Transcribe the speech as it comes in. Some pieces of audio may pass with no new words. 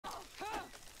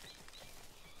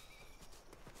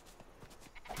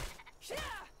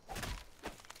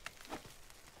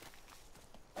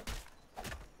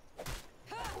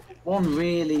One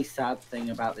really sad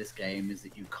thing about this game is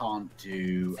that you can't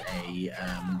do a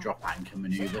drop anchor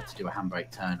maneuver to do a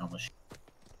handbrake turn on the ship.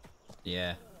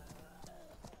 Yeah.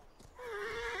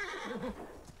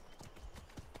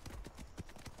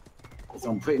 It's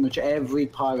on pretty much every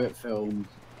pirate film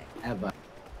ever.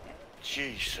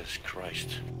 Jesus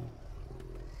Christ.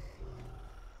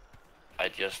 I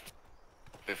just,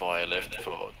 before I left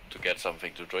to get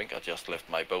something to drink, I just left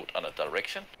my boat on a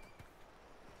direction.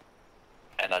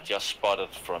 And I just spotted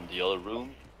from the other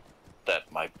room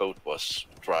that my boat was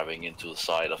driving into the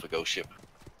side of a ghost ship.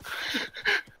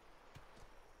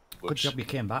 Good job you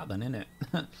came back then,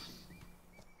 innit?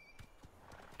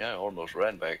 Yeah, I almost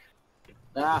ran back.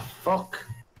 Ah, fuck.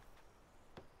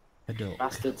 A duck.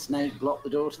 Bastard snake blocked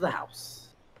the door to the house.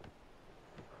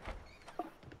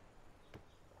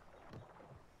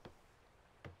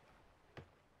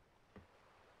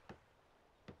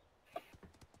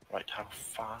 Right, how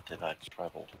far did I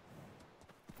travel?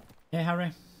 Hey,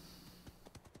 Harry.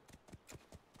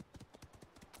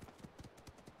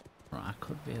 Right, I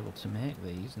could be able to make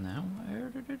these now.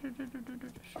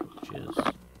 Structures.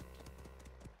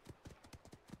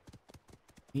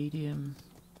 Medium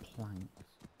planks.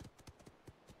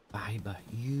 Fiber,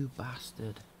 you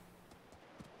bastard.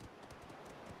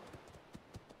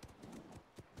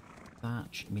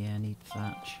 Thatch, yeah, I need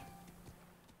thatch.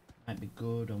 Might be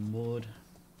good on wood.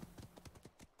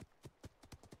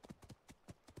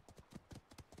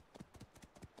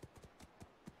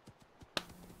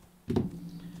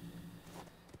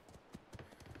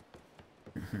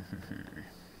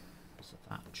 What's the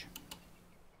thatch?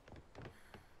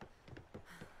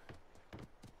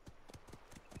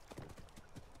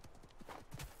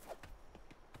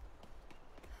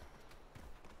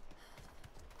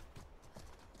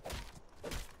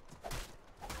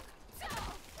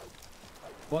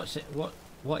 What's it?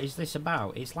 What is this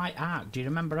about? It's like Ark. Do you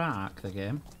remember Ark, the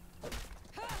game?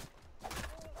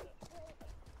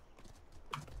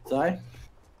 Sorry?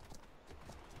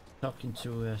 Talking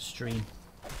to a stream.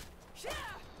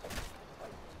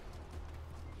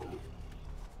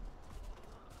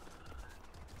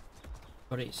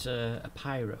 But it's a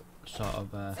pirate sort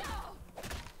of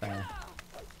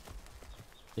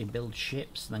they build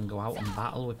ships and then go out and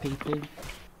battle with people.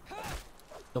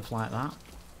 Stuff like that.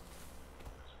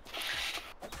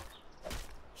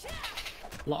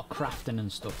 A lot of crafting and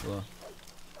stuff though.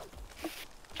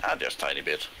 Ah, just a tiny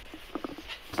bit.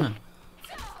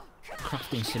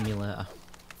 Crafting simulator.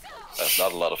 There's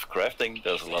not a lot of crafting,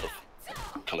 there's a lot of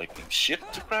collecting shit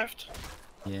to craft.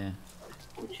 Yeah.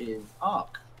 Which is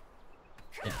Ark.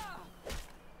 Yeah.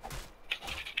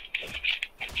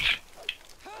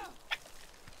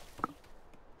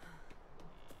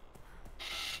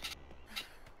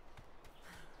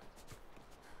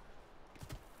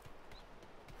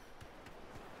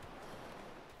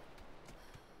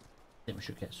 I think we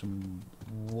should get some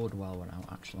wood while we're out,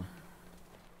 actually.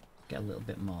 Get a little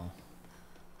bit more.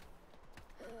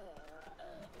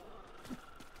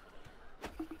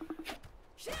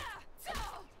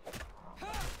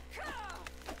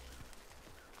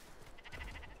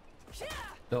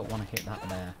 Don't want to hit that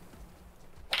there.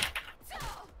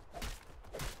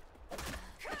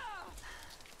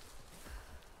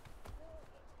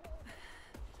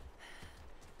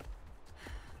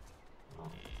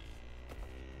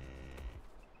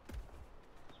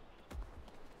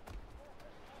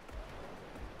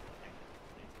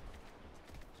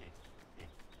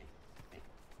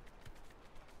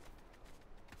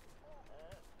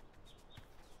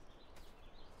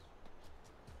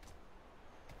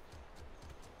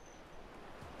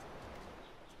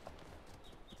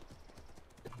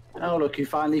 Oh look, you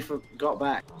finally got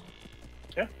back.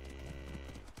 Yeah.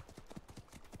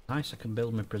 Nice, I can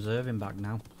build my preserving bag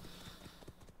now.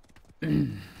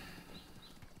 You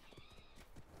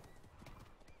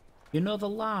know the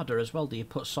larder as well, do you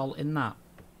put salt in that?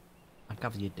 I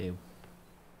gather you do.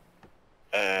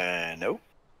 No.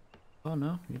 Oh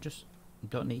no, you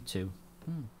don't need to.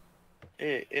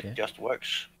 It just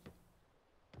works.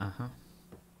 Uh-huh.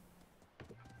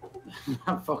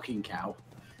 That fucking cow.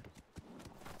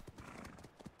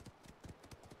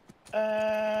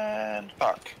 And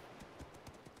back.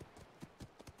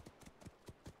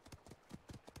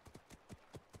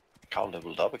 Cow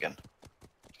leveled up again.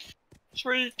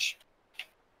 Sweet.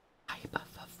 Fiber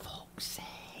for fuck's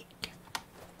sake.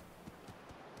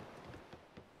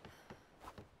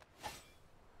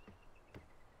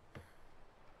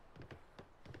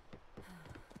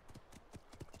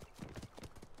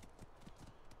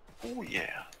 Oh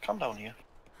yeah, come down here.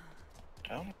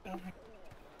 Down here.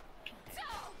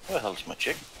 Where the hell's my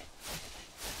chick?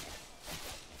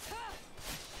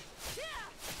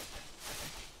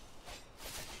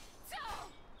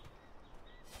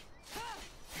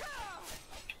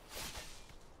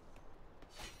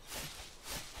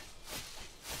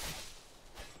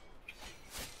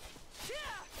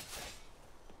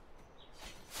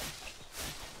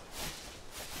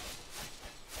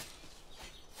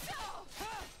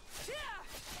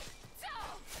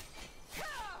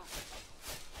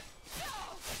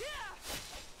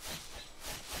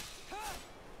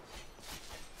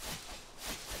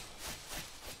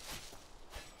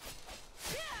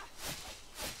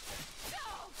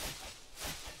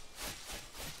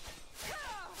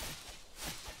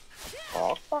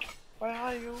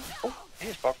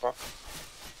 Bok bok.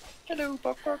 Hello,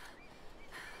 bok bok.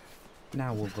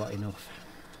 Now we've got enough.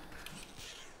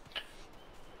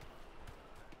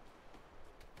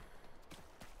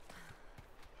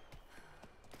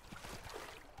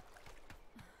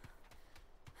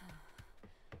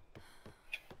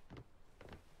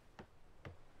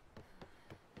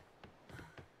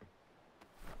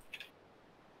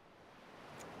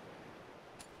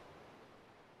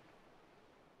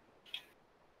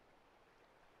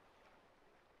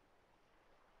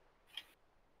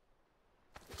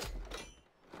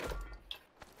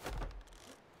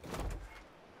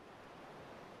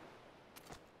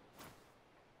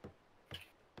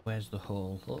 Where's the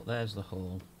hole? Look, there's the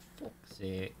hole. Fuck's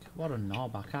sake. What a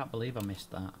knob. I can't believe I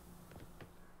missed that.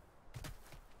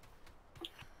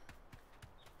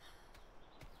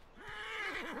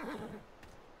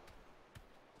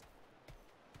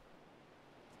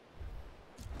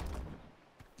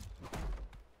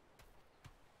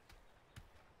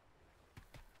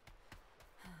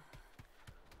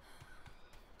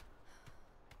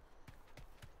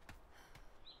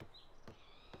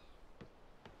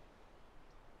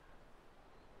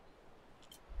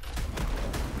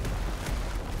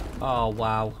 Oh,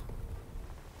 wow.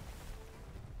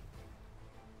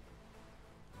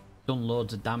 Done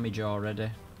loads of damage already.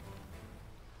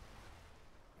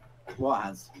 What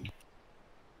has?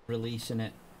 Releasing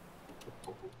it.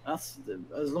 That's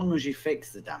as long as you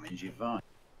fix the damage, you're fine.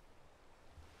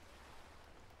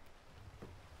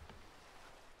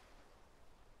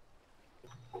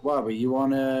 Why were you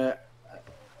on a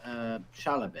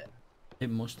shallow bit?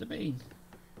 It must have been.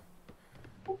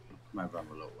 Might have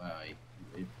a look where I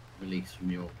released from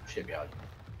your shipyard.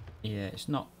 Yeah, it's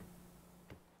not.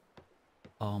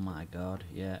 Oh my god,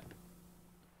 yeah.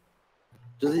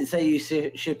 Does it say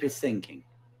your ship is sinking?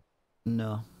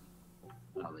 No.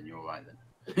 Oh, then you're all right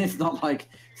then. It's not like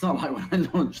when I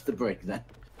launched the brig then.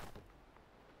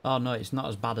 Oh no, it's not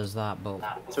as bad as that, but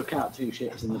Took out 2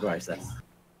 ships in the process.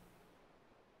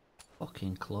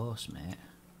 fucking close, mate.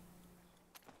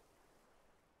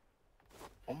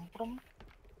 Brum, brum,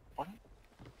 brum.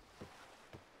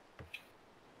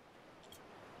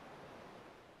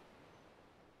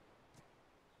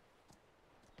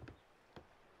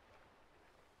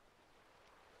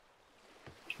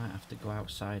 Might have to go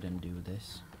outside and do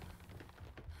this.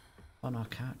 Oh no, I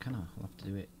can't, can I? I'll have to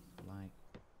do it like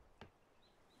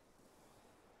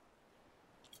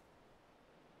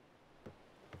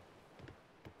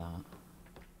that.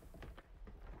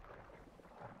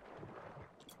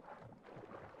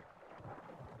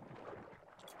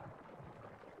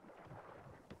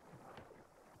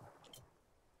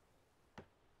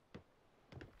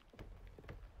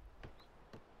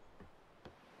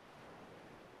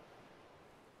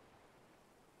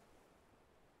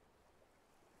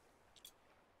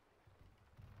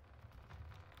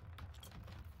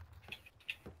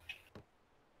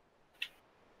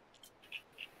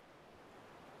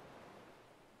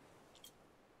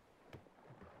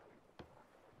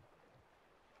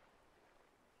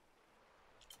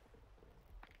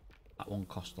 That one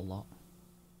cost a lot.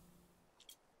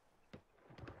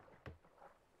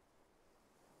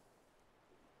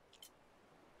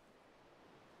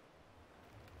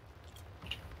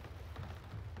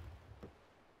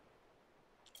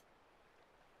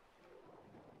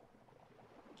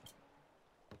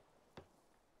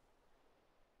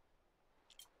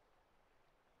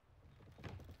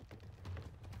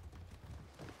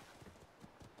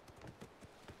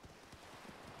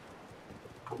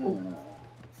 Oh,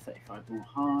 35 more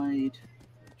hide,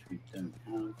 which we don't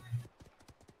have.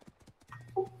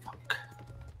 Fuck.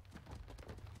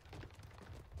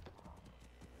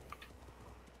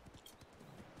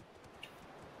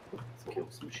 Let's kill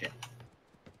some shit.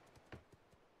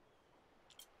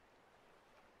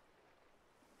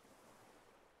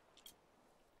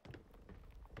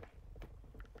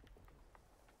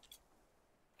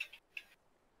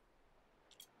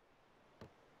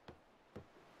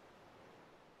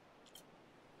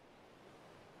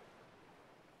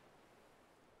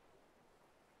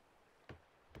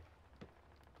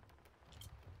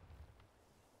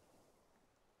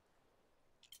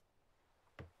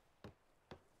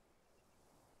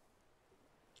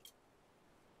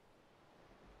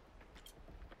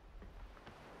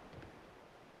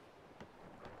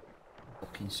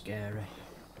 Fucking scary.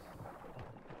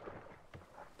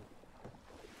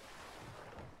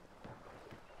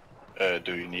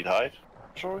 Do you need hide?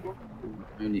 Sorry?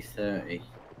 Only 30.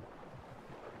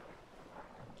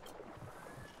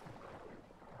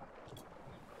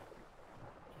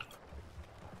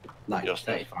 Like Just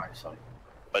 35, sorry.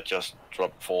 I just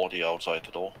dropped 40 outside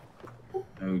the door.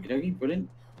 Okie dokie, brilliant.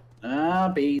 Ah,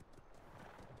 bees.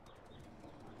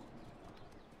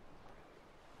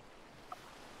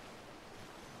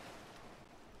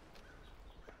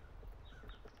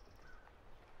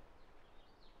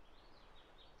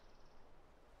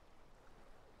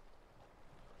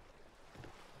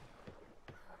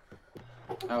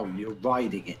 Oh, you're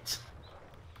riding it.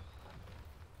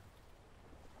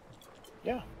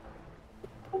 Yeah.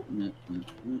 Did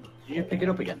you pick it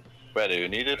up again? Where do you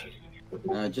need it?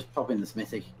 Just pop in the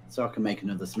smithy, so I can make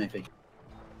another smithy.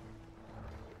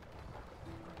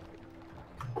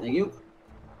 Thank you.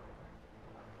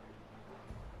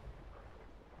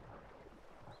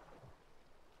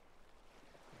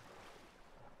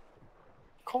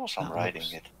 Of course I'm That riding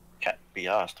looks- it. Can't be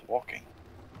asked walking.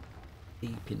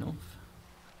 Deep enough.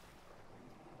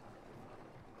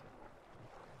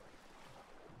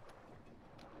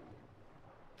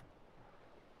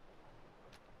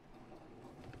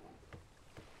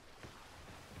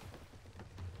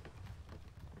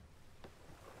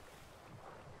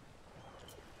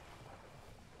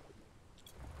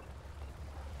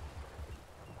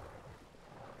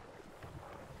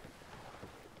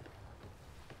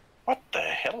 What the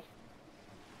hell?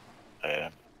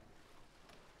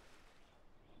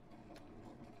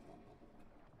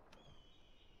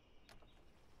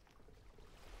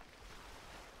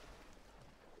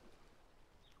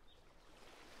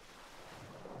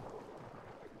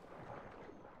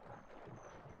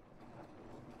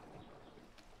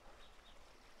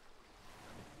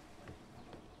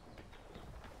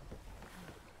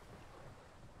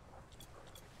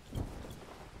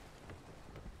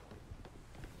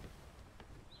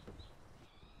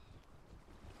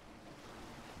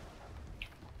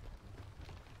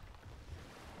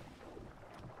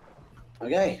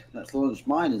 Okay, let's launch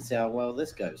mine and see how well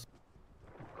this goes.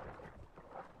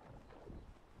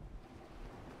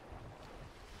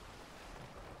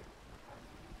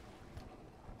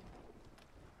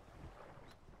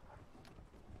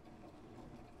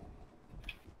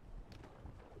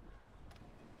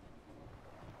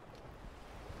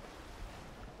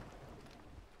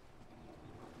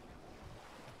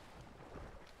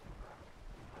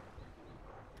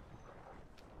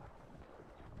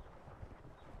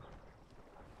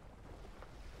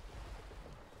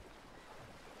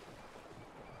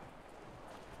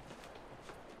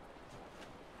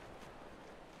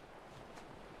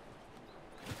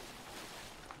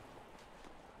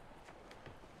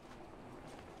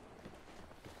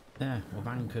 There, we've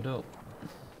anchored up.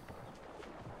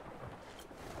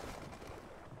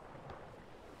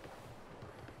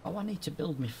 Oh, I need to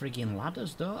build me friggin'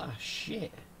 ladders, don't I?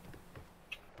 Shit.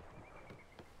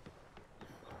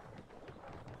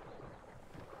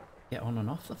 Get on and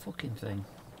off the fucking thing.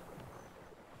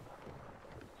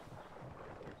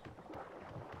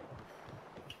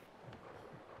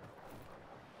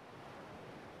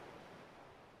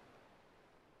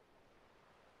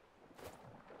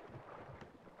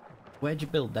 Where'd you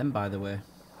build them, by the way?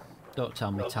 Don't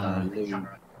tell me Tamara.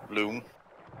 Loom.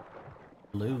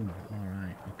 Loom.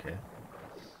 Alright, okay.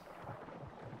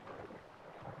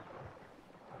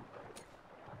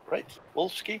 Right,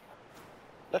 Wolfski.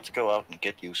 Let's go out and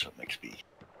get you some XP.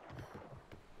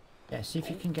 Yeah, see if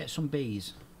you can get some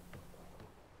bees.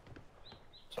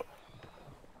 So,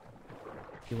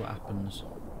 See what happens.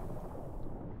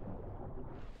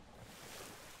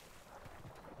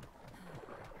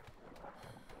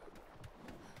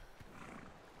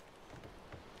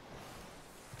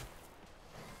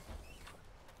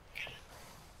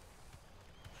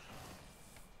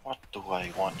 what do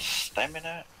I want?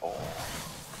 Stamina or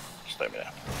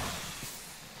stamina?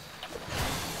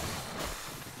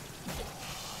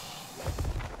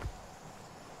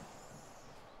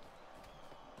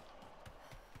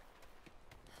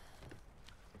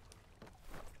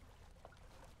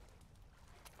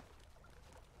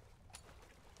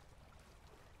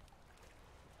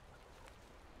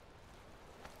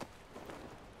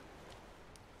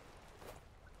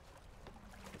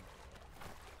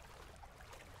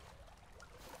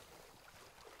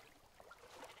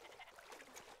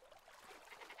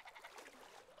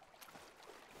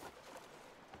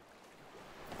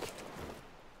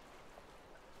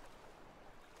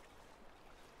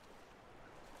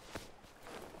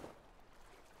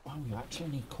 Wow, you actually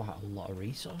need quite a lot of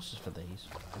resources for these.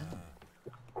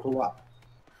 For what?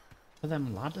 For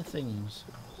them ladder things.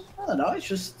 I don't know, it's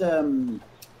just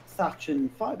thatch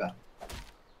and fibre.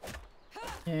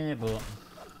 Yeah, but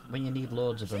when you need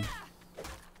loads of them.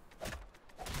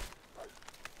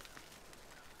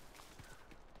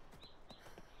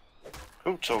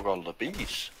 Who took all the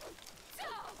bees?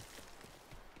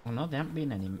 Oh no, there haven't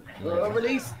been any.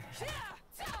 Release!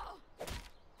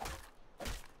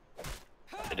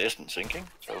 isn't sinking,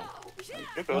 so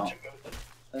you're good.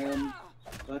 Did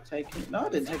I take any? No, I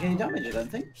didn't take any damage, I don't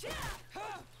think.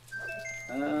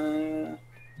 No,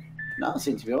 it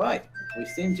seemed to be alright. We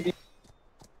seem to be.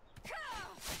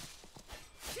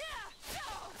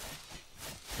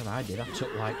 What I did, I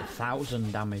took like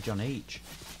 1,000 damage on each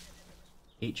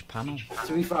panel.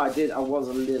 To be fair, I was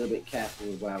a little bit careful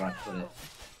with where I put it.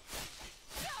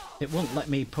 It won't let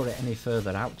me put it any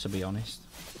further out, to be honest.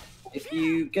 If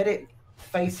you get it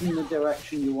facing the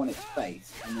direction you want it to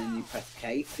face, and then you press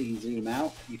K so you zoom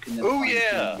out, you can then Oh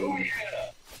yeah!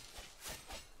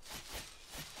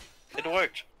 It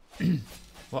worked.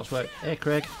 What's worked? Hey,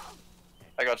 Craig.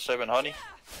 I got 7 honey.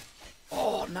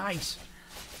 Oh, nice.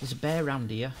 There's a bear round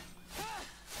here.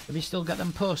 Have you still got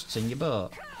them posts in your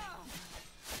boat?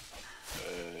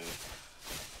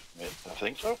 I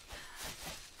think so.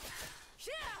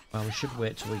 Well, we should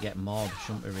wait till we get more,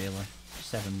 shouldn't we, really?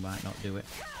 7 might not do it.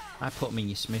 I put them in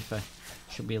your smithy.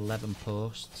 Should be 11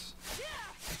 posts.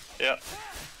 Yeah.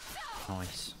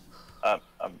 Nice. I'm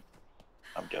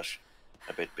just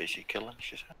a bit busy killing,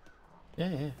 she said.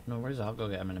 Yeah, no worries, I'll go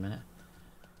get them in a minute.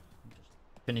 I'm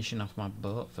just finishing off my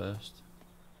boat first.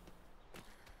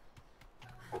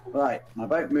 Right, my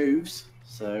boat moves,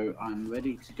 so I'm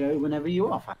ready to go whenever you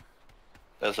are.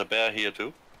 There's a bear here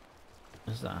too.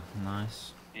 Is that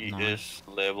nice? He nice. is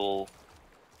level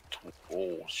 2.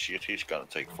 Oh shit, he's gonna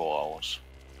take 4 hours.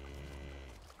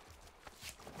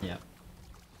 Yeah.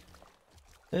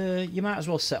 You might as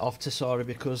well set off to Sori,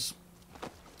 because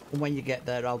when you get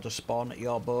there I'll just spawn at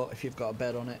your boat if you've got a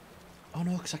bed on it. Oh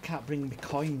no, because I can't bring my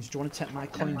coins. Do you want to take my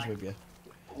coins with you?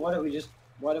 Why don't we just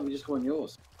go on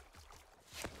yours?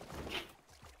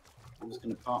 I'm just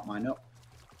gonna park mine up.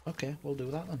 Okay, we'll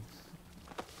do that then.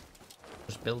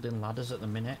 Just building ladders at the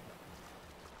minute.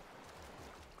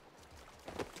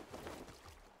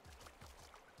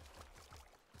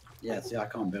 Yeah, see, I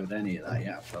can't build any of that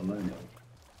yet, for learning.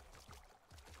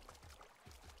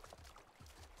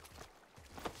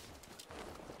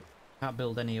 Can't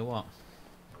build any of what?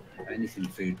 Anything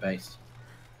food-based.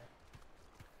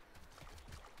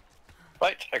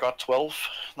 Right, I got 12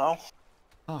 now.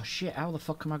 Oh shit, how the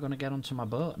fuck am I going to get onto my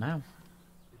boat now?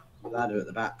 Ladder at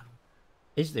the back.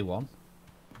 Is there one?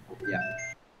 Yeah.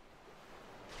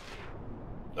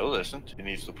 No, there isn't. He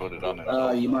needs to put it on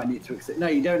it. You might need to extend. No,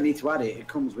 you don't need to add it. It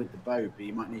comes with the boat, but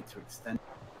you might need to extend.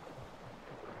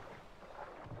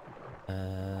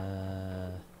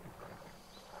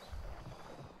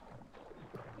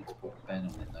 Need to put a bed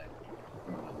on it though.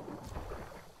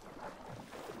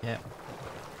 Yeah,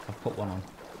 I've put one on.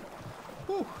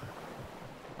 Whew.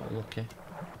 Oh, lucky.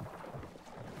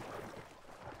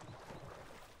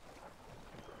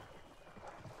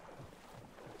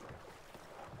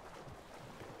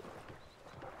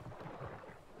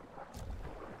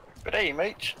 Good day,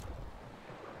 mate.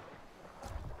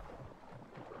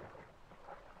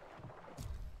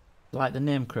 Like the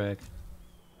name, Craig?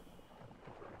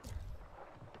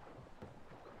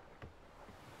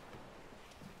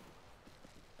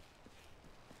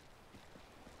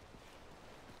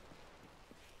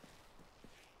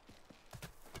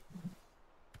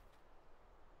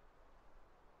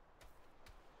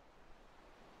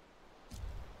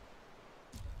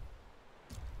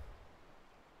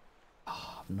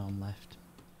 Oh, I've none left.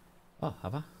 Oh,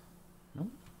 have I? No?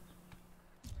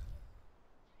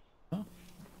 Oh.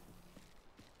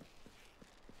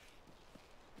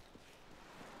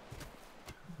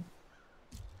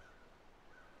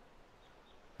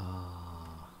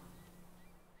 Ah.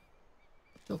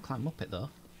 Still climb up it though.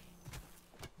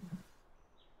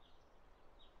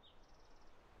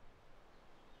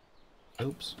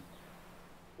 Oops.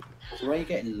 So where are you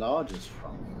getting larders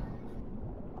from?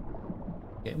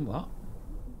 Getting what?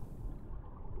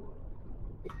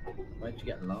 Where'd you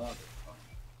get larders from?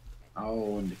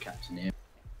 Oh, under Captain here.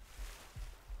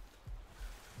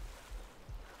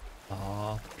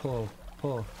 Oh, poor.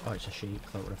 Oh, it's a sheep.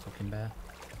 Thought it was a fucking bear.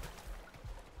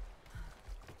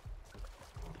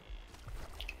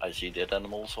 I see dead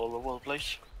animals all over the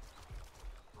place.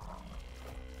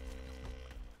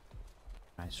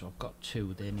 Right, so I've got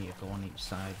 2. They need to go on each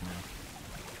side now.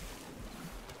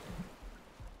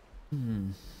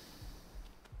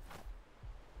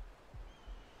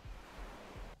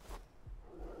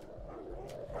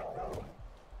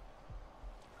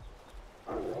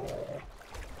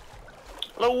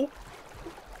 Hello?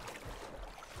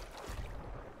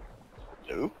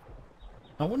 Hello?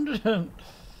 I wonder. Fucking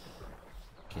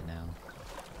hell.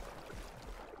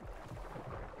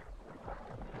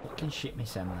 Fucking shit me,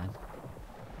 Sam, then.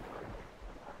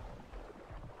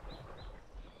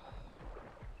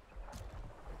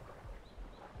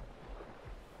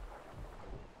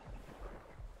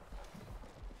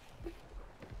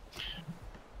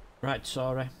 Right,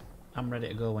 sorry. I'm ready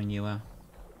to go when you are.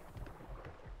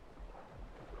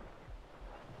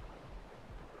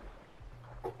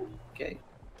 Okay.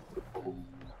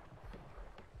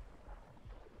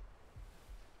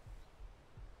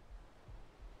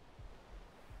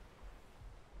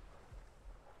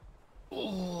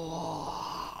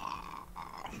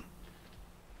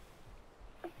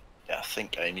 Yeah, I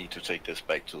think I need to take this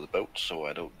back to the boat so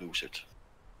I don't lose it.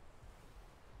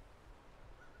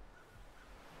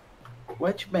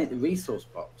 Where'd you make the resource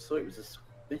box? I thought it was a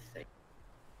smithing.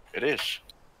 It is.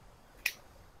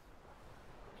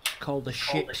 Called the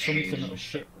ship something or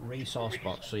ship resource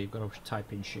box, so you've got to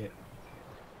type in ship.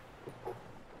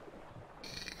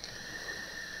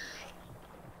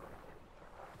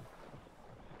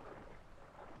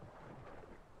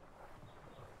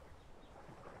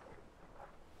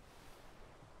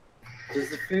 Does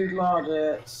the food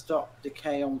larder stop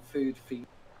decay on food for you?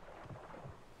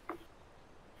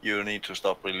 You need to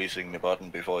stop releasing the button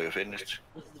before you're finished.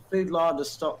 Does the food larder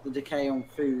stop the decay on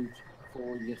food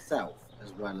for yourself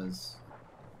as well as?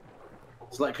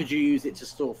 So, like, could you use it to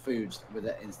store foods with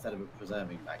it instead of a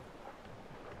preserving bag?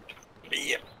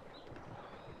 Yeah.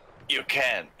 You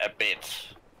can a bit,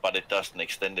 but it doesn't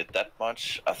extend it that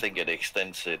much. I think it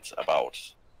extends it about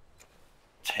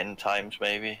 10 times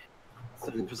maybe. So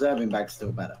the preserving bag's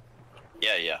still better.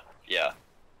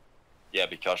 Yeah,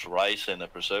 because rice in a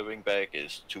preserving bag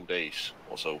is 2 days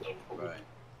or so. Right.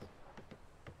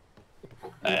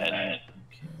 And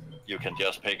you can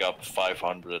just pick up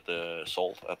 500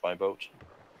 salt at my boat.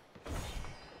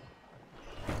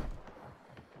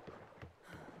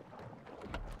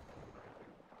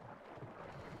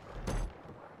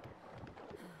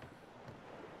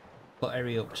 But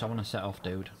hurry up, because I want to set off,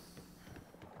 dude.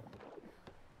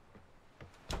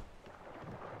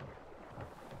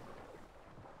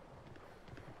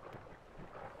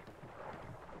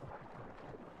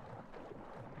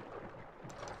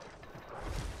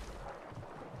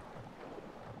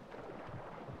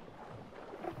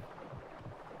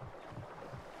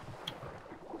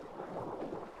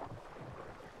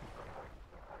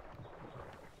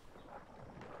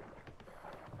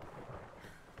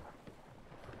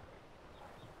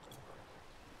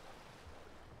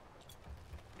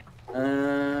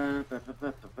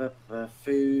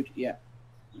 Food, yeah.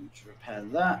 Let's repair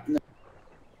that. No.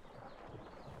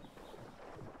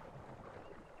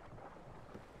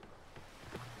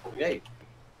 Okay.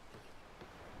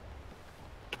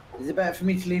 Is it better for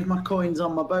me to leave my coins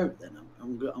on my boat then?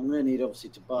 I'm going to need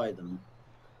obviously to buy them.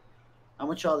 How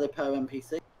much are they per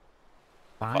NPC?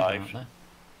 5, aren't they? Right,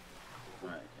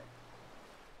 okay.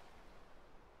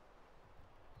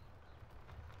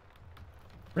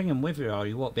 Bring them with you or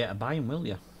you won't be able to buy them, will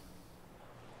you?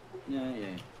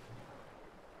 Yeah.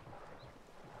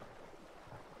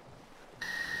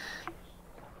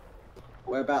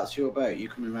 Whereabouts your boat? You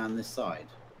coming around this side?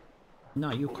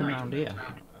 No, you come round here.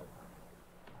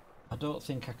 I don't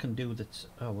think I can do that.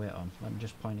 Oh, wait on. Let me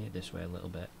just point it this way a little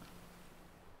bit.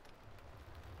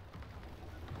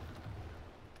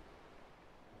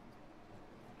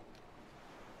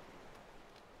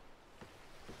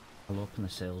 I'll open the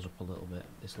sails up a little bit.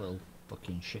 This little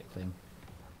fucking shit thing.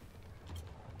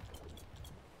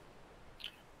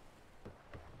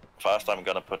 First, I'm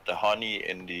gonna put the honey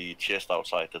in the chest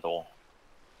outside the door.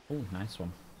 Oh, nice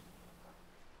one.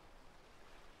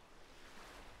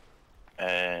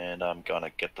 And I'm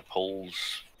gonna get the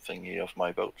poles thingy of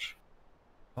my boat.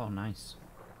 Oh, nice.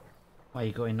 Why are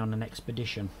you going on an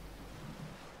expedition?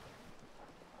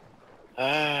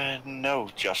 No,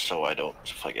 just so I don't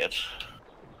forget.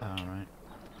 Alright.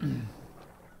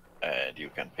 And you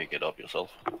can pick it up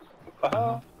yourself.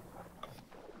 Yeah,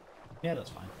 that's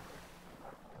fine.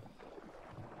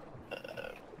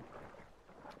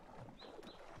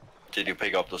 Did you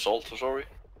pick up the salt, sorry?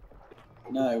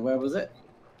 No, where was it?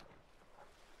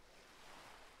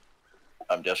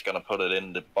 I'm just gonna put it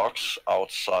in the box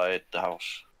outside the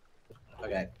house.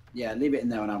 Okay. Yeah, leave it in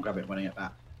there and I'll grab it when I get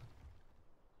back.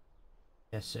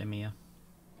 Yes, same here.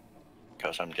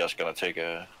 Because I'm just gonna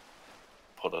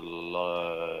put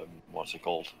what's it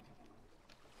called?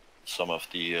 Some of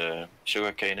the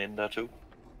sugar cane in there too.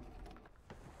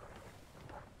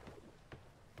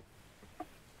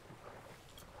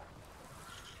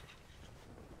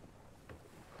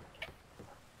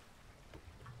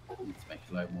 Need to make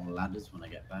a load more ladders when I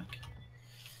get back.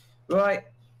 Right,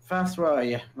 fast, where are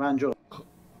you? Round your...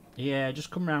 Yeah, just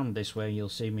come round this way, you'll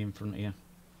see me in front of you.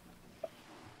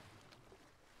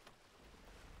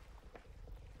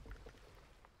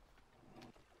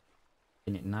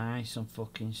 Isn't it nice and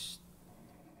fucking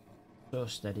so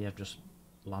steady, I've just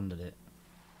landed it.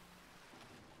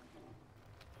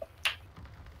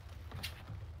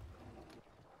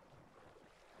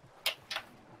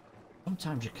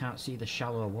 Sometimes you can't see the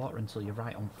shallow water until you're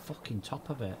right on fucking top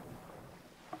of it.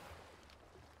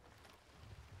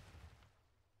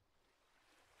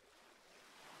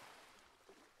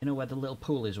 You know where the little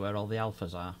pool is where all the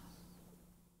alphas are?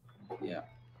 Yeah.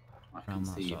 I can Around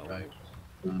that see you sort of way.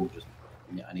 boat.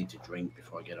 Yeah, I need to drink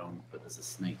before I get on, but there's a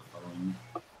snake following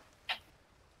me.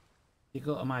 You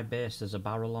go to my base, there's a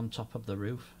barrel on top of the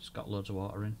roof. It's got loads of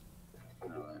water in. Oh,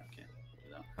 okay.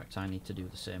 Do that. In fact, I need to do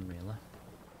the same, really.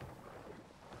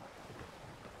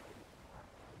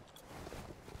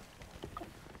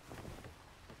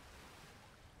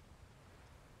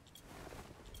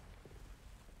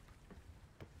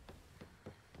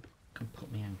 I can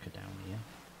put my anchor down here.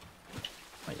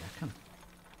 Oh yeah, I can.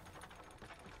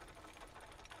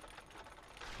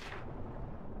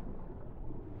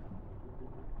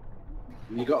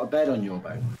 Have you got a bed on your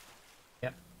boat?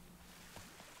 Yep.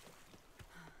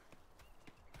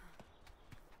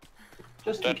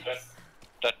 Just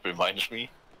That reminds me,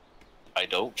 I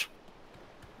don't.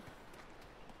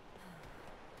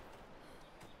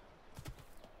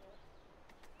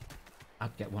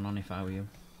 I'd get one on if I were you.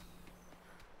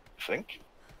 Think?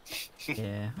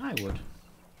 Yeah, I would.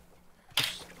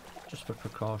 Just for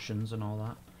precautions and all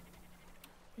that.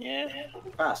 Yeah.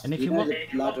 Fast. And if you you know want-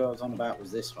 the ladder I was on about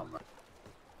was this one, right?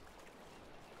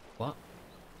 What?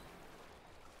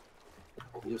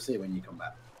 You'll see when you come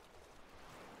back.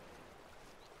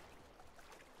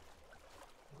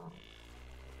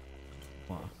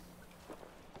 What?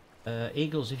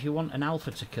 Eagles, if you want an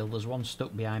alpha to kill, there's one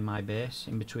stuck behind my base,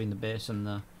 in between the base and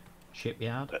the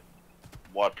shipyard.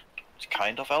 What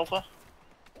kind of alpha?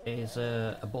 It is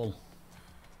a bull.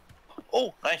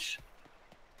 Oh, nice.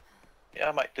 Yeah,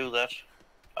 I might do that.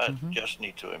 I Mhm. just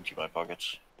need to empty my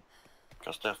pockets.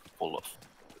 Because they're full of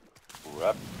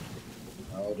crap.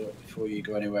 Hold up, before you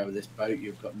go anywhere with this boat,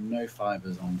 you've got no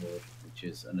fibres on board, which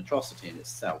is an atrocity in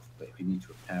itself, but if you need to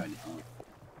repair anything.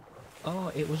 Oh,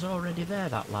 it was already there,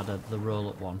 that ladder, the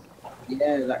roll-up one.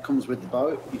 Yeah, that comes with the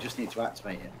boat, you just need to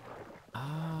activate it.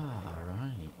 Ah,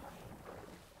 right.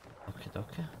 Okay,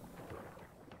 okay.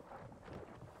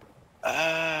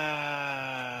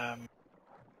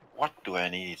 What do I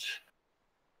need?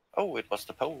 Oh, it was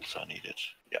the poles I needed.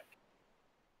 Yeah.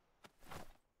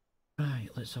 Right,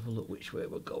 let's have a look which way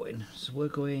we're going. So we're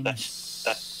going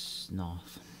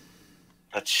north.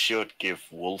 That should give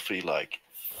Wolfie like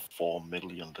 4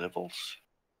 million levels.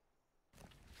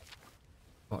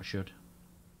 What should?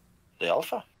 The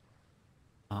alpha.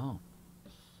 Oh.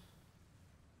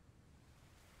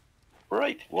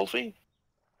 Right, Wolfie.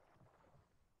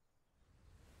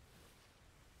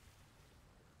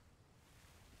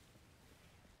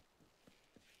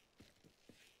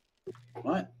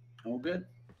 Right, all good?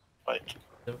 Right.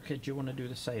 Okay, do you want to do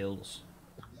the sails?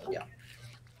 Yeah.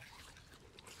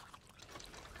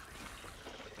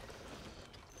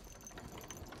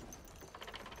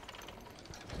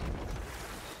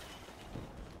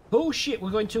 Oh shit,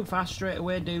 we're going too fast straight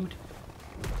away, dude.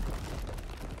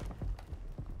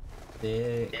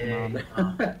 There, come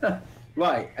on.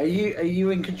 Right, are you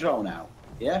in control now?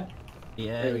 Yeah?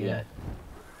 Yeah, There we yeah. go.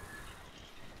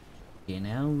 You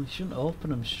know, we shouldn't open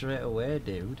them straight away,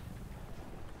 dude.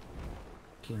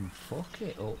 Fucking fuck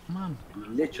it up, man. You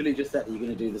literally just said that you're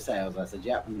going to do the sales. I said,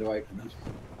 yep, I'm going to open them.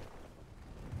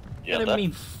 Yeah, I didn't that,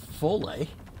 mean fully.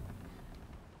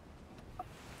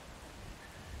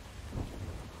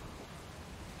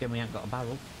 Again, we ain't got a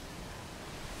barrel.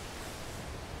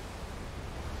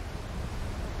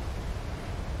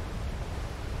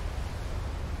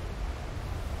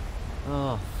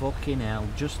 Oh, fucking hell.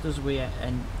 Just as we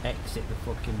exit the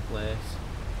fucking place.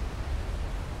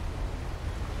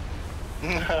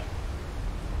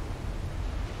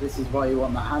 This is why you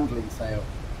want that handling sale.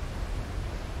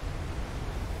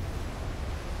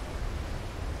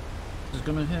 It's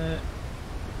gonna hurt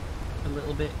a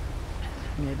little bit,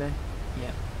 maybe.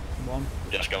 Yep, one.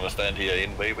 just gonna stand here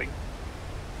in waving.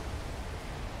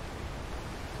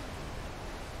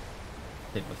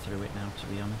 I think we're through it now, to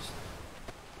be honest.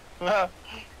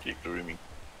 Keep dreaming.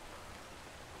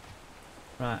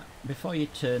 Right, before you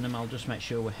turn them, I'll just make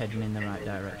sure we're heading in the right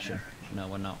direction. No,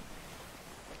 we're not.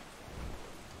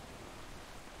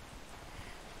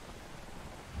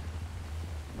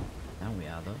 Now we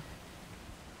are, though.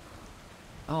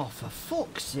 Oh, for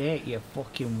fuck's sake, you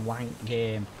fucking wank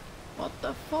game. What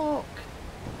the fuck?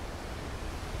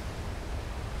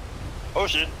 Oh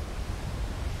shit!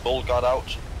 Bull got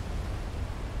out.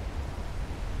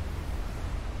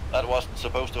 That wasn't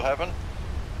supposed to happen.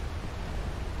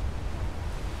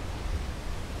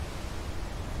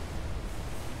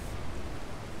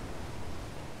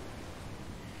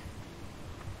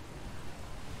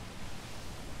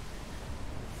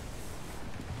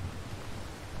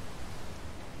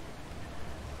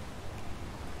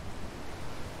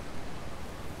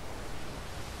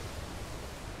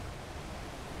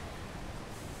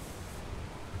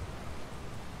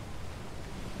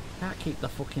 Can't keep the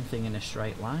fucking thing in a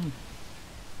straight line.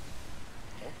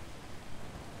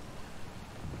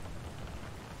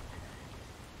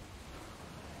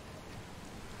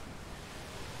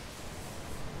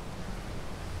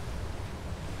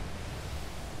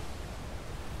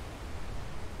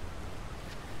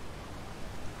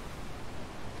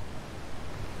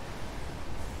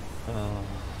 Oh.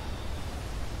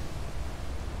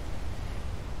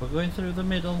 We're going through the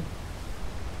middle.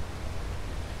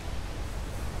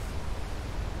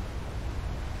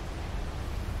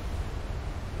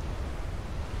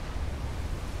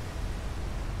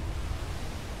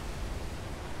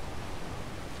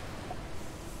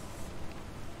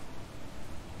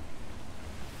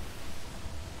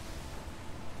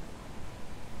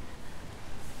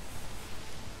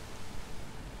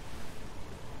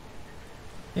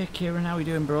 Hey Kieran, how you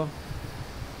doing, bro?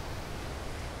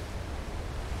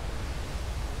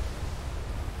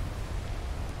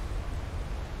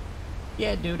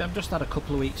 Yeah, dude, I've just had a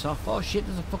couple of weeks off. Oh shit,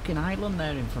 there's a fucking island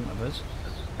there in front of us.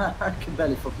 I can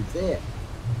barely fucking see it.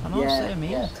 I know, same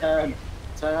here. Yeah,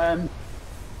 turn.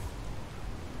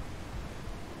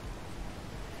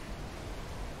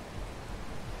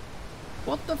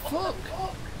 What the fuck?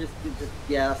 Just,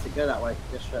 yeah, that's it. Go that way.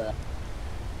 Just straight up.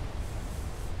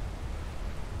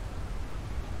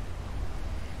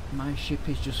 My ship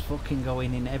is just fucking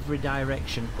going in every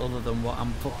direction other than what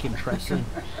I'm fucking pressing.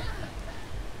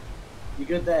 You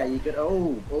good there? You good?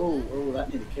 Oh,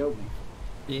 that nearly killed me.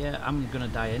 Yeah, I'm gonna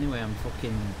die anyway. I'm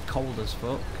fucking cold as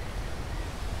fuck.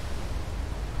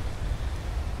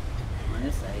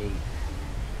 -8.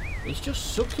 It's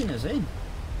just sucking us in.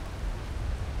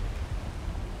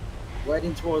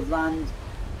 Heading towards land.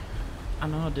 I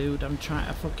know, dude. I'm trying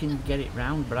to fucking get it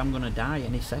round, but I'm gonna die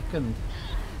any second.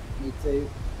 Me too.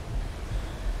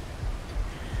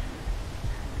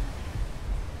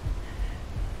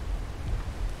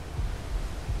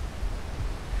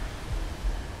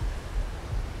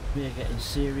 We are getting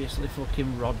seriously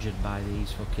fucking rogered by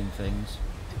these fucking things.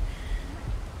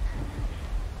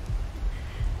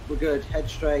 We're good. Head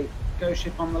straight. Go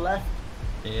ship on the left.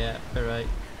 Yeah, alright.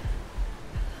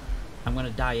 I'm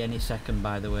gonna die any second,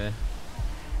 by the way.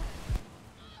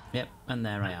 Yep, and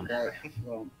there I am. Okay.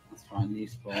 Well, that's fine. New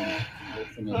spawn. Go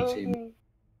for another team.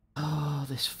 Oh,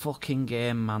 this fucking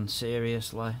game, man.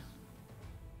 Seriously.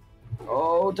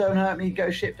 Oh, don't hurt me. Go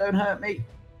ship. Don't hurt me.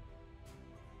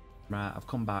 Right, I've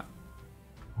come back.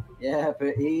 Yeah,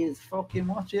 but he is fucking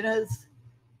watching us.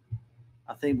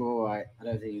 I think we're alright. I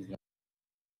don't think he's going.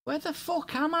 Where the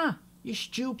fuck am I? You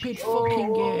stupid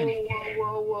fucking game.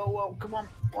 Whoa. Come on.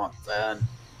 Turn.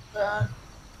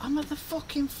 I'm at the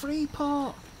fucking free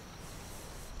port.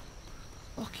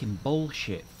 Fucking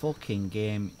bullshit. Fucking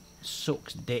game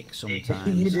sucks dick sometimes.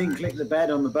 You didn't click the bed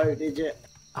on the boat, did you?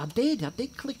 I did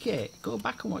click it. Go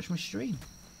back and watch my stream.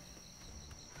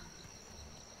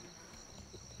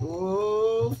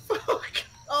 Oh, fuck.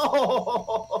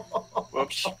 Oh.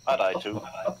 Whoops, I died too.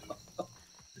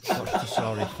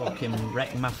 Sorry, fucking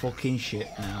wreck my fucking ship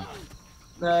now.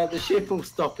 No, the ship will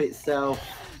stop itself,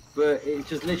 but it's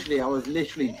just literally, I was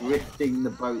literally drifting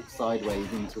the boat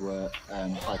sideways into a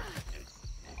pipe.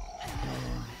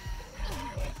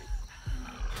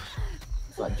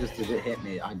 It's like just as it hit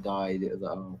me, I died. It was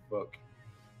like, oh fuck.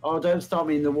 Oh, don't start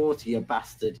me in the water, you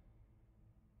bastard.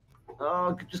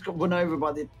 Oh, I just got run over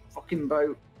by the fucking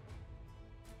boat.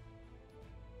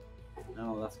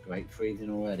 Oh, that's great.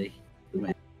 Freezing already.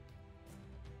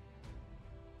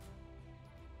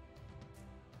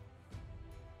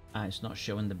 It's not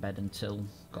showing the bed until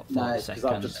got 40 No, it's seconds.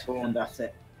 because I've just spawned at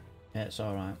it. Yeah, it's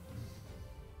alright.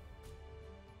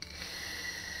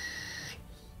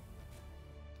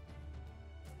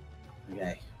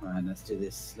 Okay, right, let's do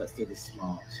this. Let's do this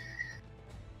smart.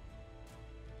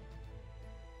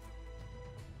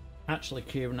 Actually,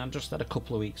 Kieran, I just had a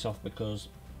couple of weeks off because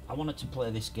I wanted to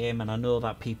play this game, and I know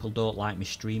that people don't like me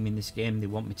streaming this game. They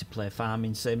want me to play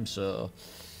Farming Sim, so...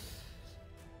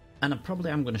 And I probably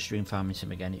am going to stream Farming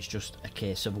Sim again. It's just a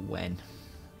case of when.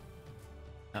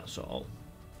 That's all.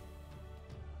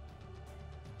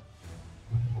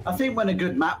 I think when a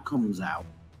good map comes out.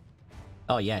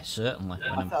 Oh yeah, certainly.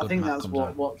 I think that's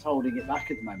what's holding it back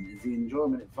at the moment. Is the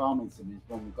enjoyment of Farming Sim is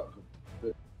when we've got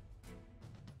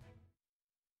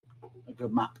a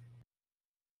good map.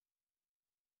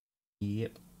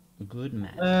 Yep, good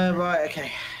map. Right,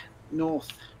 okay.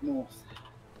 North.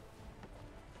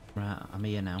 Right, I'm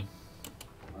here now.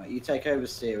 Right, you take over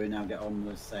steering, now get on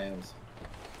with sails.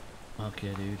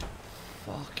 Okay, dude.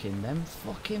 Fucking them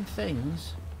fucking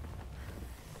things.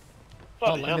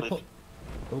 Bloody Let hell, me put...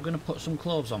 We're gonna put some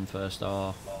clothes on first,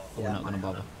 or we're not gonna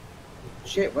bother?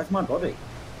 Shit, where's my body?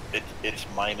 It's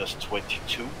minus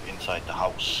 22 inside the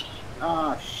house.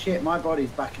 Ah, shit, my body's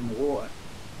back in the water.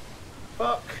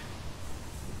 Fuck.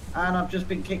 And I've just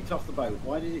been kicked off the boat.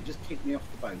 Why did it just kick me off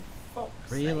the boat?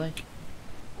 Fuck's Really? sake.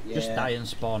 Just Yeah. die and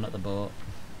spawn at the boat.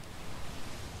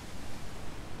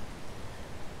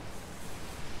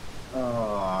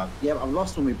 Oh, yeah, I've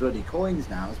lost all my bloody coins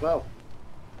now as well.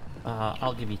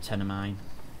 I'll give you 10 of mine.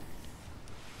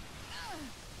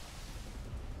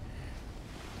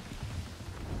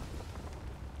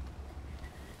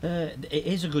 It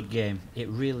is a good game. It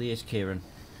really is, Kieran.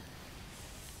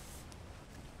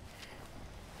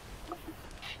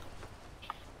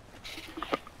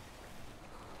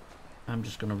 I'm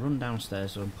just gonna run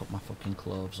downstairs and put my fucking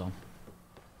clothes on.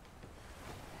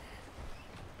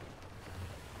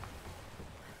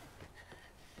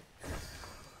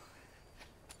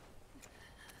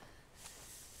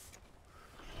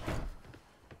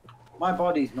 My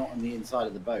body's not on the inside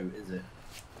of the boat, is it?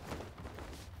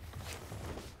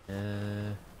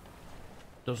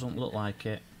 Doesn't look like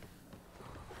it.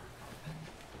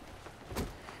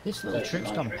 This little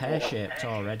trip's gone pear-shaped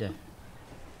already.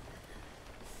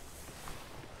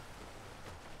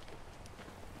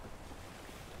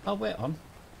 Oh, wait on.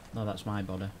 No, that's my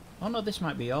body. Oh no, this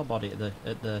might be your body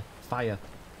at the fire.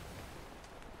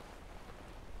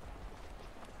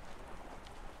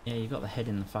 Yeah, you got the head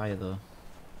in the fire though.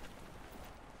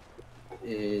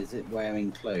 Is it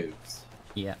wearing clothes?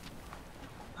 Yeah.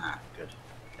 Ah, good.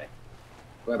 Okay.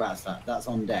 Whereabouts that? That's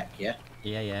on deck, yeah?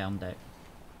 Yeah, on deck.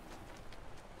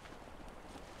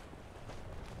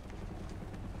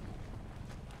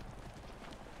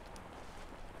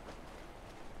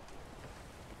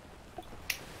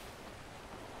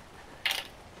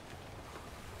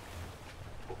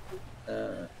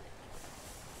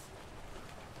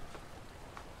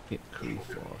 Hit crew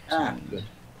 14. Ah, good.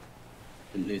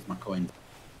 Didn't lose my coin.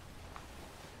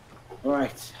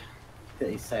 Right. Get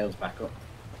these sails back up.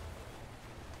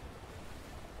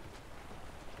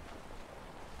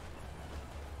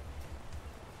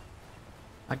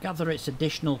 I gather it's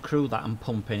additional crew that I'm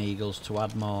pumping, Eagles, to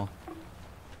add more.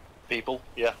 People,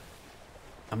 yeah.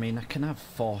 I mean, I can have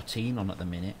 14 on at the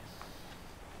minute.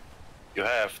 You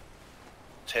have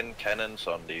 10 cannons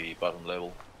on the bottom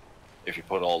level, if you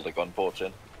put all the gun ports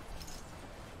in.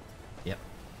 Yep.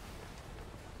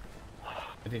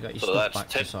 Have you got your So stuff that's back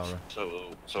 10. to Sora?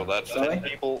 So that's Sorry? 10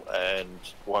 people and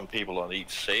 1 people on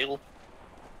each sail,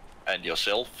 and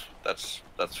yourself. That's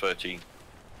 13.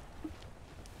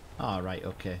 Oh, right,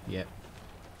 okay, yep.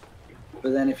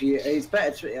 But then if you, it's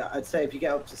better to, I'd say if you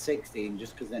get up to 16,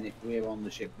 just because then if we're on the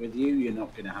ship with you, you're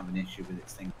not going to have an issue with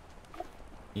its thing.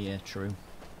 Yeah, true.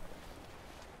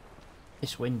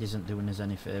 This wind isn't doing us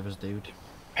any favours, dude.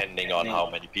 Depending on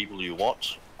how many people you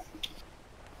want.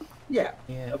 Yeah,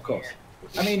 Yeah. of course.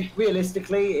 I mean,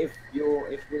 realistically, if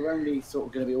we're only sort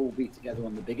of going to all be together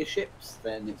on the bigger ships,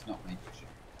 then it's not major issue.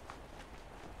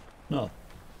 No.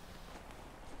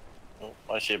 Well,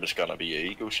 my ship is gonna be an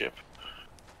eco ship.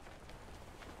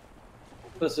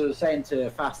 Plus, I was saying to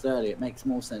Fast earlier, it makes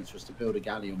more sense for us to build a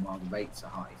galleon while the rates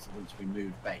are high. So once we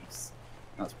move base,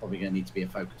 that's probably going to need to be a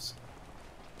focus.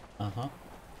 Uh-huh.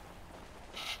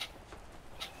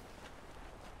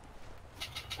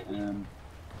 Are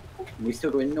we still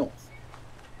going north?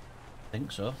 I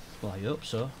think so. Well, I hope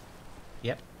so.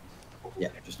 Yep. Yeah,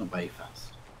 just not very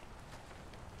fast.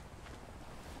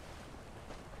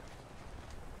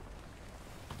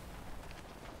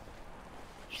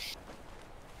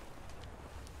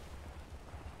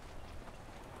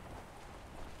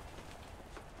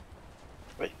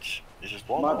 Wait, this is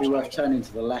one. Might be worth turning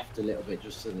to the left a little bit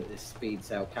just so that this speed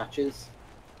sail catches.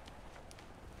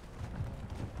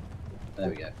 There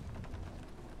we go.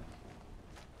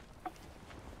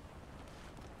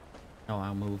 Oh,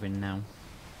 I'm moving now.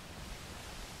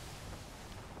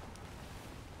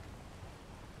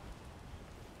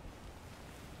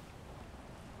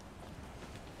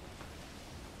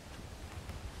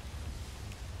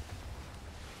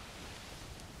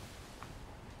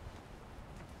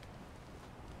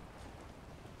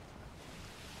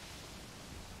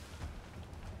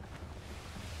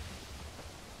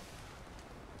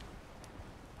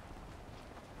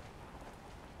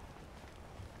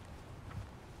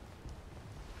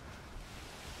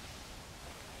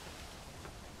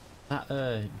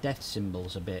 That death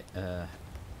symbol's a bit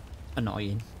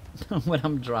annoying when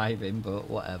I'm driving, but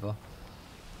whatever.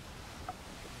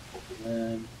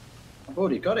 I've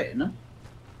already got it, no?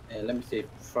 Yeah, let me see if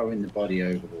throwing the body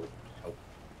overboard help.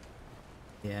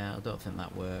 Yeah, I don't think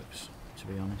that works, to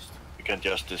be honest. You can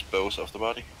just dispose of the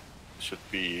body. Should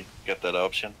be get that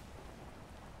option,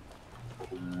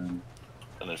 and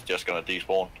it's just gonna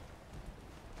despawn.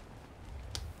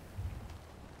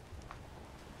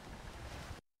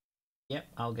 Yep,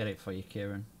 I'll get it for you,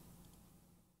 Kieran.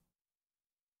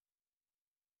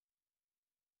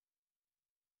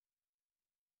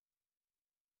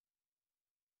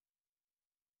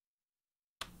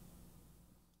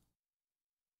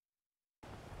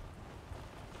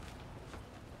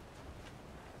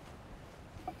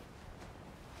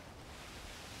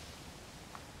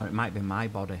 Or it might be my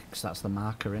body, because that's the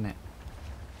marker, innit?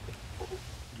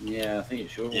 Yeah, I think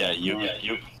it's sure. Yeah,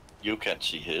 you can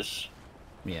see his.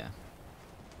 Yeah.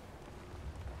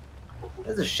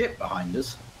 There's a ship behind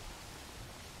us.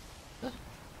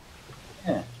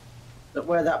 Yeah. Look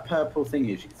where that purple thing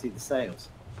is, you can see the sails.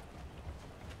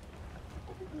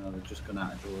 Oh, they've just gone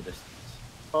out of draw distance.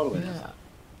 Following us.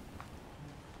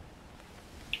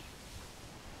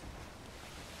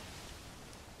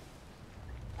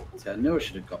 See, I knew I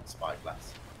should have got the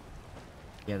spyglass.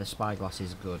 Yeah, the spyglass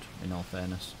is good, in all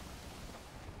fairness.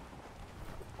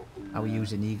 I was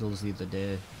using Eagles the other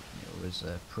day. It was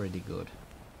pretty good.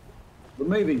 We're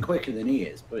moving quicker than he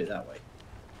is, put it that way.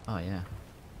 Oh, yeah.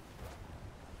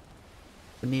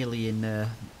 We're nearly in at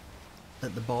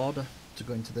the border to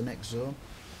go into the next zone.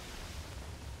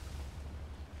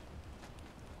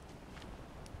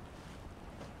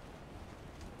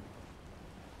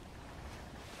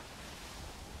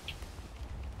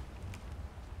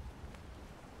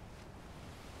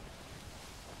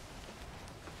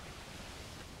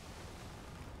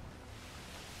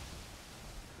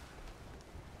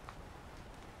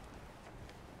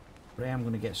 But I'm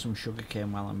going to get some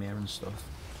sugarcane while I'm here and stuff.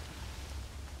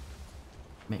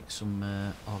 Make some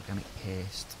organic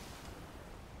paste.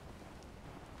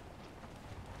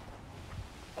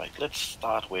 Right, let's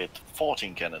start with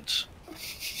 14 cannons.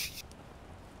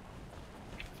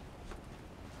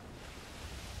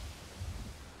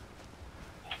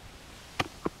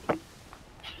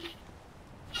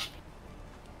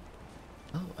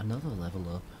 Oh, another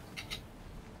level up.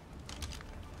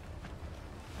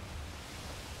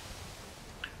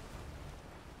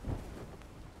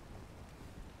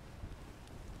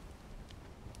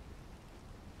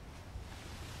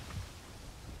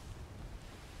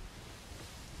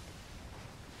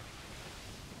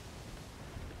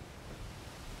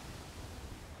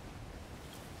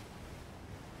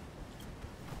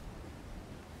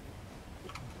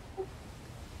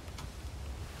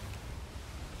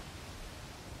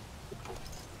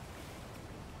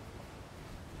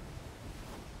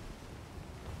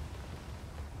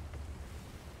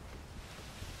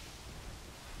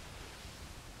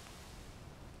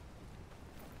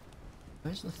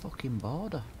 Where's the fucking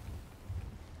border?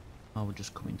 Oh, we're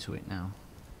just coming to it now.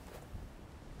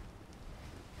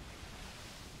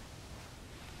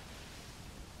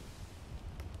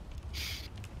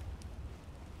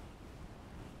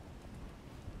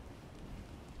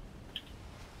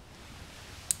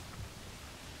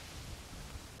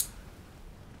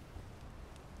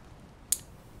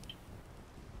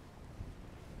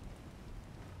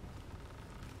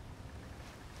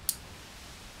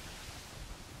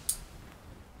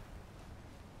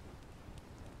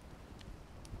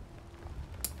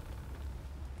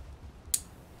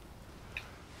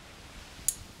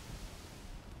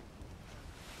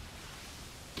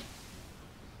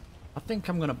 I think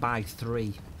I'm gonna buy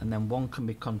 3, and then one can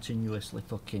be continuously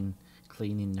fucking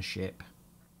cleaning the ship.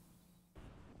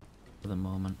 For the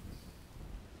moment.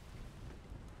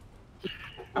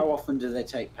 How often do they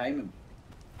take payment?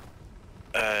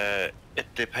 It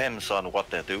depends on what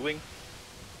they're doing.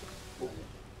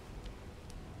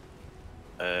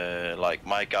 Like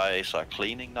my guys are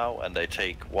cleaning now, and they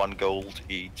take 1 gold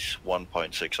each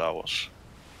 1.6 hours.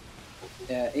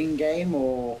 In game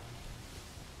or?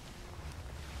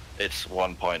 It's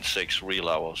 1.6 real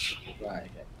hours. Right. Okay.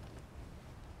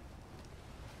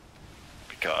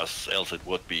 Because else it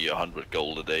would be 100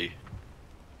 gold a day.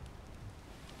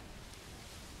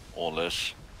 Or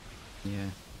less. Yeah.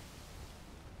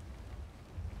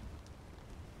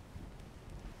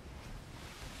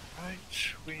 Right,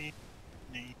 we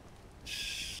need...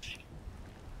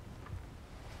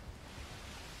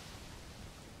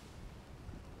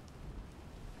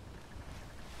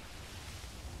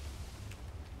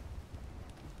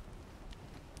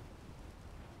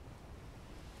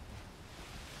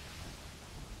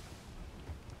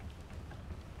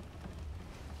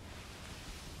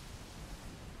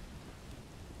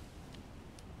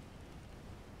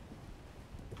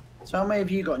 So how many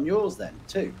have you got in yours then?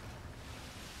 2?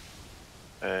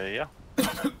 yeah.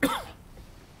 So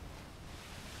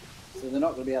they're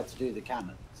not going to be able to do the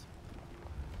cannons.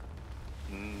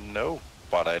 No,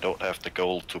 but I don't have the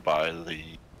gold to buy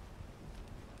the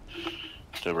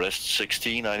rest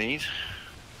 16 I need.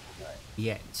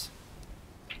 Yet.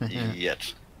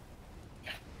 Yet.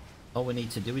 All we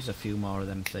need to do is a few more of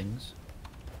them things.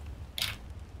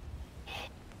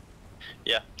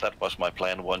 Yeah, that was my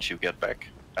plan. Once you get back,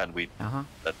 and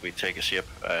that we take a ship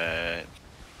and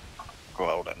go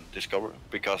out and discover.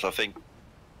 Because I think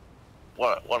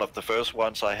one of the first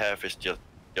ones I have is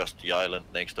just the island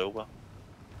next over.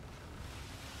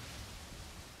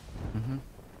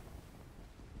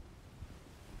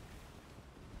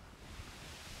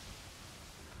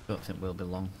 Don't think we'll be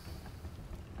long.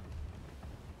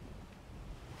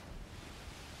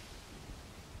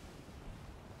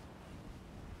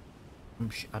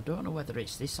 I don't know whether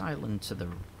it's this island to the...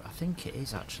 I think it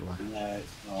is actually. No,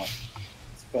 it's not.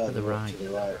 It's further to the right. To the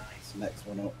right. It's the next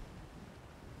one up.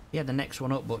 Yeah, the next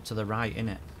one up, but to the right,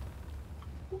 innit?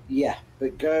 Yeah,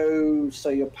 but go so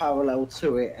you're parallel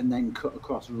to it and then cut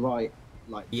across right,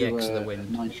 like do to the a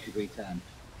wind. 90-degree turn.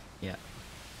 Yeah.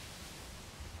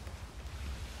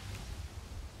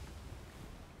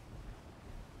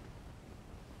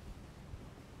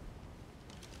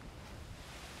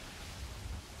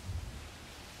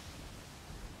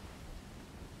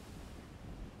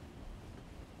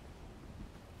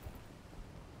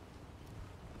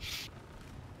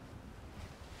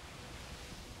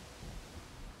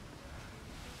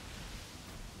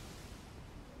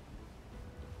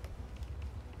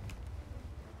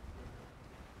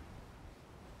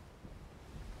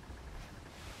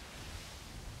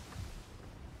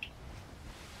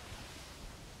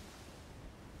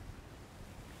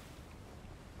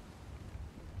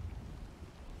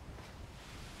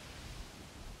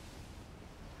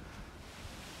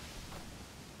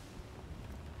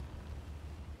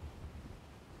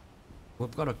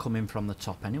 We've got to come in from the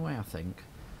top anyway, I think.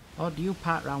 Oh, do you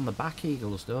part round the back,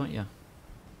 Eagles, don't you?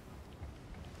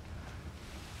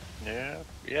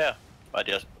 Yeah.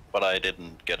 But I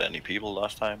didn't get any people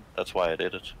last time. That's why I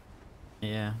did it.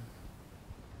 Yeah.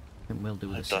 I think we'll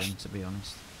do the same, to be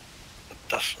honest. It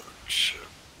doesn't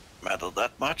matter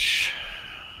that much.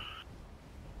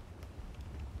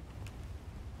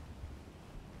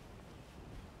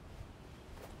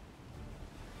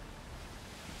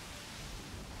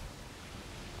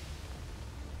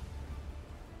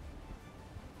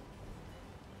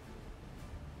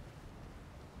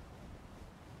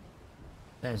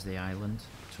 There's the island,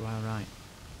 to our right.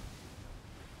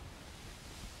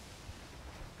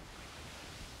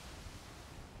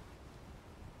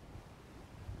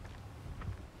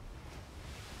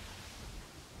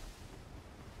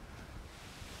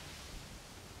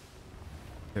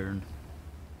 Turn.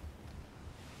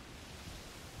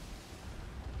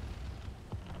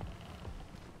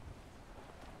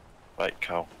 Right,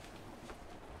 cow.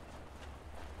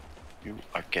 You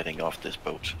are getting off this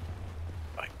boat.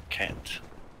 I can't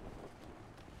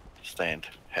stand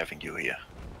having you here.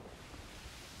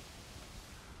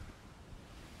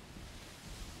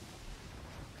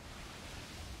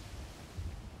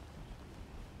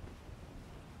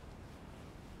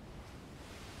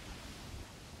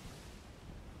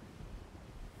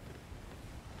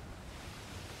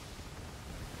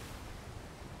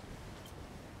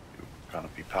 You're gonna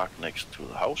be parked next to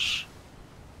the house,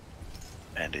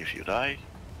 and if you die,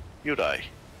 you die.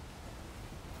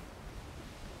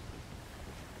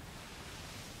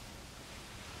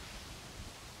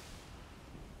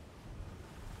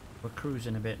 We're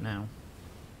cruising a bit now.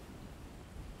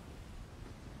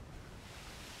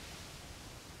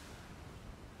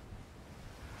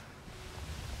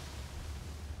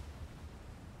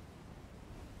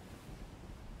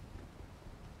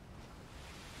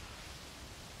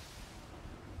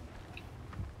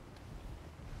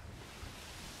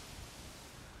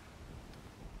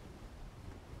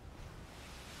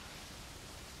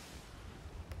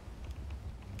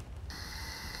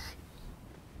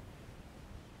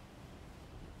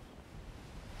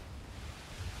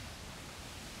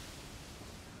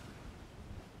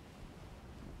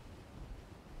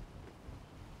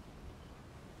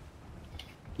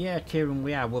 Yeah, Kieran,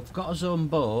 we are. We've got our own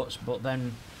boats, but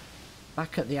then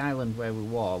back at the island where we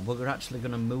were, we're actually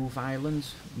going to move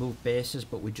islands, move bases,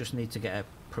 but we just need to get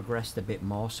progressed a bit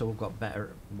more, so we've got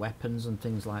better weapons and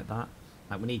things like that.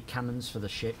 Like, we need cannons for the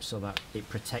ship so that it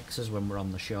protects us when we're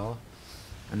on the shore.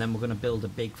 And then we're going to build a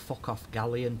big fuck-off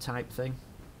galleon type thing.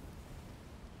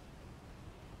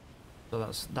 So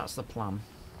that's the plan.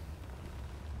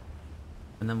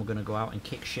 And then we're going to go out and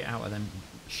kick shit out of them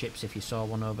ships if you saw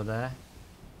one over there.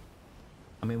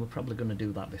 I mean, we're probably going to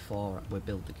do that before we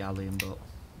build the galleon, but...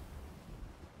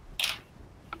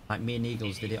 Like, me and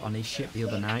Eagles did it on his ship the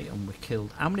other night, and we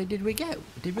killed... How many did we get?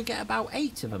 Did we get about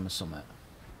 8 of them or something?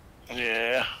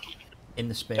 Yeah. In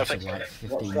the space of, like,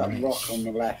 15 What's that minutes. rock on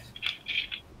the left?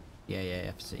 Yeah,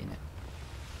 I've seen it.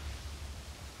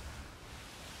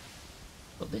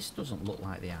 But this doesn't look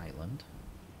like the island.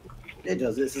 It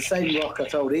does. It's the same rock I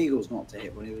told Eagles not to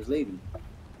hit when he was leaving.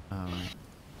 Alright.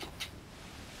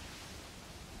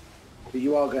 But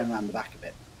you are going around the back a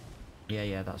bit.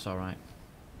 Yeah, that's alright.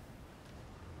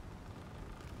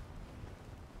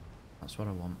 That's what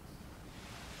I want.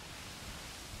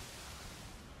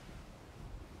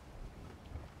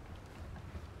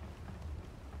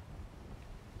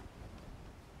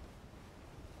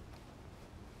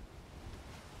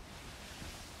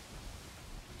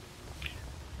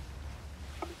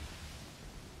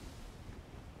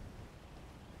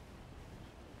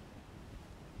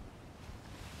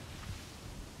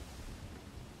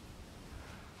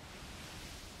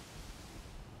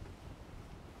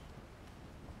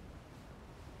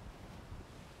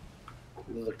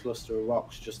 There's a cluster of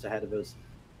rocks just ahead of us.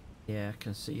 Yeah, I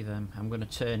can see them. I'm going to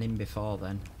turn in before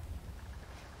then.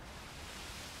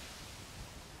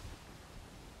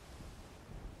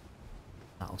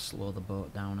 That'll slow the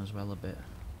boat down as well a bit.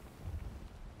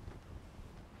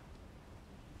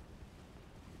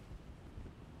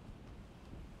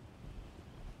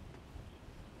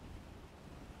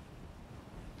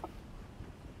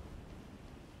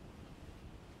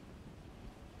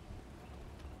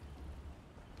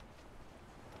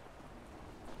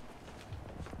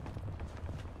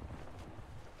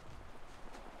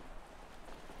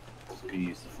 Could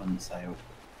use the front sail.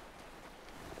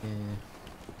 Yeah.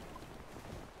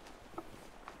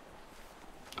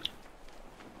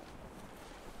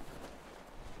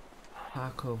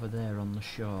 Park over there on the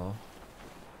shore.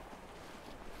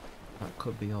 That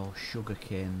could be all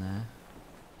sugarcane there.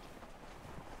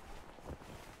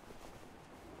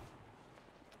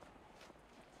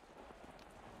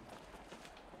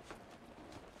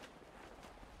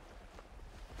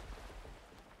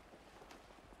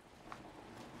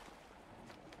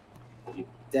 You're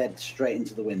dead straight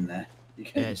into the wind there. You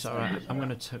Yeah, it's alright. I'm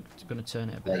gonna turn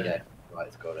it a bit. There you go. Right,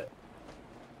 it's got it.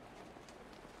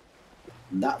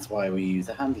 And that's why we use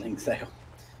a handling sail.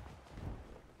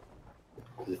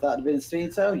 Because if that had been a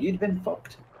speed sail, you'd been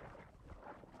fucked.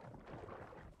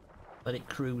 Let it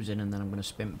cruise in and then I'm gonna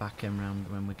spin back and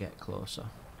round when we get closer.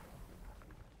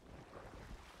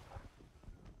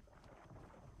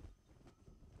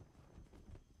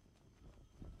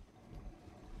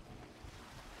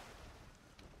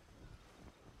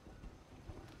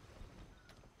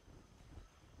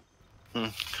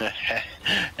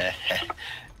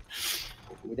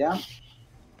 We down?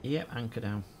 Yep, anchor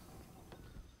down.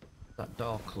 That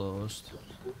door closed.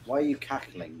 Why are you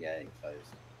cackling? Yeah, it closed.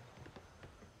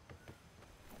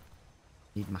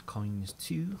 Need my coins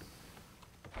too.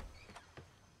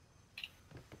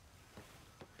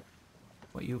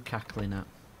 What are you cackling at?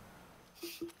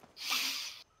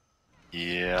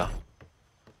 Yeah.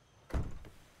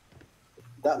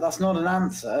 That's not an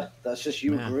answer. That's just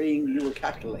you Yeah. agreeing you were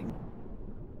cackling.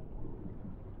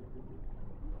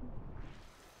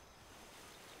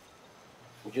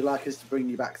 Would you like us to bring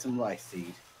you back some rice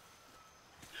seed?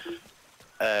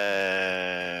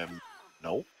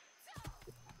 No.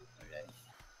 Okay.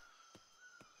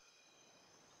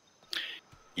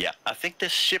 Yeah, I think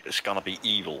this ship is gonna be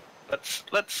evil.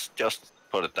 Let's just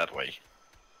put it that way.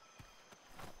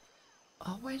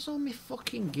 Oh, where's all my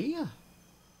fucking gear?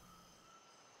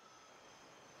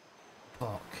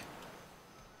 Fuck.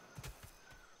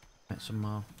 Get some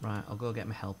more. Right, I'll go get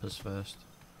my helpers first.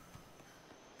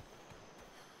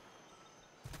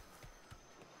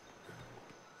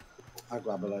 I'll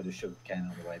grab a load of sugar cane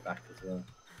on the way back as well.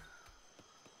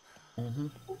 Mm-hmm.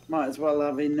 Might as well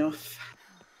have enough.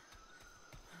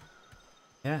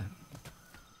 Yeah.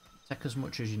 Take as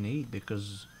much as you need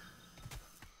because,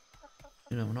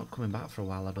 you know, we're not coming back for a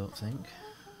while, I don't think.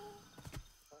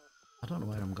 I don't know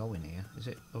where I'm going here. Is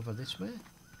it over this way?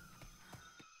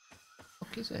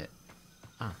 Fuck is it?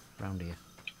 Ah, round here.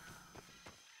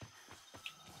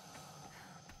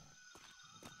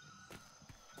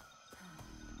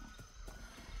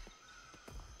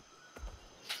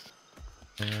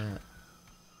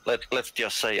 Let's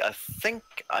just say I think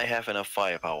I have enough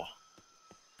firepower.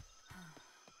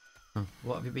 Huh.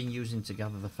 What have you been using to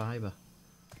gather the fibre?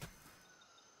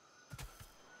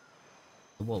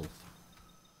 The wolf.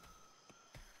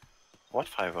 What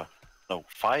fiber? No,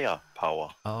 firepower.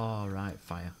 Oh, right,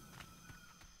 fire.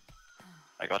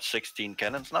 I got 16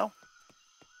 cannons now.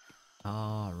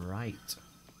 All right.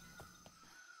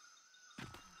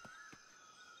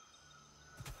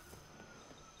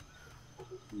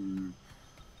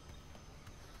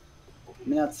 I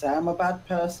mean, I'd say I'm a bad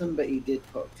person, but he did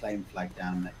put a claim flag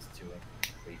down next to a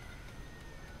tree.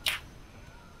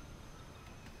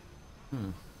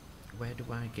 Where do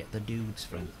I get the dudes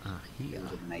from? Ah, It here.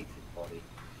 was a native body.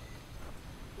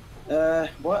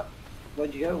 What?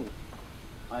 Where'd you go?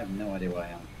 I have no idea where I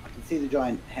am. I can see the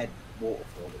giant head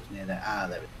waterfall that was near there. Ah,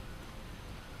 there it is.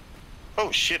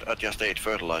 Oh shit, I just ate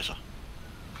fertilizer.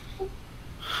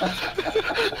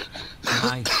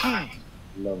 Nice.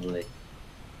 Lovely.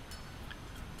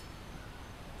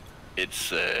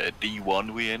 It's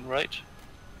D1 we in, right?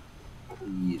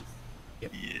 Yes.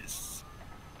 Yep. Yes.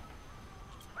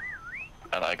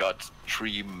 And I got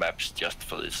 3 maps just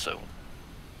for this zone.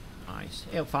 Nice.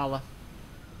 Hey, fella.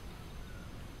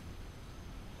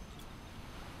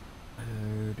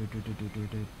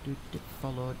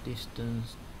 Follow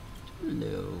distance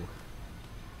low.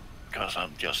 Because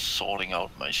I'm just sorting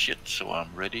out my shit so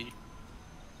I'm ready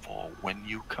for when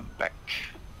you come back.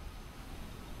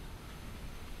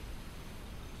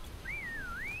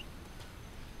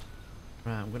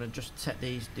 Right, I'm gonna just set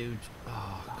these dudes.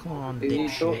 Oh, come on, Who did you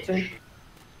talk to? dipshit.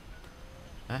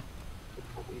 Huh?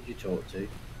 Who did you talk to?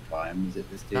 By him? Was it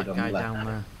this dude That on guy the left? down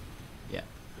there. Yeah.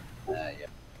 Yeah.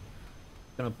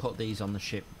 Gonna put these on the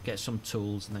ship, get some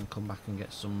tools, and then come back and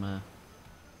get some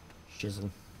shizzle.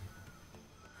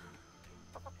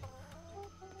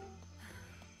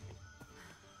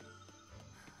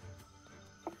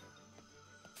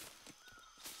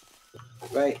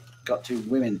 Right, got 2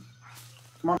 women.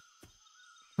 Come on.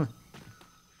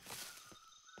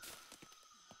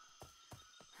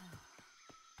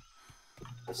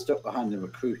 They're stuck behind the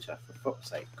recruiter, for fuck's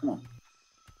sake. Come on.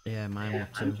 Yeah, mine were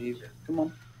too. Come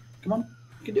on. Come on.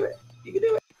 You can do it. You can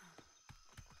do it.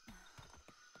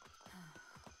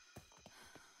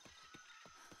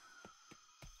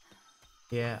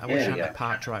 Yeah, I wish I had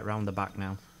parked right round the back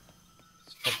now.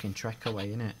 It's fucking trek away,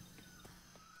 innit?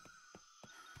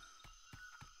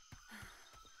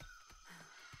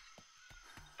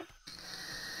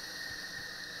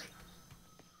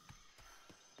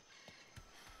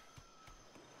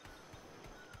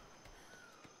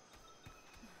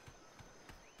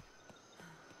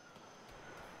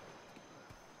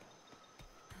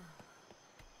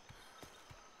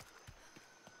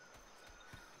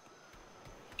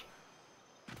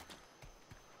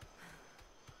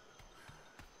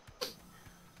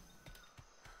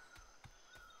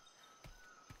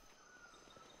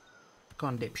 Go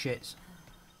on, dipshits.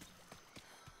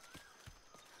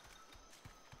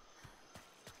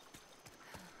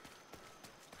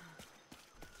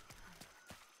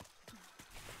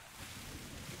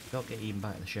 Don't get eaten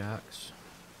by the sharks.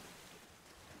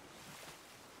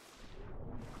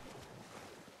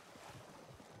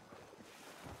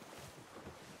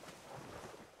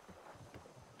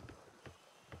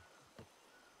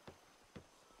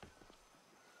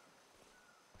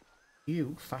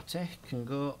 You, fatty, can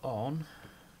go on.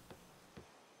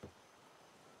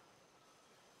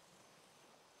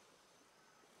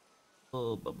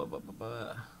 Oh,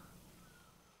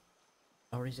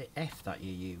 or is it F that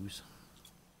you use?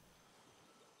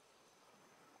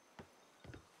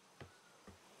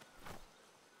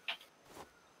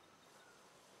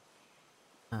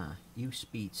 Ah, you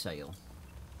speed sail.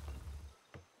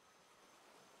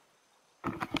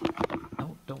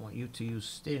 No, don't want you to use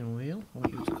steering wheel. I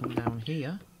want you to come down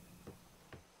here.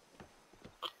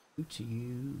 You to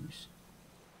use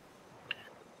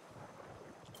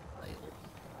sail.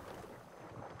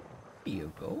 Here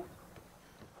you go.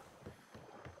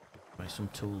 Try some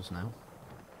tools now.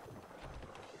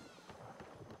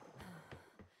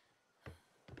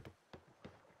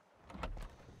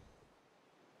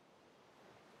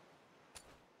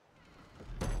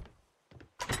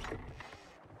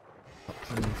 Got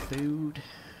plenty of food.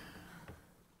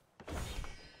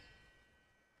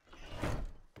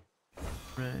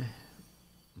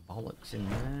 Bollocks in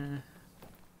there.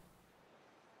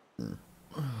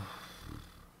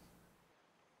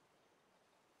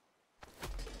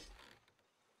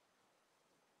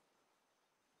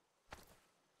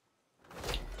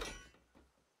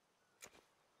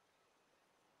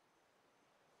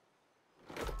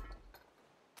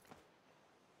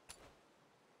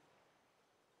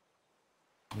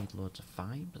 Need loads of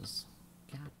fibres.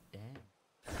 God damn.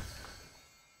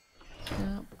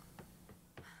 Yep.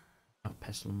 Oh,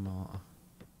 pestle and mortar.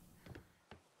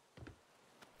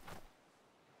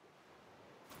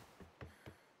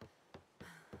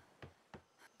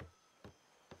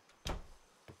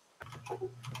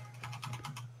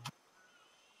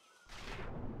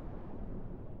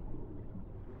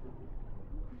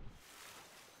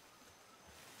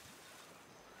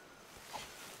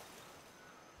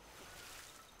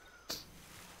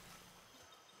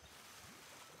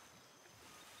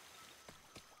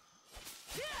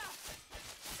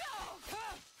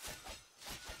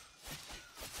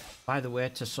 By the way,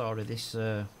 Tesora, this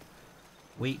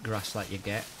wheatgrass that you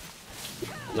get,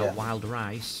 Got wild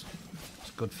rice.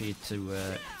 It's good for you to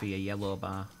for your yellow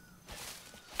bar.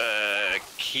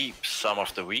 Keep some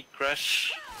of the wheatgrass.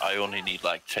 I only need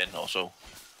like 10 or so.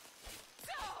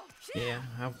 Yeah,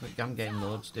 I'm getting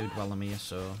loads, dude, while I'm here,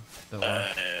 so don't worry.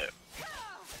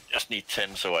 Just need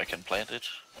 10 so I can plant it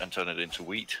and turn it into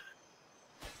wheat.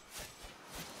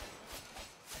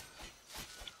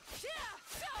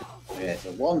 Yeah,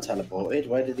 so one teleported.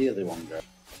 Where did the other one go?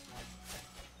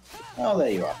 Oh,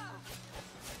 there you are.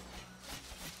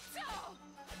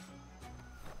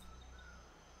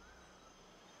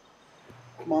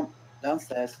 Come on,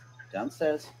 downstairs.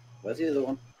 Downstairs. Where's the other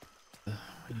one?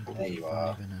 There you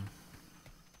are.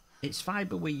 It's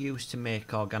fibre we use to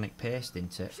make organic paste,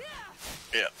 isn't it?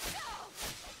 Yeah.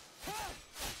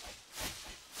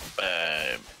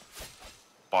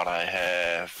 But I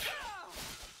have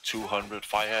 200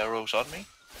 fire arrows on me.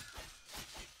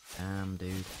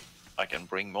 Dude. I can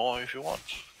bring more if you want.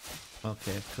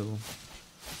 Okay, cool.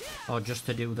 Or just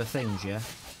to do the things, yeah?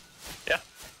 Yeah.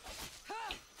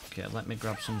 Okay, let me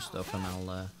grab some stuff and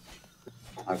I'll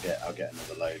get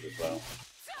another load as well.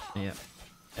 Yeah.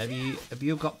 Have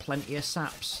you got plenty of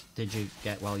saps? Did you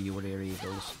get while you were here,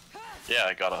 Eagles? Yeah,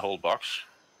 I got a whole box.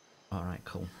 Alright,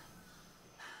 cool.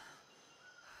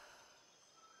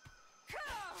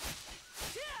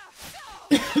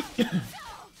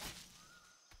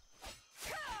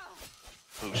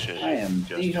 Oh shit. I am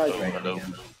Just dehydrated hello.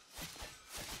 again.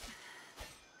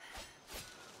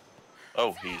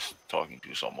 Oh, he's talking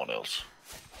to someone else.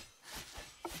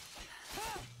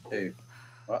 Who?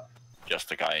 What?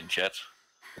 Just a guy in chat.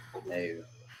 No.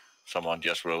 Someone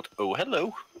just wrote, "Oh,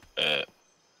 hello."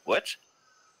 What?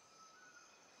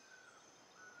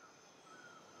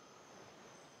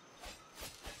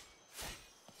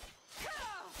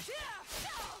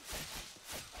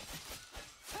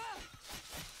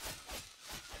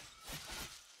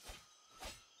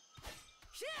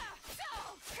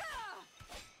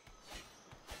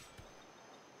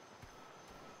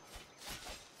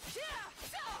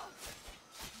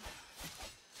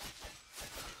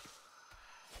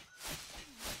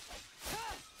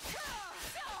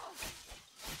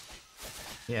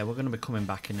 Yeah, we're going to be coming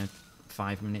back in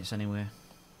 5 minutes anyway.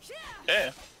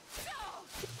 Yeah.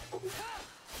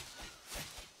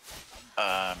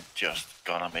 I'm just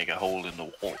gonna make a hole in the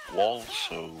wall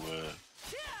so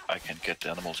I can get the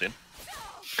animals in.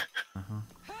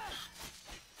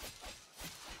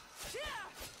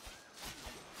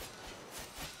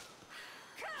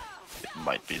 It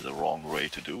might be the wrong way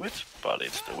to do it, but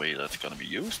it's the way that's gonna be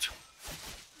used.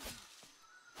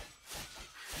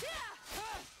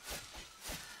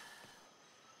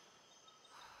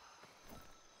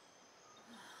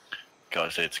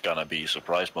 Because it's gonna be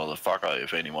surprise motherfucker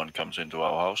if anyone comes into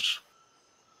our house.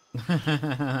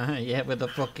 Yeah, with the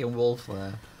fucking wolf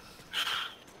there.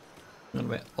 I'm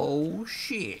gonna be, oh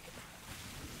shit.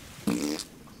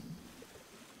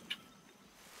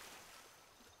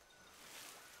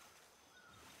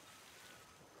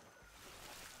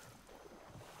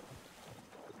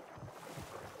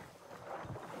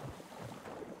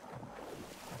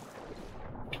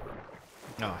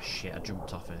 Oh shit, I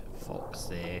jumped off it. Fuck's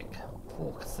sake.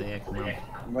 Fuck's sake, man.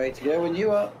 I'm ready to go when you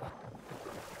are.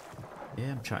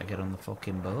 Yeah, I'm trying to get on the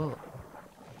fucking boat.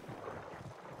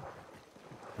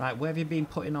 Right, where have you been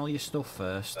putting all your stuff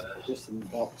first? Just in the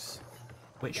box.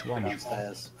 Which one?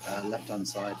 Downstairs. Left hand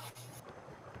side.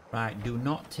 Right, do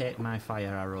not take my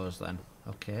fire arrows then,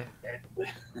 okay?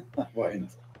 I won't.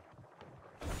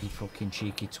 You fucking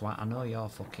cheeky twat, I know your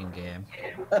fucking game.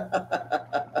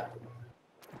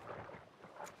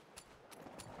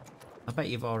 I bet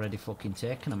you've already fucking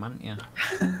taken them, haven't you?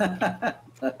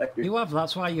 You have,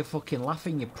 that's why you're fucking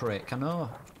laughing, you prick, I know.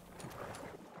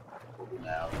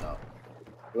 No, no.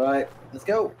 Right, let's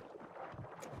go.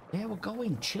 Yeah, we're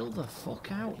going, chill the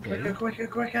fuck out, dude. Quicker, quicker,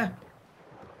 quicker.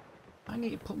 I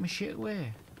need to put my shit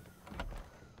away.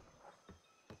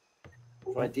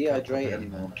 If I dehydrate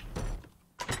anymore.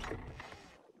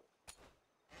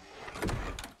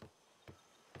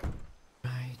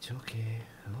 Right, okay,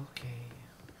 okay.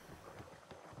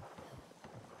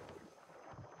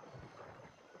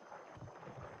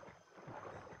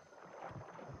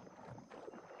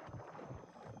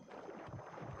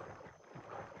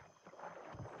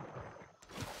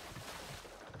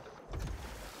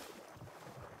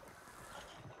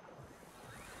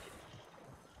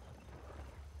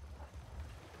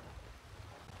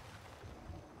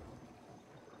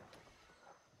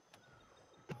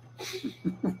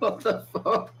 What the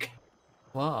fuck?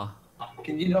 What?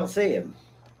 Can you not see him?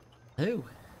 Who?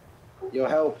 Your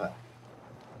helper.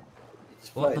 He's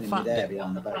What, the floating in fat midair bit?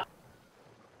 behind the boat.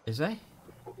 Is he?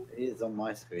 He is on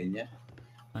my screen, yeah?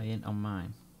 I ain't on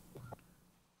mine.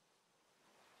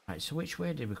 Right, so which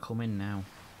way did we come in now?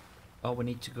 Oh, we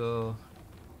need to go...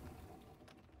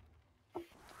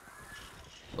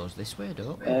 Goes this way,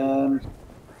 don't we?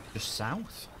 Just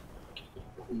south?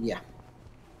 Yeah.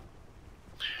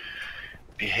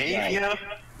 Behavior.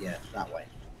 Yeah, that way.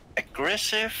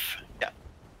 Aggressive. Yeah.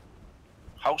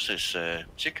 House is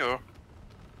secure.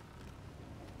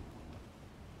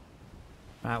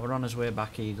 Right, we're on his way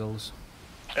back, Eagles.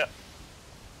 Yeah.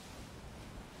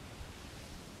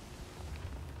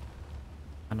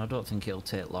 And I don't think it'll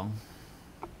take long.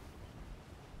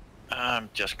 I'm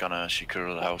just gonna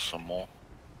secure the house some more.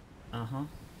 Uh-huh.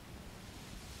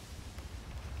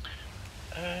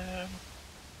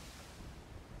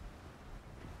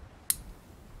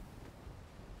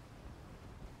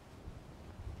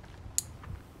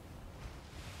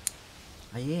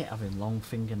 I hate having long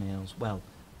fingernails. Well,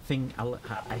 I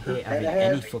hate having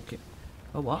any fucking...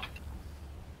 Oh, what?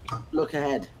 Look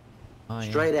ahead. Oh,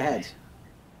 Straight ahead.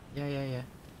 Yeah.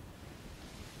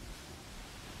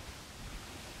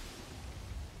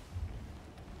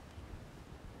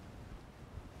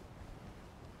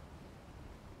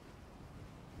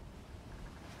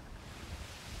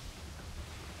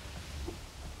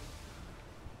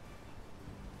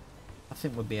 I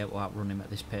think we'll be able to outrun him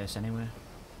at this pace anyway.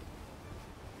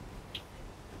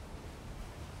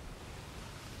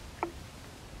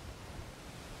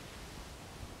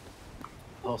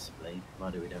 Possibly.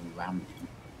 Why do we don't ram him?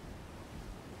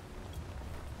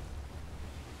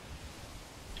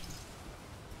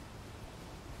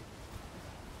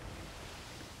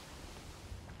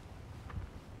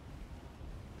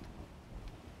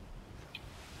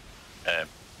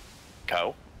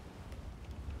 Cow.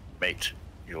 Mate,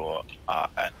 you are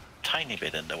a tiny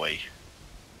bit in the way.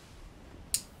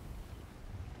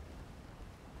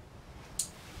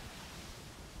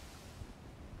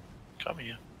 Come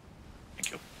here.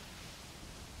 Thank you.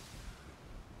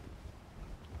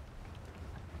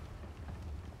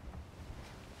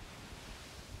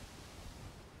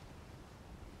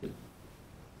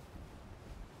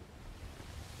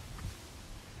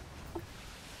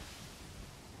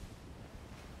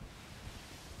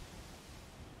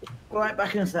 Right,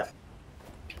 back in a sec.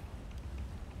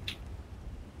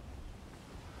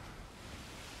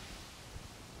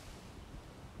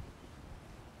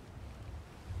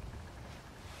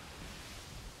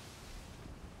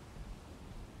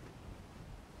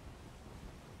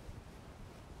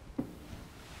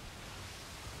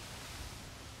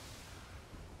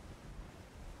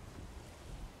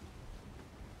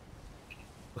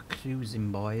 We're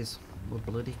cruising, boys. We're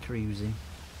bloody cruising.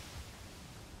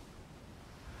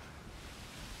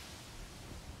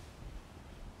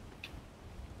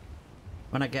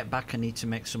 When I get back I need to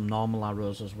make some normal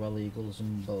arrows as well, eagles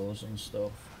and bows and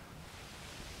stuff.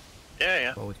 Yeah.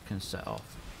 Before we can set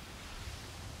off.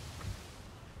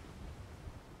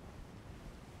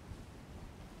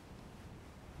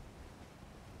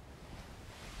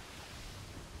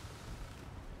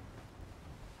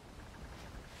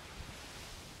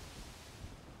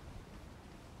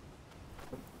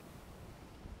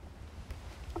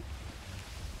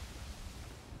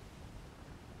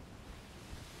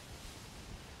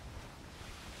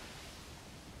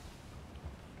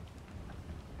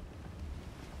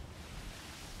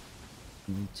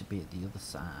 Need to be at the other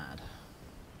side.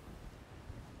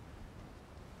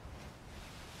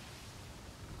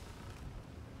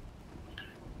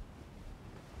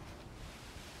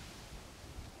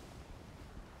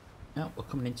 No, we're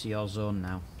coming into your zone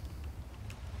now.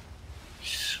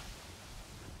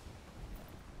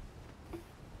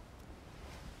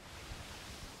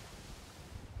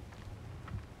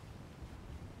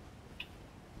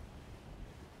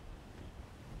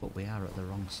 But we are at the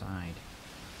wrong side.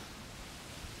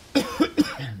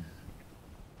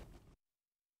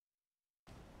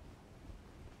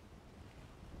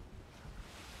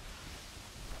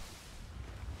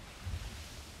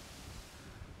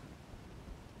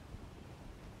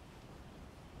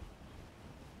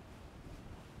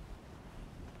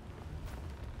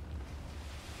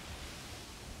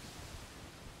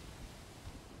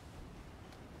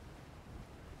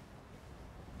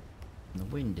 The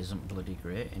wind isn't bloody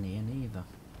great in here neither.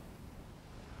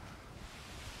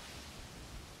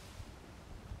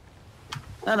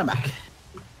 And I'm back.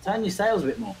 Turn your sails a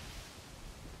bit more.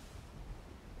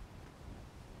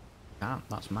 Can't,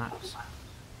 that's max.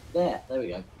 There we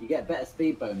go. You get a better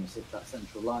speed bonus if that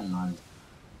central line lands.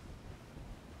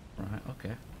 Right,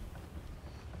 okay.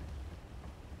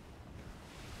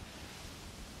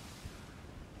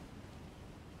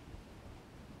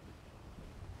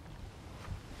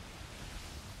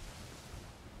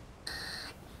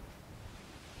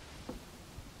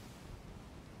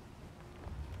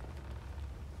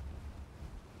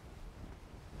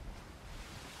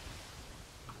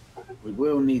 We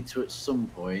will need to, at some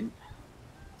point,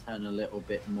 turn a little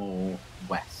bit more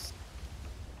west.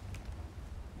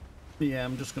 Yeah,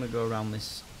 I'm just going to go around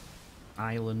this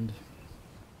island.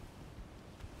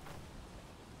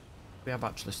 We have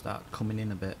actually started coming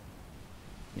in a bit.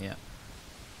 Yeah.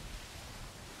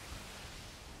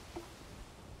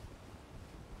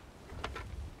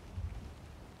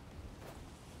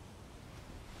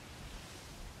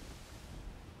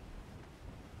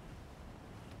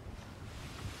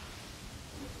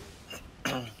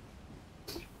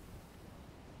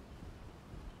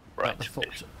 Right.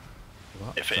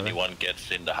 If anyone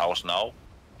gets in the house now,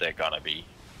 they're gonna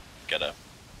get a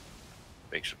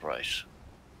big surprise.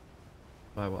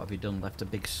 Why, what have you done? Left a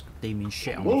big steaming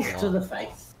shit on Wolf the floor? to the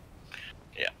face.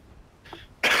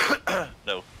 Yeah.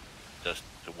 No, just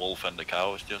the wolf and the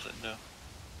cow is just in there.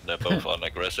 They're both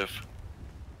unaggressive.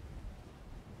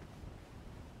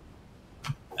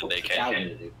 And they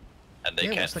can't. And they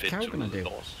can't fit through the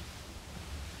doors.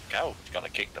 Cow is gonna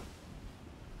kick them.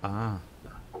 Ah.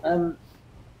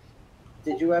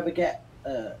 Did you ever get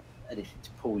anything to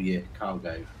pull your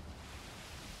cargo?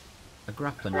 A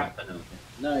grappling?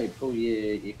 No, pull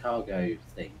your cargo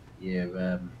thing.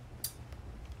 Your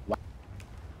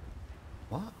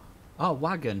What? Oh,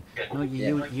 wagon. No,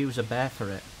 you use a bear for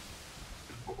it.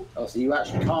 Oh, so you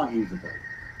actually can't use a boat?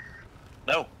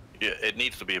 No, it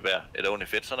needs to be a bear. It only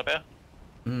fits on a bear.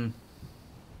 Hmm.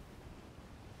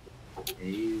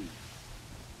 Ew.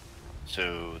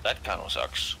 So that kind of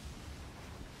sucks.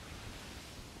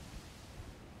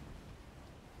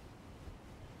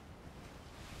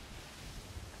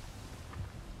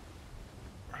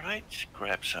 Right,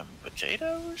 grab some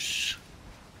potatoes.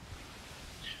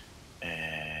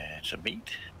 And some meat.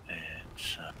 And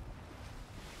some...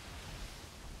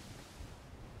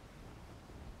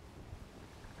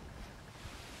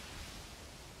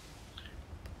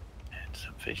 And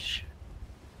some fish.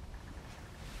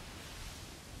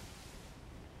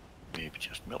 Maybe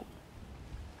just milk.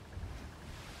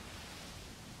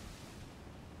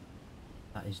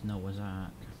 That is Noah's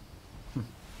Ark.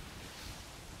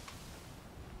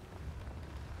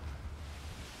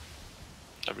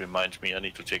 That reminds me, I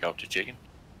need to take out the chicken.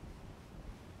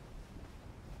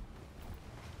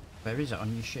 Where is it?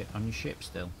 On your ship? On your ship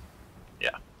still?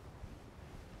 Yeah.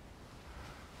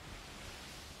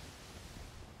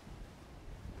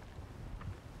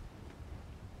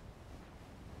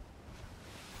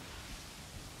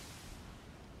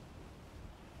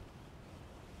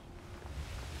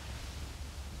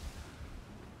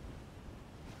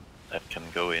 That can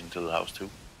go into the house too.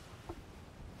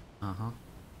 Uh-huh.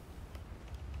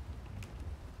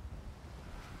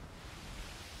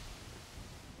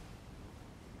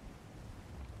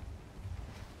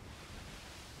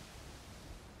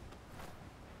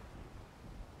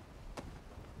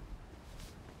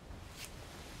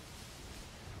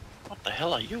 What the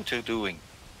hell are you two doing?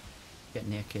 Get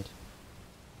naked.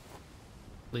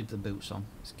 Leave the boots on.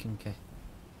 It's kinky.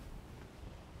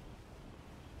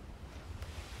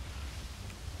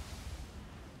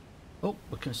 Oh,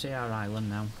 we can see our island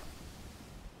now.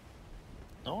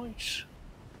 Nice.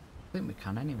 I think we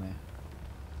can anyway.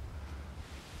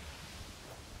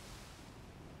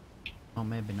 Or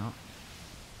maybe not.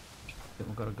 I think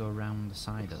we've got to go around the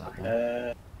side of that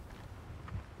one.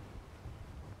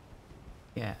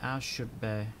 Yeah, ours should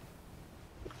be...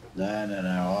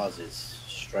 No. Ours is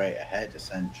straight ahead,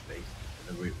 essentially,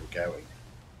 the route we're going.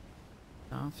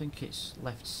 No, I think it's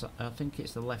left. I think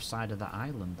it's the left side of that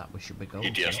island that we should be going.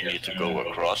 You just need to go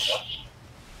across.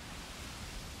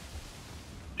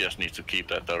 Just need to keep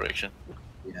that direction.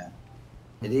 Yeah.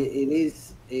 It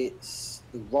is. It's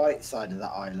the right side of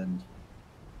that island.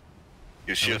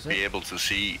 You should be able to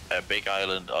see a big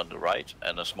island on the right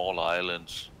and a small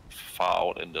island far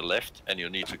out in the left, and you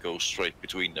need to go straight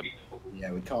between them.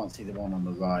 Yeah, we can't see the one on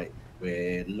the right.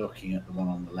 We're looking at the one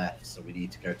on the left, so we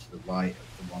need to go to the right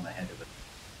of the one ahead of it.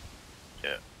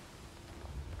 Yeah.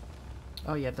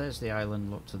 Oh yeah, there's the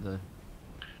island. Look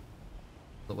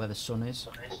where the sun is.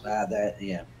 There,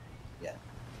 yeah.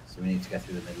 So we need to go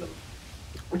through the middle of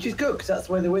it, which is good because that's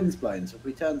the way the wind's blowing. So if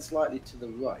we turn slightly to the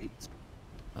right,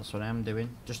 that's what I'm doing.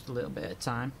 Just a little bit at a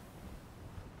time.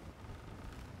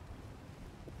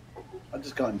 I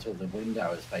just got until the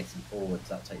window is facing forwards.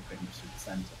 That takes pretty much to the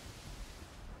centre.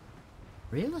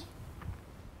 Really?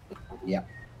 Yeah.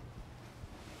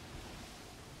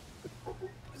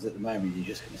 Because at the moment you're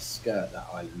just going to skirt that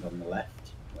island on the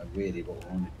left. Where really what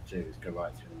we wanted to do is go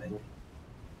right through the middle.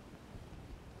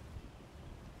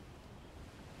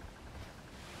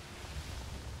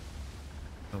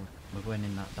 Oh, we're going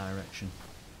in that direction.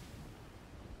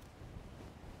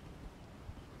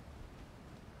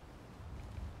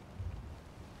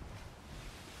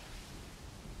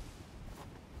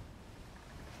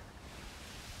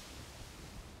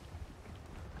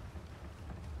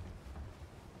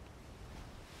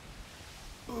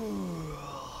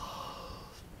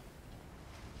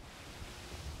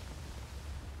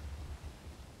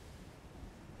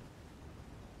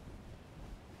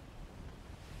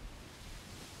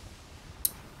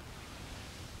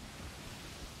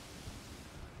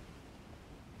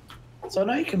 So I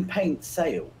know you can paint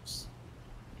sails.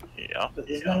 Yeah. But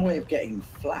there's no way of getting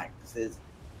flags.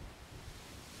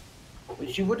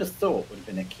 Which you would have thought would have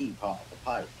been a key part of the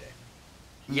pirate game.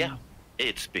 Yeah.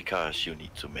 It's because you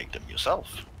need to make them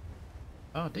yourself.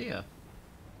 Oh dear.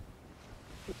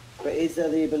 But is there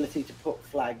the ability to put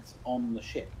flags on the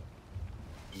ship?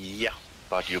 Yeah,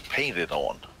 but you paint it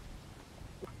on.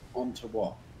 Onto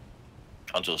what?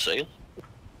 Onto the sail?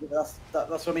 That's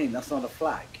what I mean. That's not a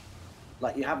flag.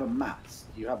 Like you have a mast,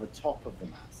 you have a top of the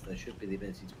mast. There should be the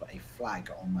ability to put a flag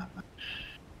on that mast.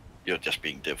 You're just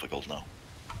being difficult now.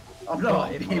 I'm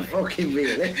not being fucking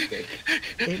realistic.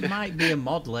 It might be a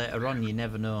mod later on, you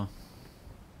never know.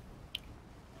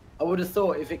 I would have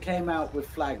thought if it came out with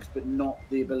flags but not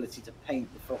the ability to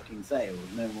paint the fucking sails,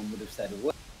 no one would have said a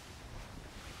word.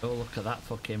 Oh, look at that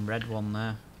fucking red one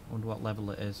there. Wonder what level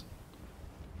it is.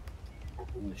 I'm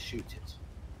gonna shoot it.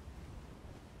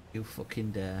 You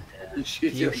fucking dare.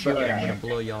 Shoot If you it shoot it, I'm first.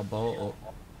 gonna blow your boat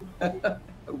up.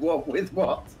 What with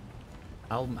what?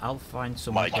 I'll find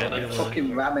some My God,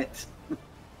 Fucking ram it.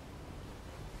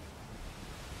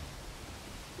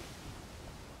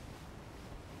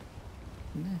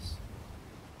 Yes.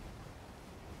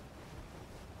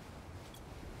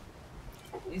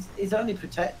 He's only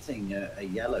protecting a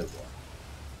yellow one.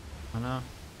 I know.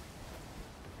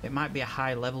 It might be a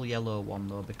high level yellow one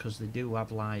though, because they do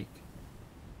have like...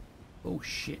 Oh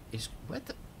shit, is where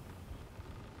the...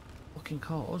 Fucking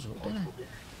caught us up, didn't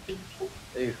it?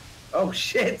 Ew. Oh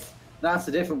shit! That's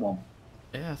a different one.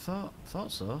 Yeah, I thought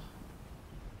so.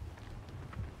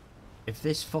 If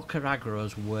this fucker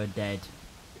aggro's, we're dead.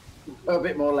 Go a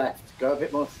bit more left. Go a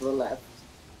bit more to the left.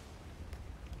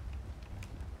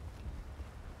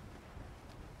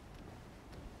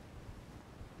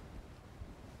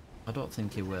 I don't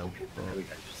think he will, There but... we go.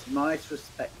 Just a nice,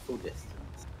 respectful distance.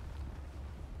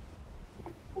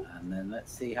 And then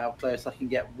let's see how close I can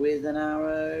get with an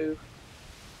arrow.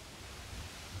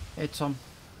 Hey Tom.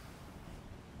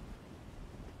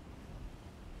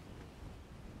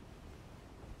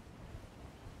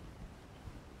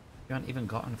 You haven't even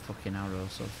gotten a fucking arrow,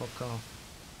 so fuck off.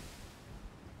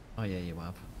 Oh yeah, you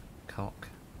have. Cock.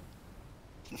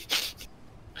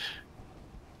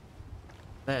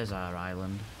 There's our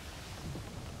island.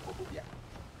 Yeah.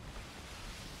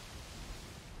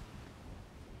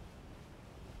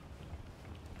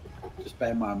 Just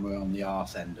bear in mind we're on the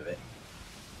arse end of it.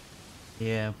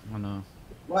 Yeah, I know.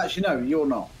 Well, actually, no, you're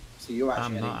not. So you're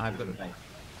actually. I'm not, heading I've to got the to- base.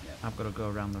 I've got to go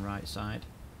around the right side.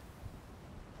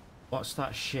 What's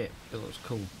that ship? It looks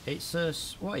cool. It's a...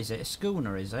 What is it? A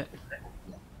schooner, is it?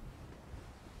 Yeah.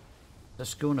 A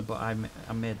schooner, but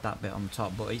I made that bit on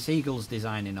top. But it's Eagle's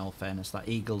design, in all fairness. That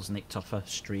Eagle's nicked off a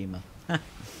streamer.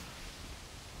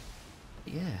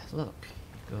 Yeah, look.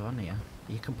 Go on here.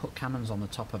 You can put cannons on the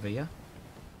top of here.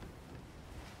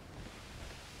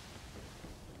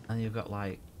 And you've got,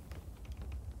 like...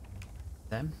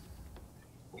 them.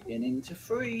 Beginning to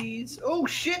freeze. Oh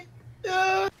shit!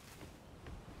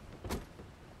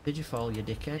 Did you fall, you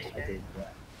dickhead? I did. Yeah.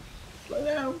 Slow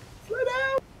down. Slow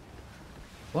down.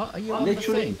 What? Are you I on the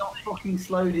literally thing? not fucking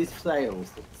slowed his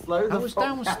sails. Slow the I was fuck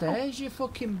down. downstairs, you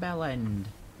fucking bell end.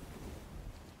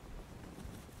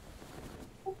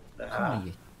 Come on,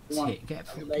 you Come on, tit. Get I can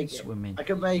fucking make it. swimming. I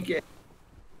can make it.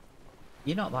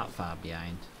 You're not that far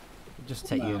behind. It'll just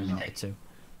take you a minute or two.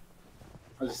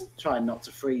 I was just trying not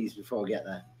to freeze before I get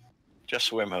there. Just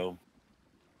swim home.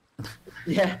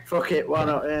 Yeah, fuck it. Why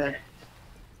not? Yeah.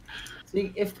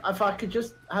 See, if I could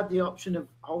just have the option of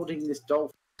holding this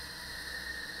dolphin.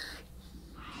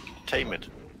 Tame it.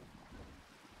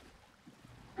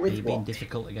 With You're being what?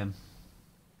 difficult again.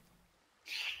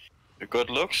 The good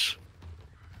looks.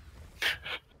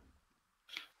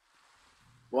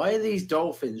 Why are these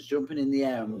dolphins jumping in the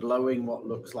air and blowing what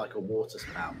looks like a water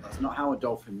spout? That's not how a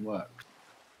dolphin works.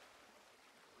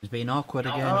 It's being awkward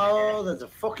again. Oh, there's a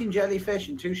fucking jellyfish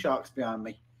and 2 sharks behind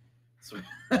me.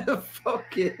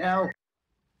 Fucking hell.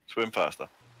 Swim faster.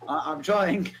 I'm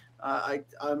trying. I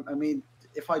mean,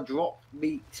 if I drop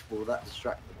meat, will that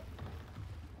distract them?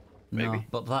 No, Maybe.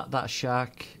 but that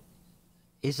shark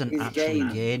isn't He's actually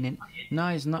gaining. gaining. No,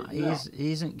 he's not. He's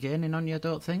He isn't gaining on you, I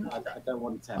don't think. I don't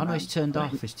want to. Oh no, he's turned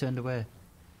off. He's turned away.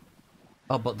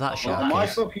 Oh, but that Well, shark on my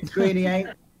is. fucking screen, he ain't.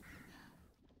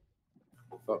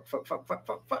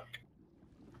 Fuck.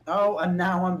 Oh, and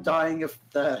now I'm dying of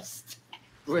thirst.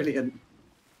 Brilliant.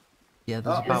 Yeah,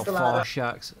 there's Oh, about it's the 4 ladder.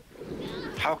 sharks.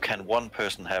 How can one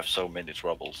person have so many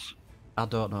troubles? I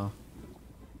don't know.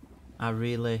 I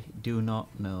really do not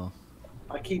know.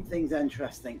 I keep things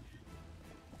interesting.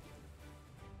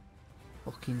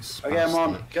 Fucking spastic. Okay, I'm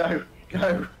on.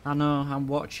 Go. I know, I'm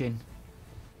watching.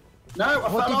 No, I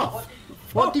fell off.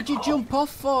 What did you jump off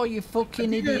for, you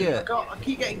fucking idiot? I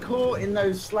keep getting caught in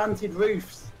those slanted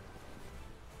roofs.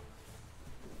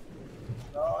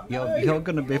 Oh, no. You're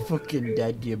gonna be fucking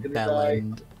dead, you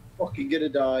bellend. Fucking gonna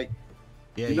die.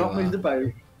 Yeah, Do you not are. move the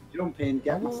boat. Jump in,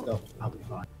 get my Oh. stuff. I'll be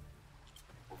fine.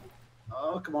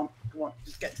 Oh, come on. Come on.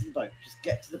 Just get to the boat. Just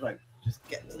get to the boat. Just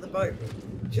get to the boat.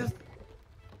 Just.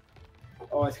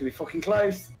 Oh, it's gonna be fucking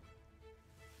close.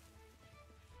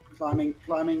 Climbing,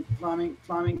 climbing, climbing,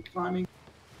 climbing, climbing.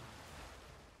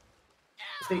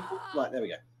 See? Right, there we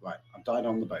go. Right, I've died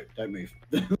on the boat. Don't move.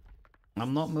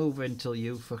 I'm not moving until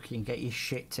you fucking get your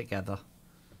shit together.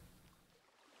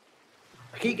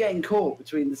 I keep getting caught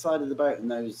between the side of the boat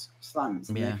and those slants.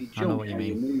 And Yeah, if you I know jump what you while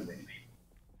you're mean. moving.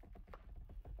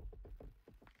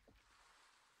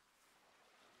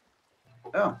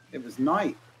 Oh, it was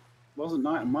night. It wasn't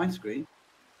night on my screen.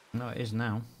 No, it is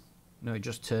now. No, it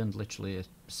just turned literally a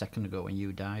second ago when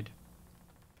you died.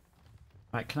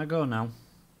 Right, can I go now?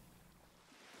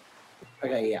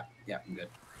 Okay, yeah. Yeah, I'm good.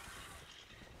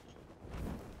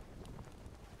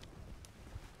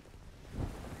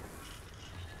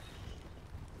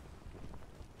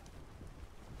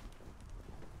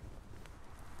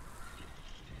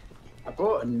 I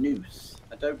brought a noose.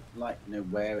 I don't know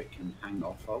where it can hang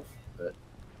off of, but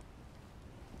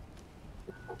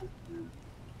you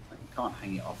can't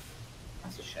hang it off.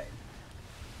 That's a shame.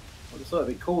 I would have thought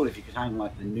it'd be cool if you could hang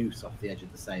like the noose off the edge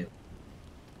of the sail.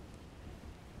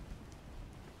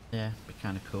 Yeah, be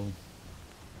kind of cool.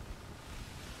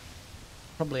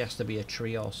 Probably has to be a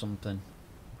tree or something.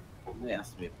 It has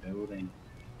to be a building.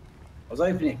 I was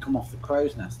hoping it'd come off the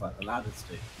crow's nest like the ladders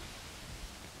do.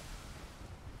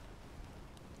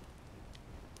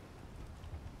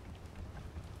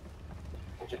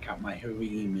 Check out my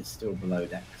harem is still below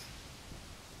decks.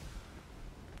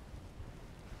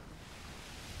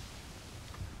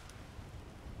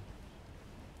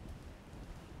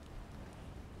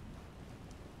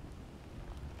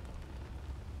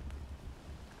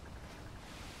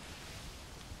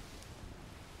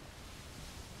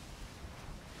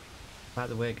 By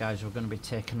the way, guys, we're going to be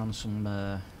taking on some,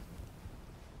 I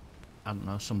don't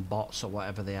know, some bots or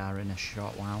whatever they are in a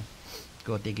short while.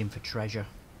 Go digging for treasure.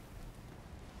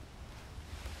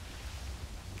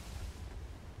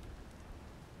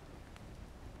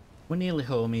 We're nearly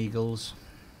home, Eagles.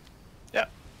 Yeah,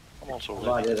 I'm also ready.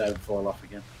 Provided I don't fall off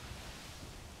again.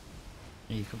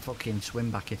 You can fucking swim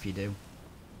back if you do.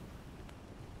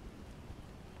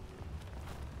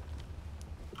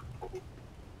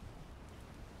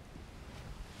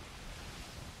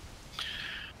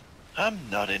 I'm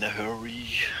not in a hurry.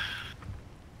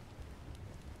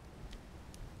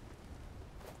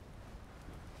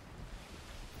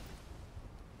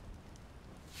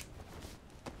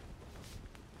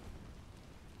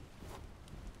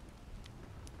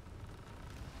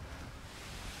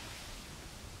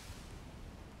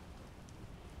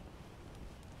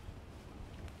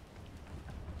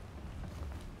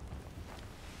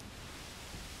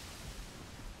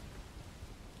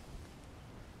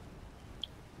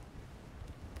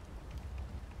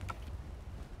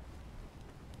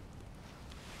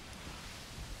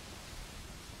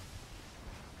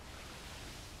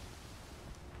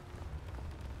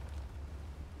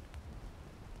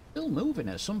 Still moving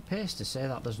at some pace to say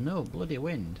that there's no bloody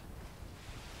wind.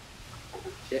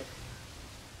 Shit.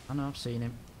 I know, I've seen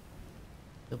him.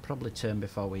 He'll probably turn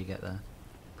before we get there.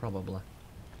 Probably.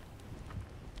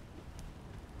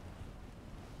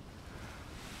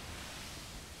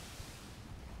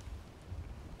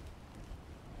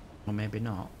 Or maybe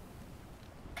not.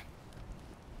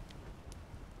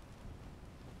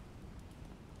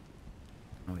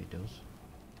 Oh, he does.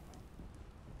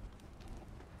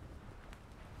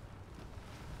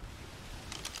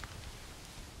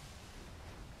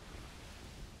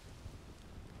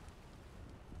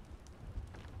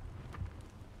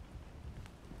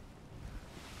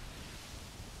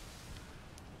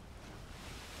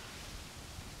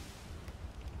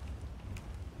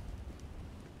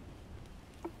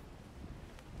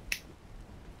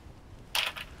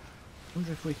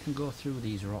 Wonder if we can go through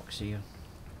these rocks here.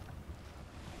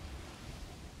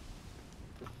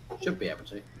 Should be able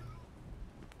to.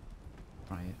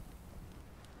 Right.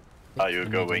 Are you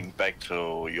going back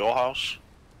to your house?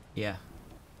 Yeah.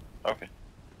 Okay.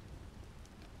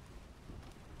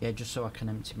 Yeah, just so I can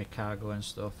empty my cargo and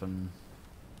stuff and...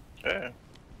 Yeah.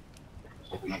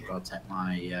 And I've got to take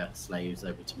my slaves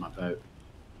over to my boat.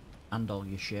 and all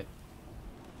your shit.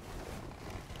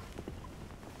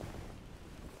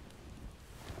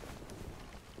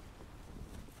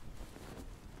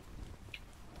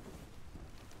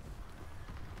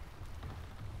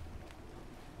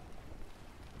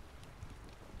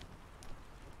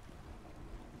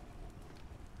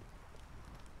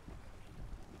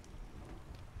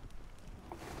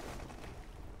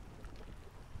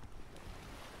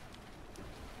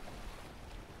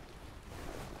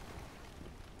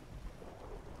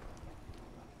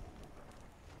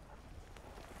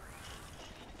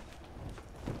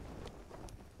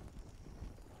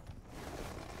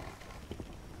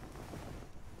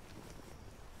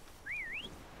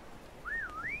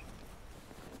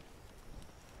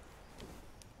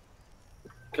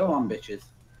 Come on, bitches.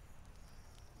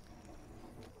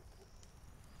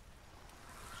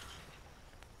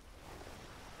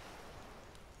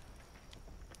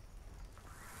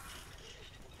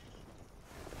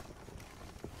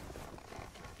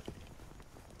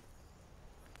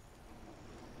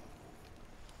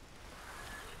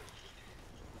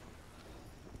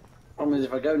 Problem is,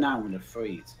 if I go now, I'm going to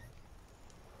freeze.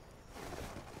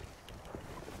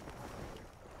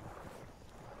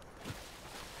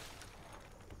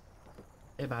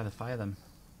 Stay by the fire then.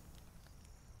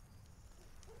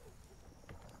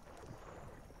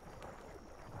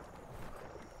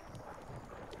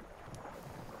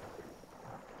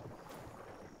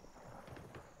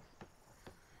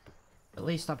 At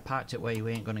least I've parked it where you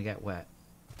ain't gonna get wet.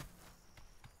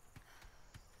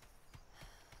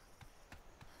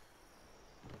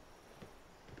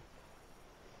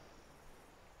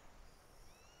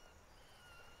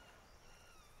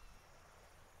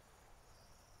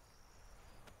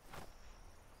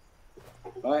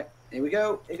 Right, here we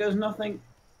go. Here goes nothing.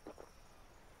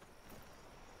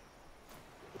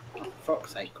 Oh, for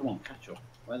fuck's sake, come on, catch up.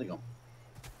 Where are they gone?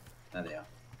 There they are.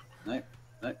 No,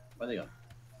 no, where are they gone?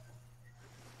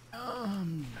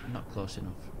 Not close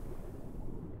enough.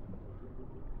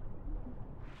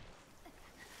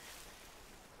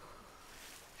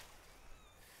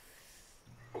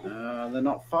 They're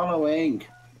not following.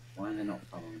 Why are they not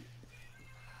following?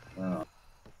 Oh.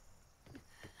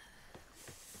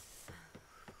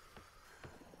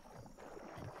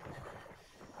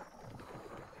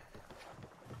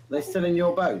 They still in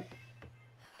your boat?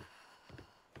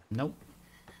 Nope.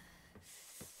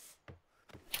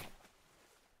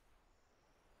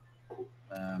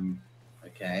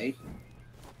 Okay.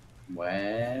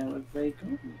 Where have they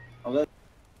gone? Oh, they're...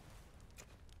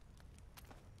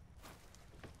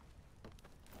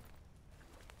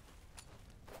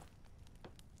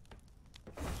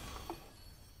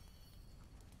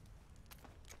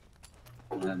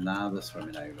 And now they're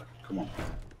swimming over. Come on.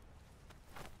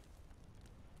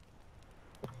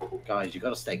 Guys, you got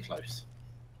to stay close.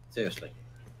 Seriously.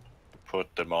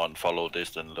 Put them on follow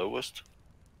distance lowest.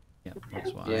 Yep,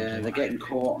 that's what I Yeah, do. they're getting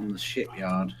caught on the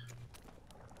shipyard.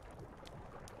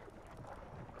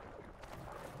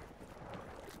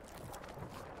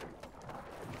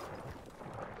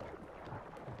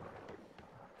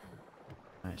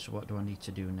 Right, so what do I need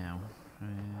to do now?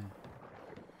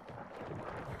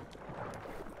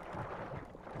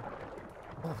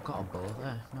 Oh, I've got a bow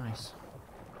there. Nice.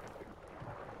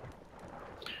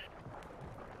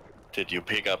 Did you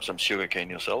pick up some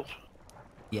sugarcane yourself?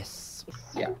 Yes.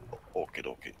 Yeah. Okay,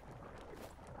 okay.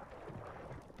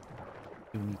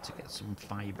 You need to get some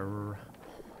fibre.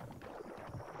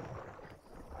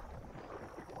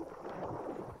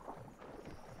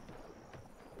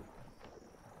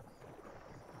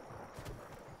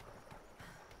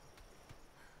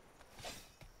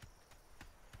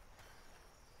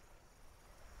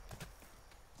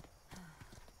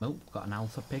 Oh, got an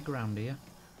alpha pig around here.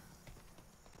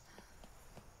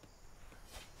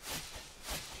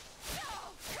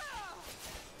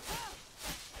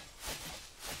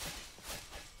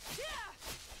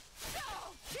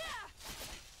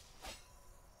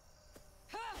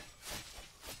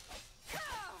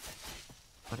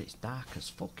 But it's dark as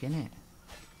fuck, innit?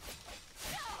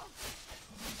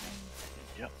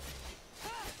 Yep.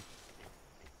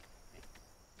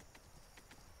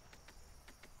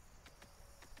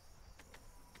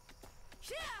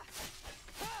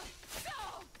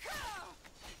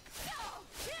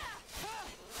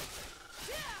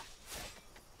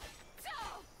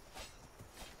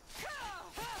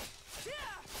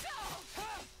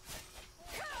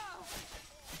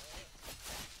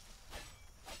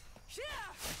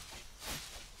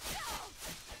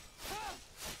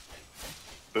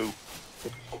 Boo.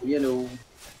 Yellow.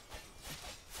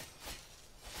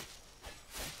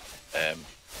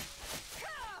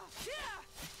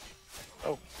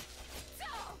 Oh.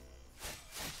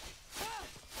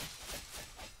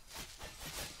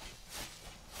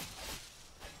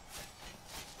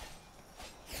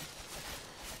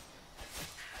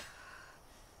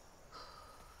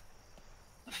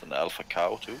 That's an alpha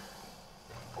cow too.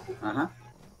 Uh-huh.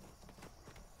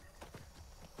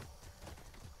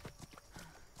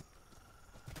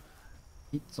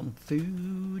 Eat some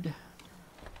food.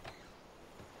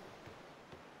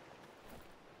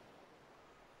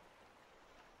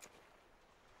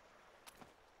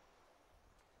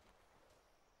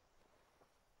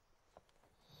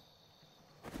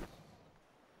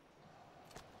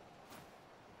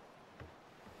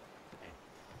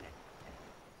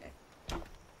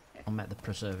 I'll make the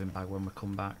preserving bag when we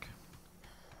come back.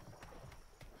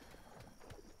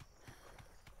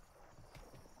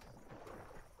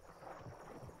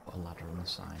 the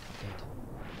side. I did.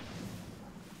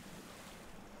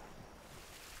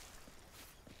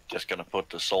 Just gonna put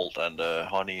the salt and the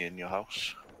honey in your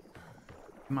house.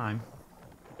 Mine?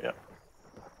 Yeah.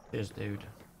 Cheers, dude.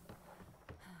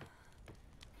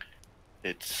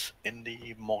 It's in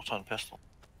the mortar and pestle.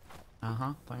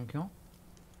 Uh-huh, thank you.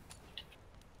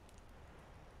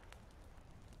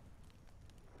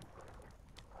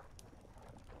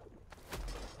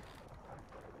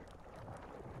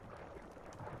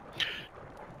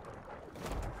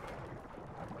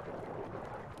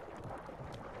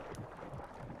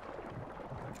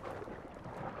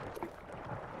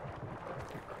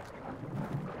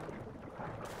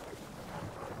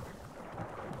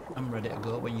 I'm ready to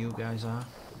go when you guys are.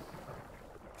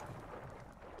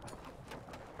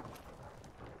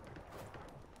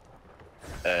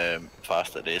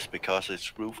 Fast it is because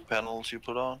it's roof panels you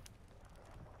put on.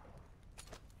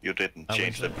 You didn't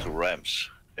change them to ramps.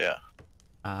 Yeah.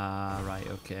 Ah, right,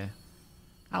 okay.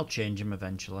 I'll change them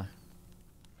eventually.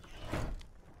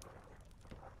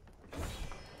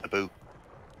 A boo.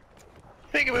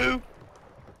 Peekaboo!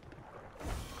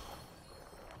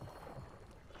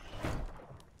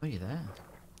 Are you there?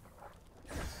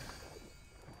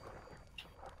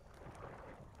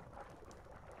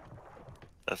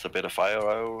 That's a bit of fire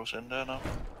arrows in there now.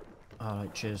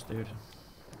 Alright, cheers, dude.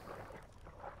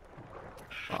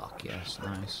 Fuck yes,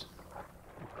 nice.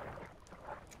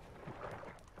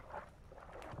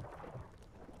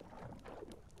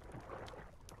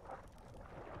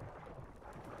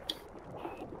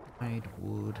 Hide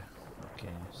wood.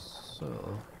 Okay,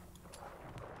 so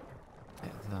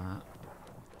get that.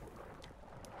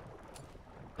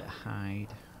 Bit of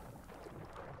hide.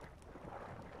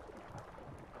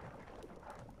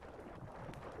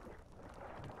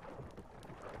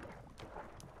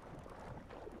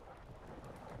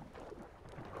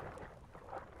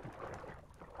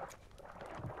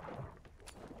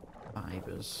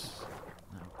 Fibers.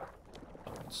 No.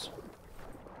 Bolts.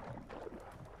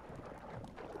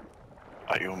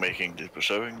 Are you making the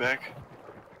preserving bag?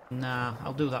 Nah,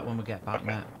 I'll do that when we get back, Okay.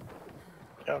 mate.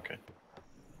 Yeah, okay.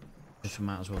 Just we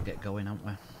might as well get going, aren't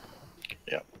we?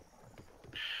 Yeah.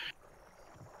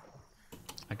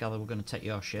 I gather we're going to take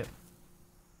your ship.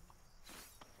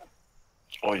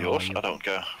 Or yours, you- I don't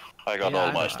care. I got Yeah, all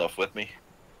I my got- stuff with me.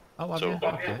 Oh, have So- you?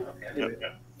 Okay.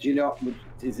 Yeah. Do you know?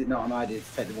 Is it not an idea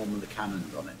to take the one with the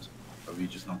cannons on it, or have you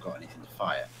just not got anything to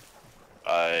fire?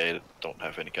 I don't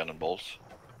have any cannonballs.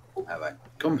 Have I?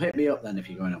 Come hit me up then if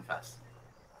you're going on fast.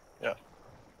 Yeah.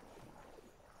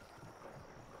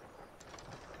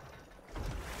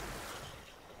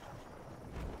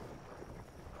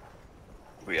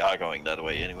 We are going that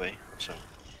way anyway, so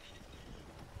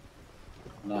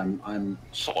And I'm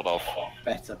sort of.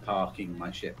 better parking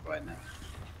my ship right now.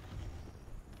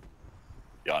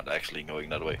 You aren't actually going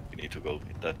that way. You need to go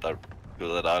in that to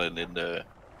that island in the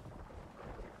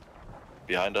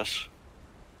behind us.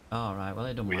 All right. Well,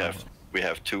 it don't We matter.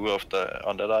 have two of the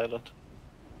on that island.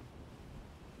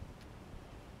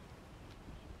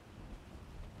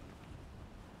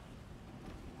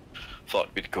 Thought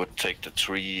we could take the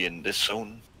tree in this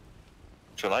zone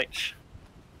tonight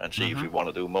and see if we want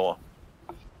to do more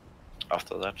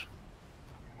after that.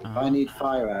 If I need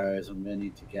fire arrows, I'm going to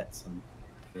need to get some.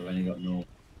 I've only got no.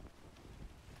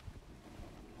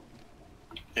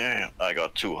 Yeah, I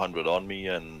got 200 on me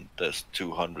and there's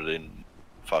 200 in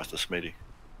faster smithy.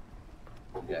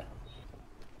 Yeah.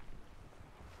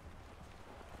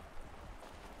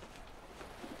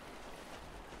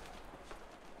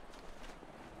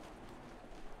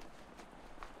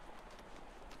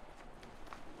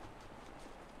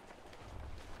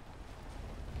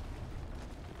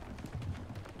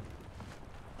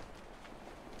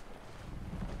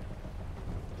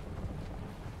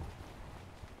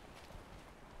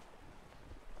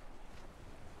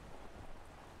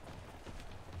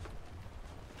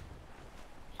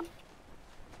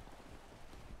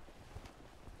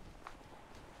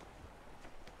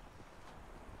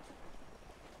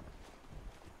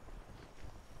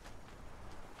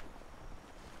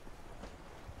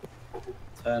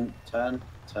 Turn.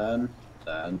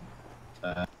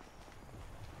 Oh,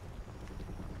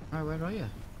 where are you?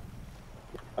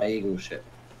 My eagle ship.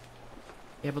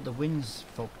 Yeah, but the wind's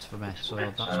fucked for me, so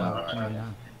that's why we're coming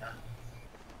now.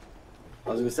 I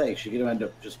was going to say, she's going to end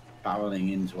up just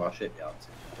barreling into our shipyards.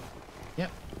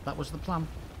 Yep, that was the plan.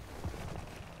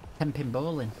 10-pin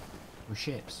bowling with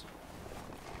ships.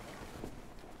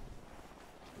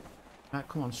 Right,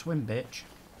 come on, swim, bitch.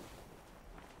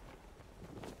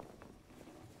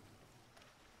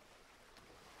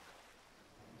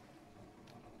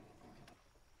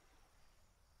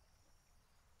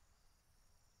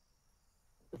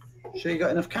 Sure you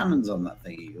got enough cannons on that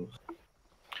thing, Eagle?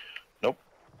 Nope.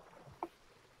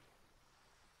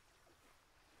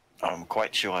 I'm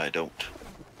quite sure I don't.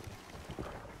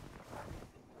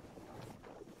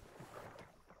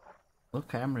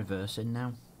 Okay, I'm reversing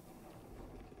now.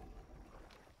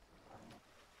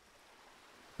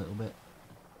 A little bit.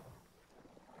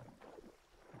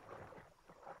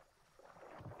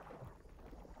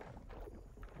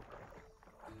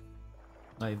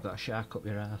 Now you've got a shark up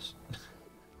your ass.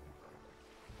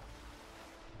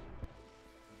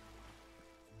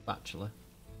 Actually.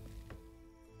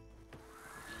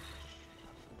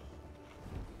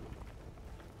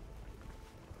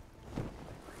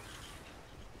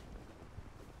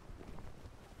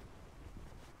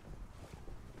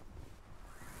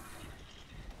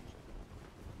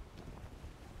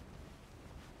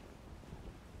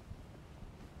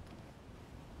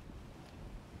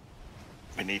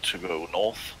 We need to go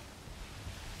north.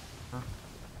 Huh?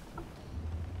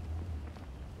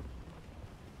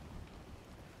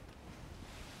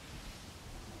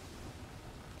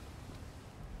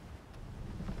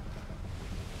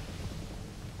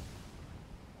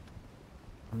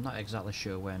 I'm not exactly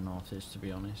sure where north is, to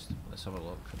be honest. Let's have a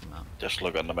look at the map. Just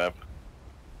look on the map.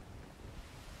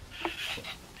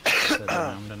 Further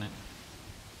around, isn't it?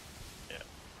 Yeah.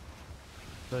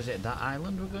 So is it that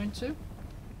island we're going to?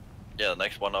 Yeah, the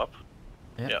next one up.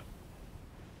 Yeah. Yeah.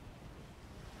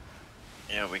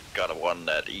 Yeah, we got a one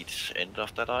at each end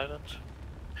of that island.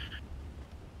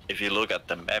 If you look at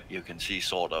the map, you can see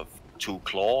sort of two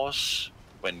claws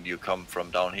when you come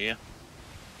from down here.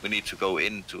 We need to go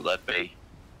into that bay.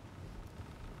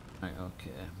 Right,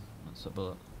 okay. Let's have a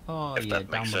look. Oh If yeah,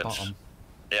 that down makes the sense. bottom.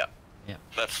 Yeah. Yeah.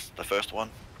 That's the first one.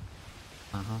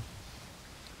 Uh-huh.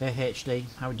 Hey HD,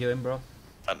 how you doing, bro?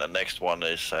 And the next one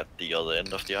is at the other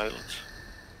end of the island.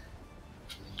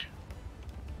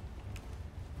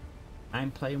 I'm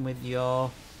playing with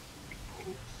your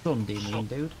son, do you mean,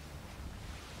 dude?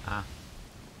 Ah.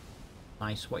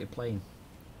 Nice, what are you playing?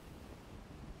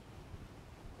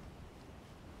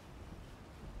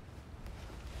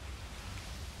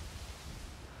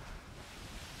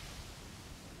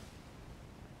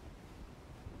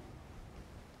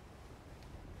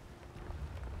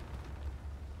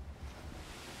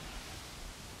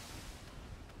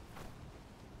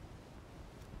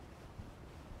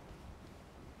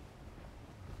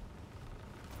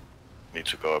 Need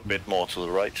to go a bit more to the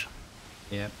right.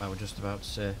 Yeah, I was just about to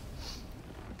say.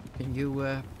 Can you,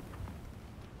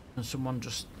 can someone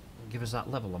just give us that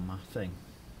level on my thing?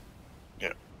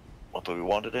 Yeah. What do we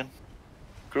want it in?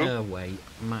 Group? Wait.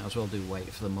 Might as well do wait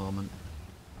for the moment.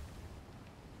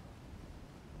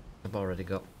 I've already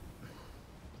got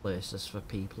places for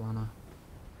people, haven't I?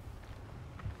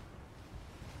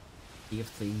 Sea of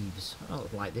Thieves. Oh,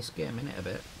 like this game, innit, a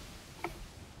bit?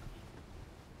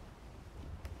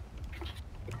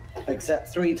 Except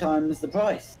 3 times the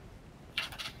price.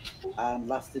 And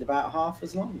lasted about half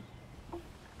as long.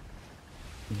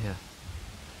 Yeah.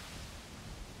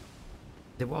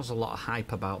 There was a lot of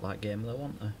hype about that game though,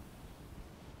 wasn't there?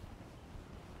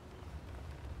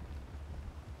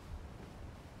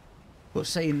 But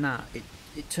saying that,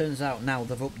 it turns out now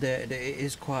they've updated it, it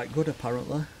is quite good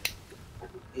apparently.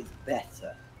 It's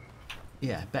better.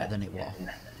 Yeah, better than it was.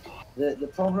 The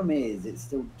problem is it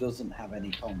still doesn't have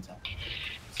any content.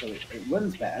 So it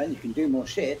runs better, you can do more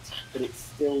shit, but it's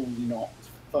still not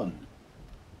fun.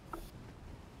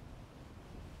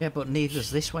 Yeah, but neither's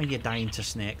this when you're dying to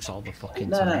snakes all the fucking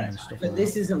No, time no, and stuff but like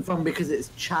this that. isn't fun because it's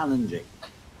challenging.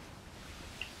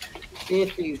 Sea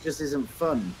of Thieves just isn't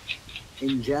fun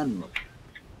in general.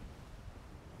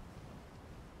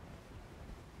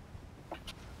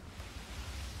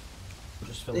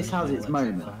 Just filling This up has my its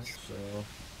electric moments. bag, so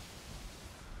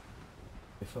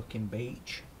the fucking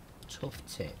beach, tough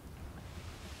tip.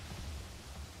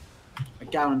 I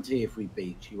guarantee if we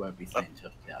beach, you won't be saying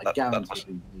tough. I guarantee if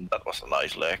we beach. That was a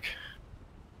nice leg.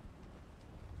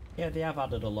 Yeah, they have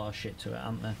added a lot of shit to it,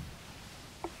 haven't they?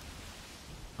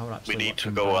 I was We actually need to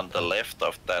watching go on Bloke. the left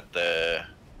of that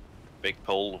big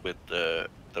pole with the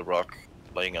rock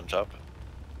laying on top.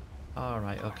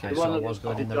 Alright, okay, The so one I that was was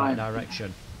going in the right designed-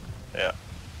 direction. Yeah.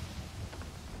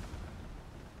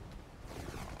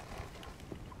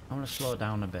 I'm going to slow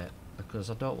down a bit because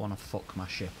I don't want to fuck my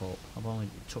ship up. It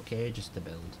took ages to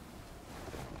build.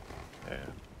 Yeah.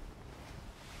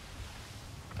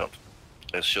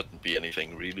 There shouldn't be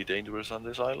anything really dangerous on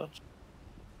this island.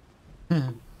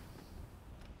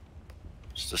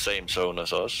 It's the same zone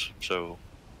as us, so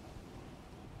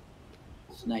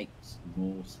Snakes,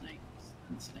 more snakes,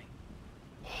 and snakes.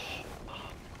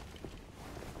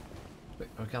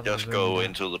 I gather just we're go going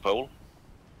into the pole.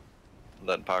 and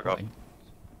then park What up. in?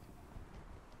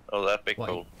 Oh, that big What?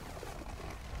 pole.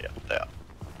 Yeah, there.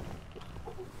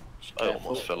 I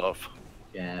almost fell off.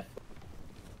 Yeah.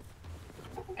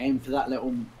 Aim for that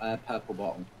little purple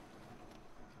bottle.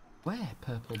 Where?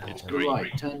 Purple It's bottle? To the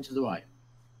right. Turn to the right.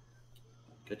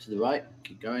 Go to the right.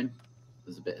 Keep going.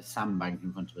 There's a bit of sandbank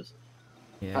in front of us.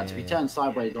 Yeah, In fact, if you turn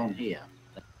sideways on here.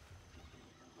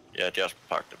 Yeah, just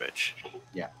park the bitch.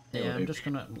 Yeah. Yeah, I'm just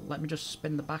gonna let me just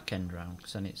spin the back end round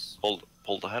because then it's Pull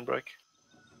the handbrake.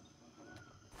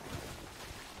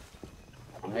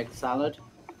 Egg salad.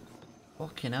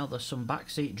 fucking hell. There's some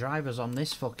backseat drivers on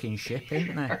this fucking ship,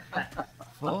 isn't there?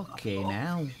 Fucking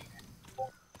hell.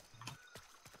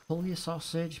 Pull your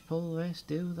sausage, pull this,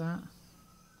 do that.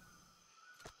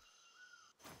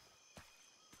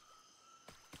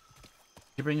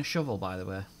 Did you bring a shovel, by the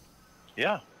way?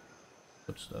 Yeah.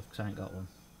 Good stuff, because I ain't got one.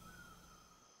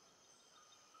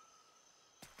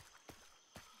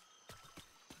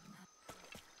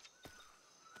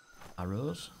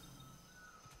 Arrows?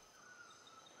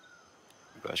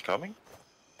 You guys coming?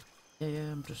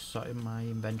 Yeah, I'm just sorting my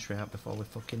inventory out before we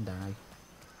fucking die.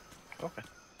 Okay.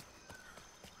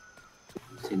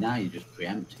 See, now you're just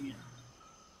preempting it.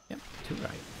 Yep, too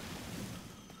right.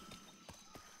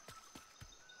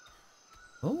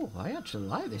 Oh, I actually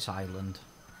like this island.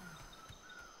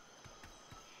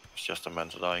 It's just a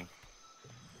man's dying.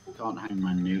 Can't hang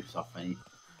my noose off any.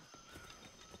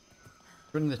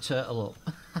 Bring the turtle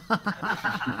up.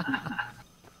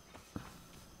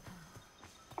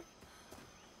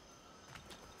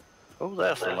 Oh,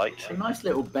 there's the light. It's a nice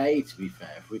little bay, to be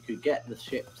fair. If we could get the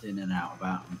ships in and out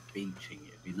about and beaching,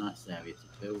 it'd be a nice area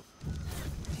to build.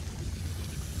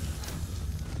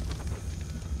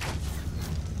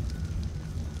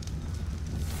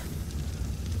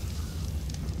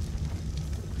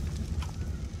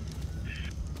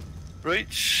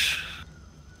 Reach.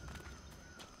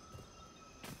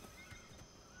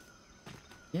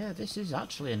 Yeah, this is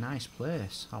actually a nice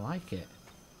place. I like it.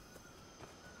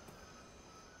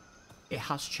 It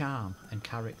has charm and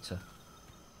character.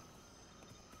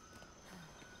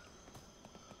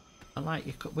 And like,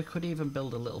 we could even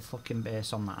build a little fucking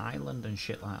base on the island and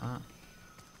shit like that.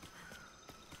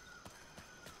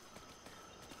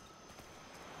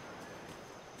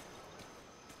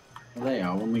 Well, there you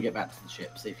are. When we get back to the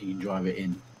ship, see if you can drive it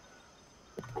in.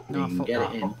 No, you can fuck get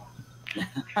that.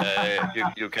 it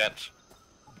in. You can't.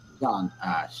 Done.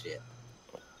 Ah, shit.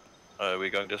 We're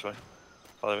going this way,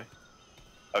 by the way.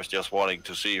 I was just wanting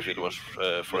to see if it was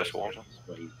fresh water.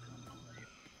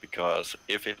 Because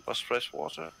if it was fresh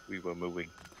water, we were moving.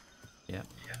 Yeah.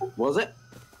 Was it?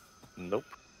 Nope.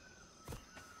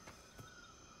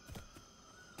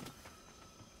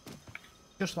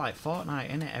 Just like Fortnite,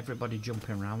 innit? Everybody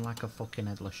jumping around like a fucking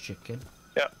headless chicken.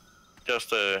 Yeah. Just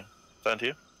stand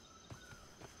here.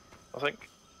 I think.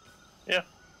 Yeah.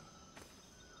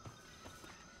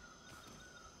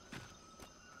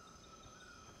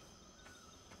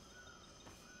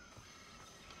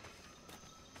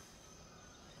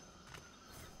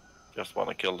 Just want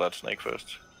to kill that snake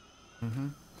first. Mm-hmm.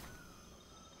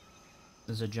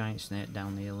 There's a giant snake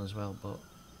down the hill as well, but...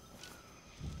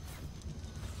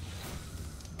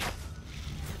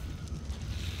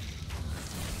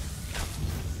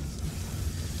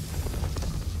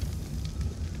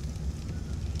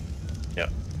 Yeah.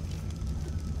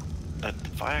 Let the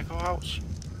fire go out.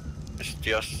 It's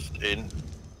just in...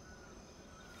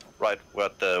 Right where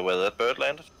that bird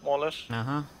landed, more or less.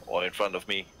 Uh-huh. Or in front of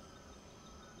me.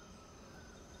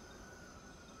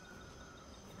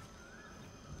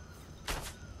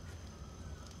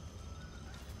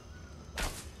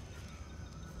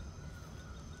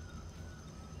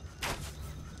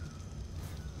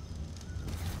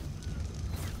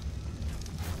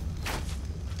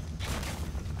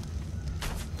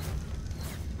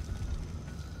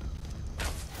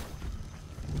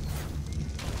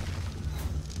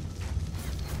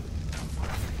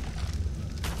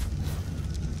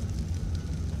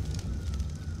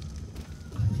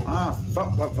 Ah,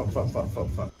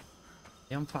 fuck.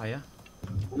 You on fire?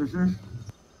 Mm-hmm.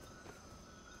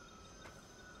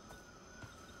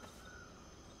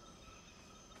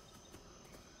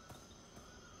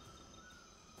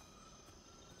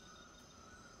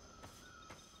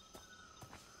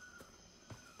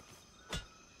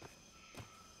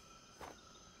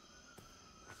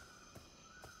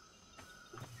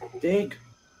 Dig.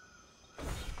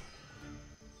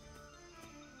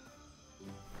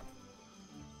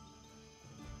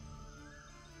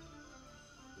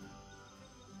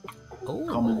 Oh,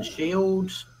 Common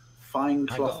shields. Fine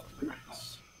I cloth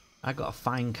boots. I got a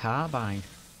fine carbine.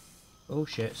 Oh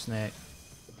shit, snake.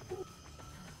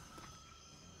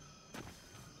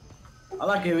 I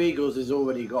like how Eagles is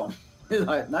already gone. He's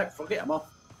like, no, fuck it, I'm off.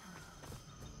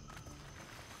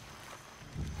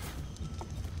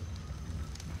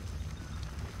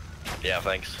 Yeah,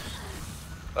 thanks.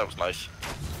 That was nice.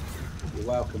 You're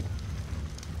welcome.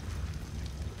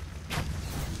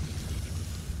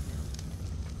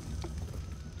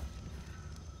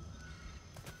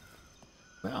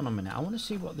 Wait on a minute, I want to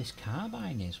see what this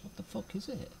carbine is. What the fuck is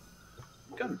it?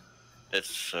 Gun.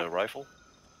 It's a rifle.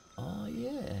 Oh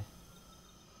yeah.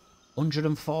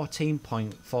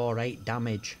 114.48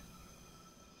 damage.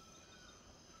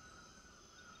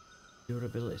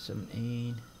 Durability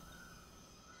 17.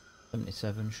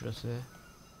 77 should I say.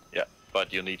 Yeah,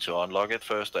 but you need to unlock it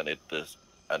first, and it's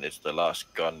the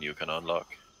last gun you can unlock.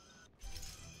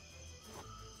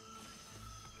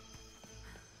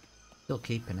 Still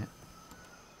keeping it.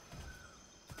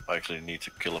 I actually need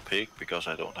to kill a pig because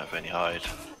I don't have any hide.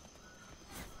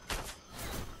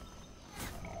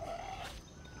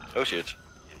 Oh shit.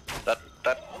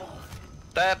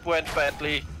 That went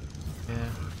badly. Yeah.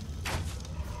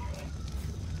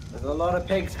 There's a lot of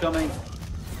pigs coming.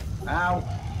 Ow.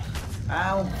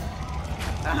 Ow.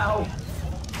 Ow.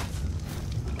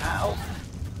 Ow.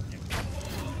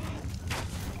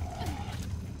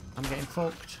 I'm getting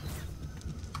fucked.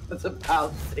 That's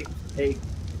about 6 pigs.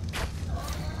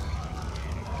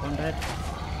 One dead.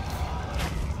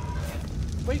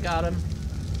 We got him.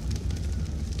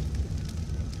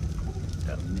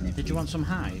 Did you want some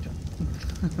hide?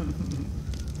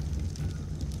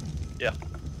 Yeah.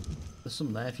 There's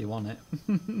some there if you want it.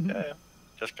 Yeah.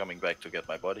 Just coming back to get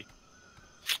my body.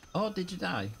 Oh, did you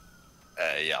die?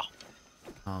 Yeah.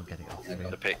 I'll get it off for you.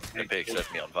 The pig set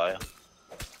me on fire.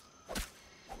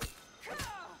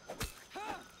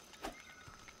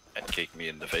 And kicked me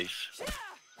in the face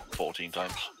 14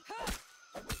 times.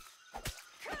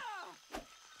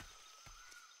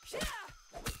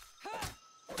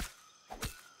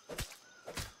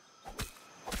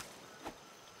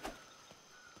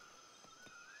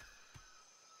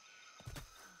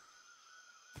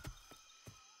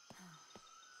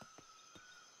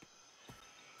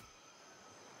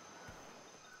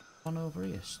 On over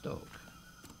here, stuck.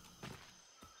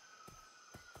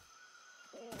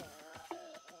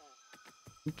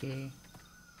 Okay.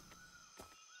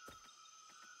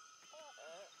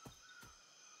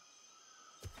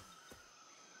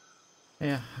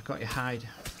 Yeah, I got your hide.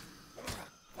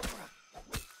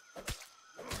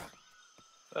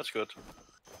 That's good.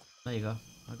 There you go.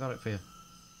 I got it for you.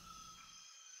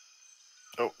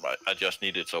 Oh, I just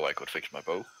need it so I could fix my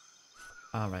bow.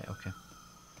 Alright, okay.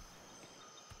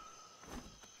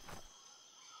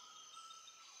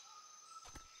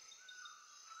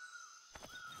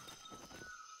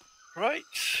 Right,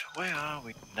 where are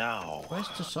we now? Where's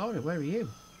Tesori? Where are you?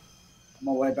 On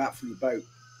my way back from the boat.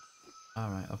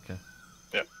 Alright, okay.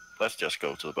 Yeah, let's just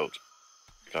go to the boat.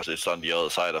 Because it's on the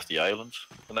other side of the island,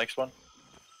 the next one.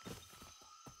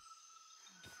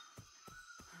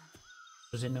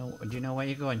 Does he know? Do you know where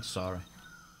you're going, Tesori?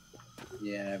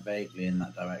 Yeah, vaguely in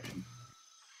that direction.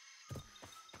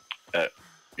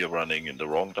 You're running in the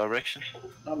wrong direction?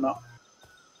 No, I'm not.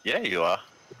 Yeah, you are.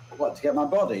 What, to get my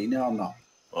body? No, I'm not.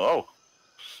 Oh.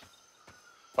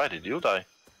 Why did you die?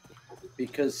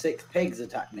 Because 6 pigs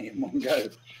attacked me in one go.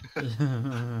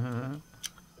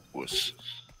 Wuss.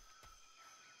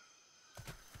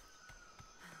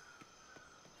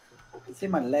 I can see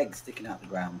my legs sticking out the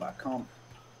ground, but I can't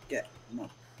get my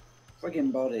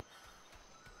friggin' body.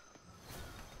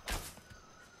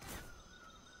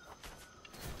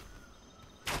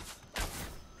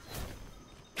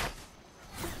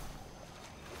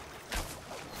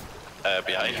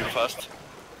 Behind you first.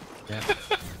 Yeah.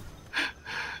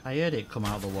 I heard it come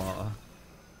out of the water.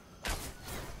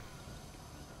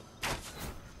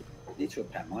 I need to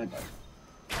repair my boat.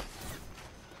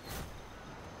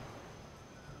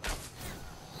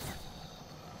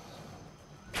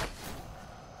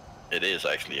 It is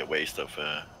actually a waste of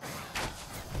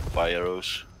fire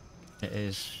arrows. It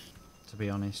is, to be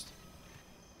honest.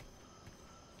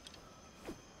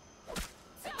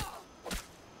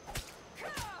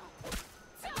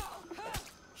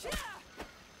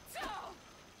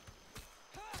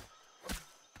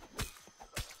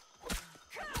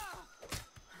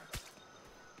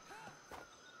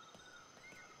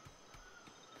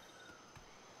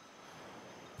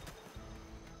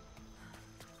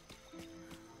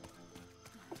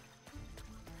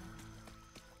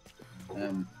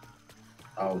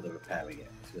 Oh, they're repairing it, I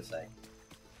was going to say.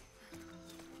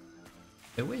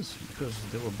 It was, because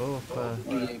they were both...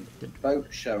 The boat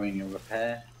showing a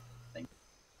repair thing.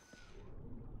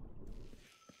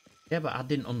 Yeah, but I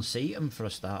didn't unseat them for a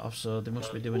start off, so they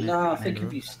must be doing it. No, I think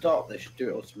if you stop, they should do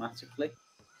it automatically.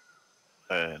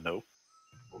 No.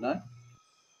 No?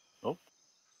 Nope.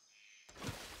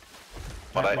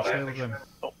 But But which way we're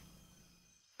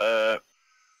going?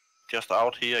 Just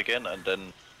out here again, and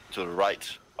then to the right,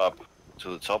 up to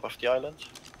the top of the island.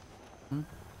 Hmm?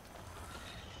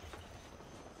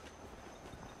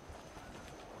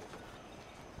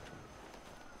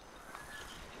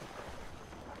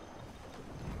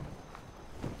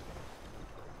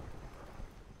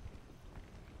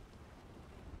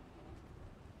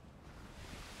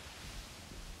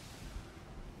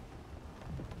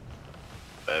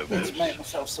 Need to make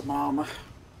myself some armour.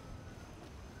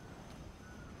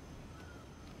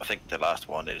 I think the last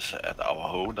one is at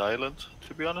our own island,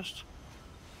 to be honest.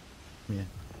 Yeah.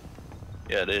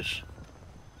 Yeah, it is.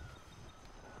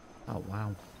 Oh,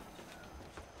 wow.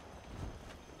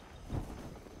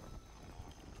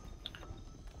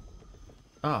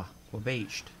 Ah, we're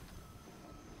beached.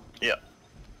 Yeah.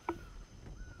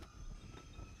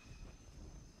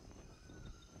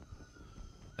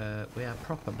 We are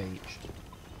proper beached.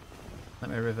 Let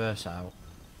me reverse out.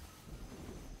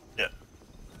 Yeah.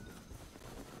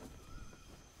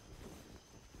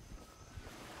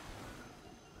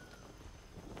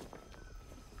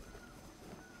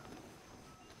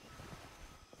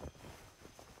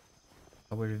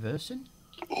 Are we reversing?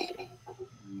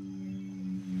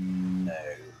 No.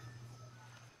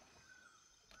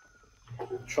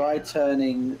 Try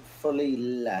turning fully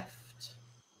left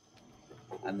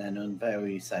and then unveil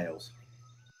your sails.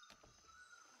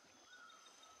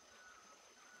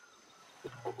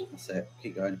 That's it.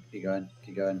 Keep going, keep going,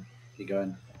 keep going, keep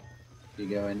going, keep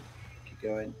going, keep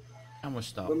going. And we're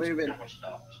stopped. We're moving.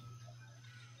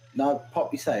 No,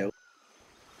 pop your sail.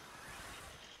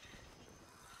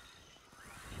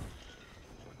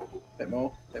 Bit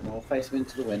more, bit more. Face them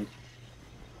into the wind.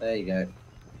 There you go.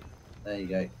 There you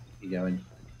go. Keep going.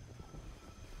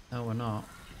 No, we're not.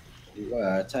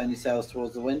 Turn your sails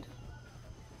towards the wind.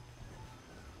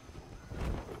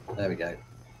 There we go.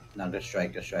 Now go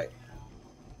straight, go straight.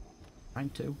 Trying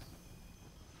to.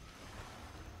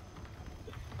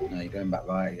 No, you're going back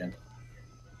right again.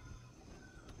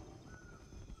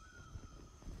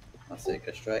 That's it,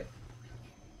 go straight.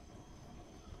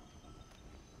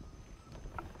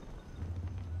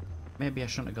 Maybe I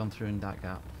shouldn't have gone through in that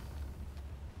gap.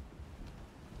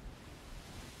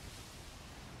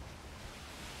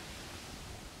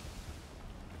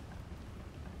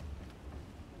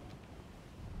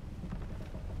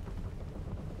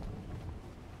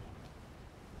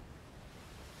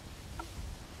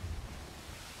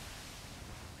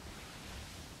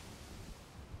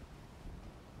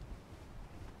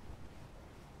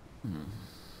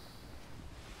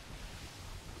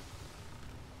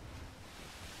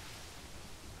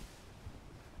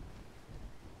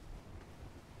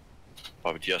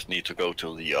 But we just need to go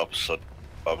to the opposite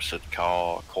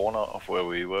corner of where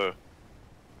we were.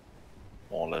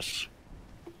 More or less.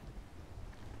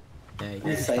 Yeah, you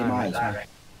It's the same island.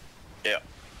 Yeah.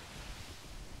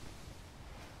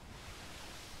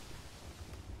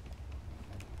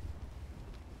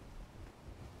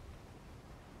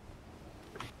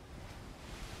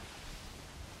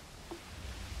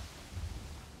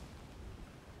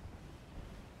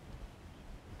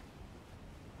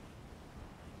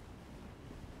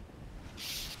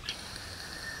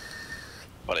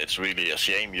 But it's really a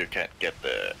shame you can't get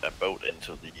a boat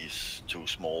into these two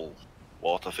small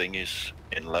water thingies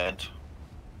inland.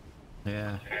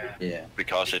 Yeah. Yeah.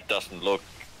 Because it doesn't look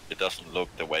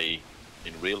the way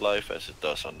in real life as it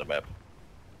does on the map.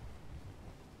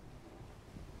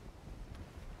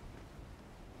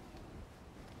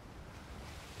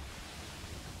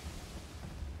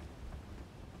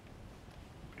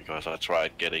 Because I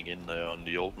tried getting in there on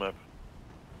the old map.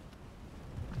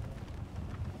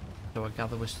 So I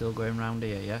gather we're still going round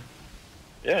here, yeah?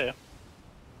 Yeah.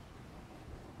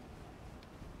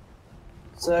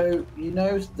 So you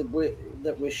know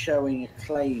that we're showing a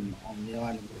claim on the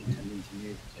island we're intending to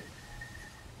move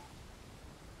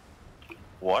to.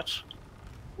 What?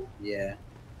 Yeah.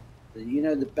 So you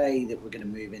know the bay that we're going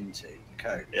to move into, the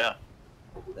cove. Yeah.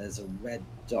 There's a red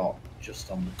dot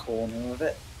just on the corner of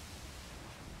it.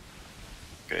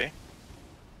 Okay.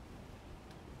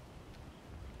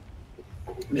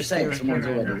 I'm just saying someone's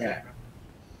already there.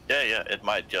 Yeah, it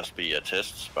might just be a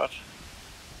test spot.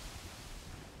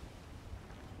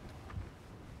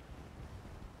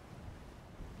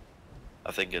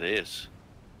 I think it is.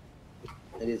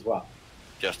 It is what?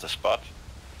 Just a spot.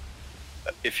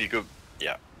 If you go,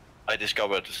 yeah. I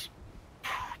discovered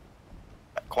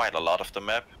quite a lot of the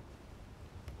map.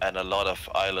 and a lot of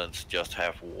islands just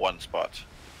have one spot.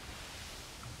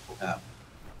 Oh.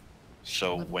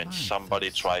 So Level when 9 somebody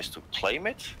first. tries to claim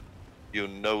it, you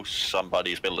know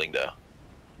somebody's building there.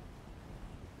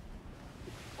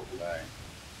 Right.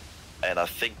 And I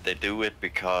think they do it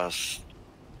because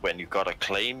when you got a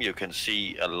claim, you can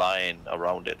see a line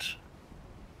around it.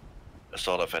 A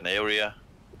sort of an area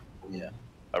Yeah.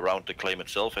 around the claim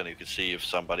itself, and you can see if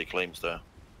somebody claims there.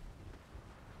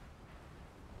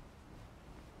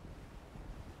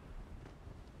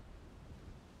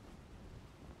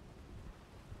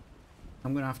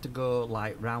 I'm gonna have to go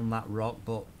like round that rock,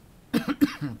 but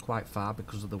quite far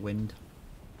because of the wind.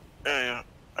 Yeah,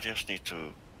 I just need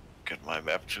to get my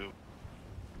map to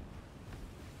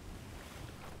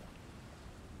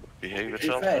behave To be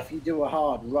itself. fair, if you do a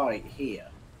hard right here,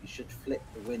 you should flip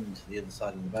the wind to the other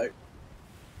side of the boat.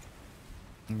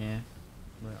 Yeah,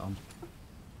 wait on.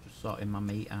 Just sorting my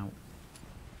meat out.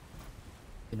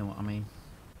 You know what I mean?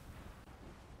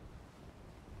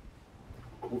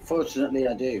 Unfortunately,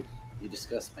 I do. You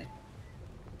disgust me.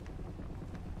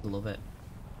 Love it.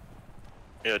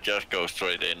 Yeah, just go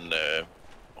straight in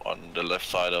on the left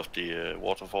side of the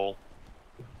waterfall.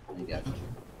 There you go.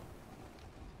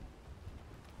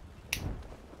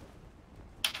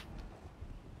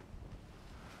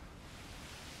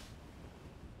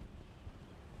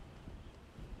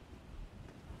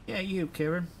 Yeah, you,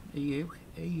 Kieran. Are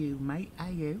you, mate?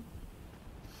 Are you?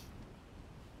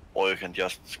 Or you can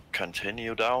just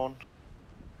continue down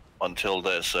until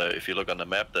there's, if you look on the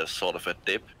map, there's sort of a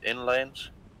dip inland.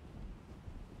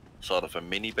 Sort of a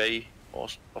mini bay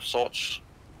of sorts.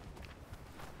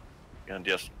 You can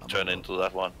just turn into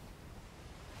that one.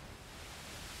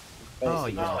 Oh,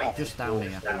 Basically, yeah, half just the down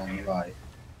waterfall here. on the right.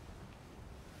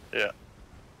 Yeah.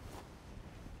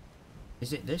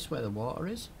 Is it this where the water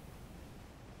is?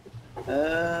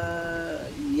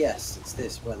 Yes, it's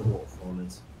this where the waterfall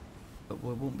is. But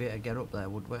we won't be able to get up there,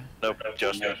 would we? Nope,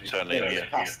 just turn in Yeah, here. it's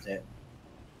past it.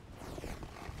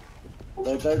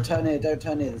 No, don't turn here, don't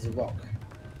turn here, there's a rock.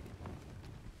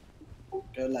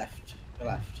 Go left, go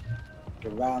left. Go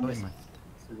round Going this left.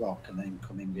 rock and then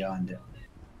come in behind it.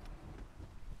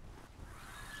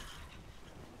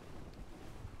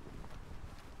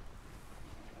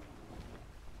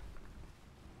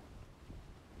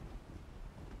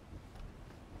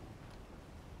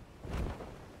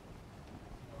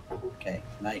 Okay,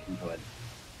 now you can go in.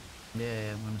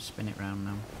 Yeah, I'm gonna spin it round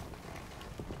now.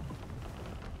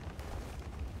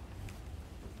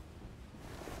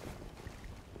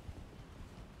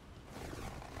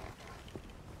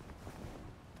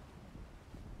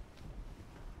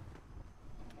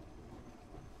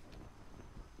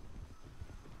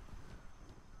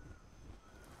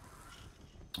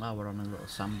 Oh, we're on a little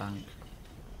sandbank.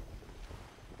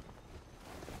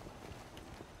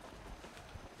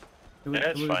 Yeah,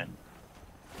 it's fine.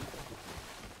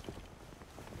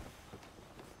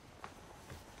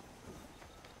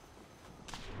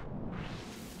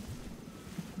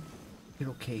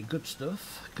 Okay, good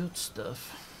stuff, good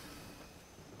stuff.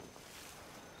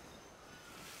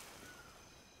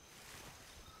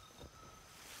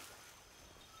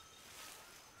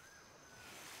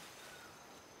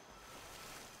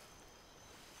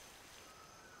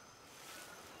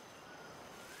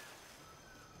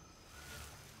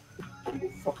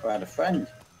 Fuck, I had a friend.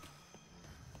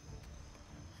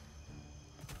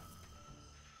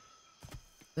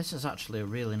 This is actually a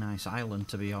really nice island,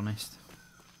 to be honest.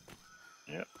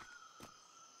 Yeah.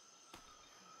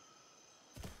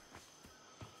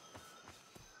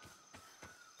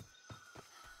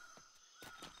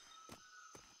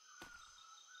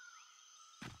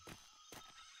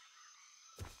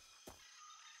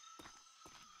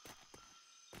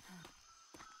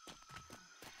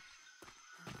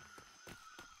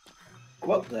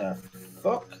 What the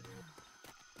fuck?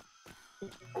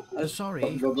 Sorry,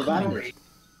 Rubber come on. banded.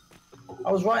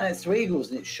 I was right next to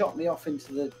eagles and it shot me off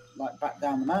into the, like, back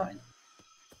down the mountain.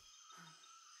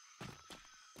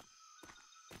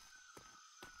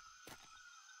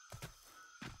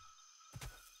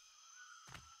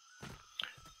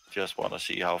 Just want to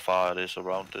see how far it is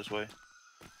around this way.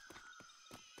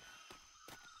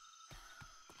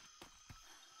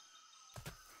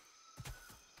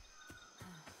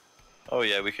 Oh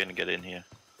yeah, we can get in here.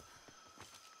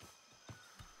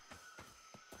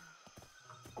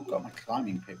 I've got my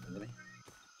climbing pick with me.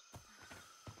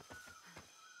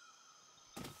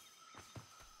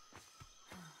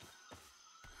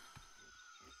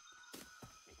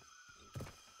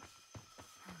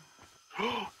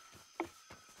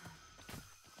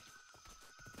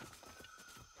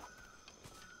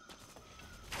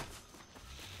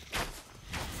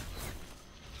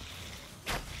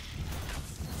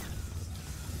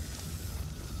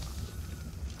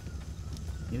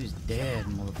 He was dead,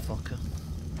 motherfucker.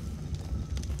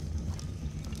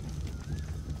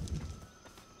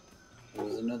 There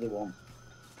was another one.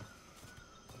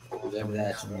 It was over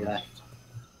there to the left.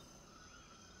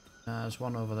 There's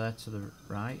one over there to the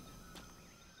right.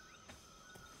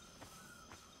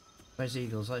 Where's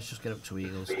Eagles? Let's just get up to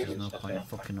Eagles. There's no point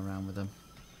fucking around with them.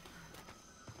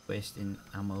 Wasting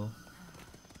ammo.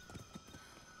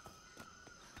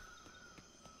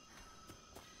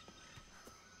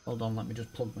 Hold on, let me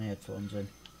just plug my headphones in.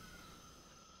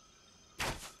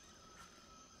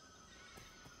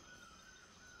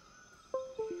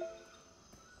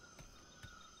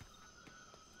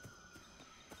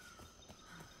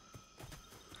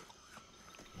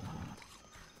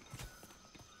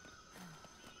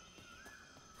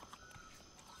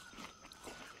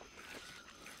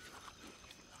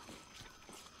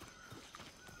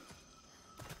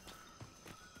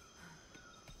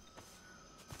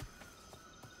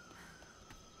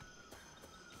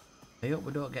 I hope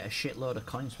we don't get a shitload of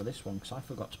coins for this one, because I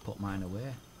forgot to put mine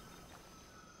away.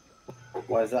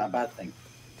 Why is that a bad thing?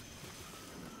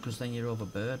 Because then you're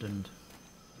overburdened.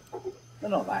 They're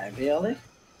not that heavy, are they?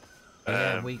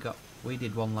 Yeah, we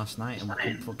did one last night and we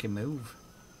couldn't fucking move.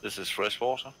 This is fresh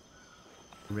water.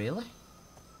 Really?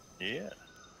 Yeah.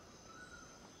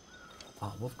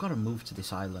 Oh, we've got to move to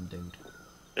this island, dude.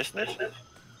 Isn't it?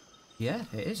 Yeah,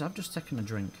 it is. I've just taken a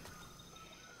drink.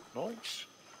 Nice.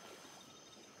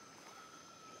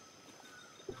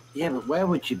 Yeah, but where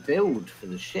would you build for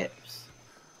the ships?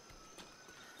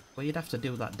 Well, you'd have to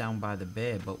do that down by the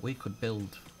bay, but we could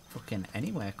build fucking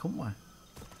anywhere, couldn't we?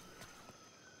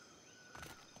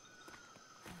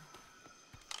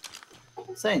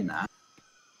 Saying that,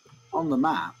 on the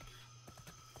map,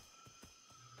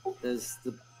 there's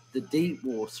the deep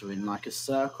water in like a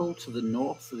circle to the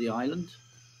north of the island.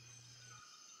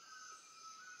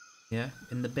 Yeah,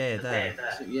 in the bay there.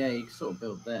 So, yeah, you can sort of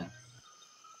build there.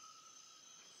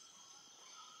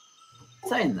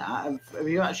 Saying that, have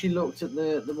you actually looked at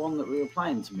the one that we were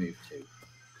planning to move to?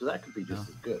 Because that could be just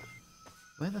as good.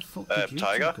 Where the fuck did you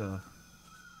Tiger? go?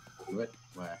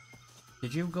 Where?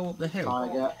 Did you go up the hill?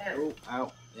 Tiger. Oh,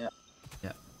 out. Yeah.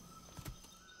 Yeah.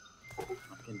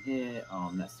 I can hear.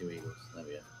 Oh, that's the eagles. There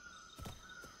we go.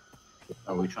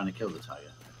 Oh, we're trying to kill the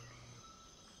tiger.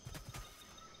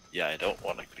 Yeah, I don't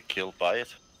want to be killed by it.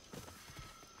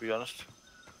 To be honest.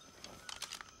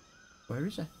 Where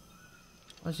is he?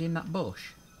 Was he in that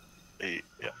bush? Yeah.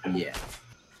 Yeah.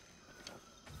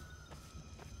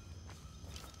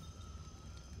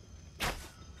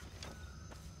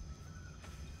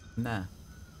 Nah.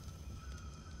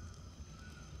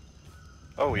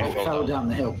 Oh, he Fell down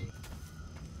the hill.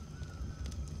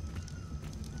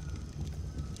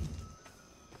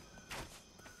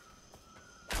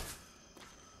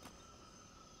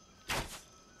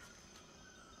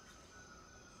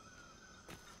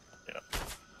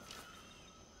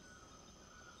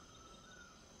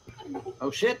 Oh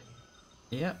shit!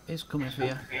 Yeah, he's coming for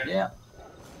you. Yeah.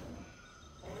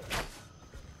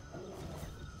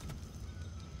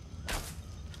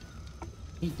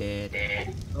 He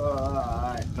dead.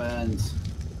 Oh, it burns.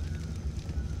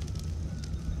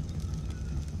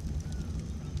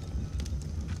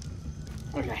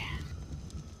 Okay.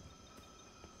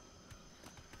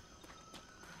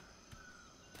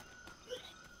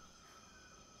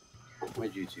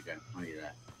 Where'd you two go? Are you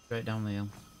there? Straight down the hill.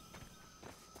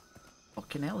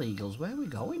 Fucking hell, Eagles, where are we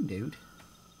going, dude?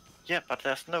 Yeah, but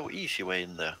there's no easy way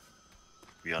in there.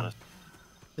 To be honest.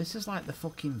 This is like the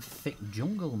fucking thick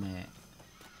jungle, mate.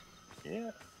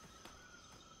 Yeah.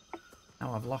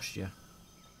 Now I've lost you.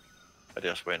 I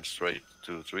just went straight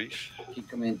to the trees. Keep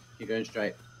coming. Keep going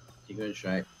straight. Keep going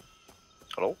straight.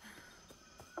 Hello?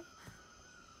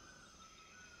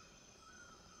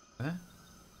 Where?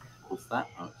 What's that?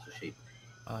 Oh, it's a sheep.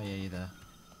 Oh yeah, you're there.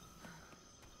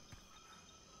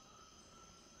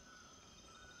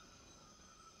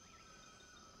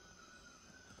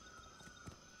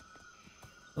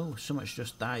 Oh, so much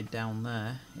just died down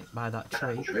there by that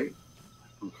tree. Tree.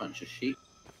 Unconscious sheep.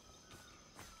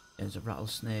 There's a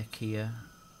rattlesnake here.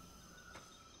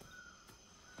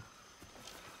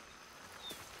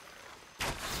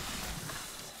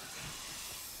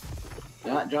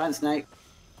 Yeah, giant snake.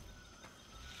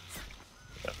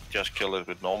 Yeah, just kill it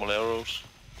with normal arrows.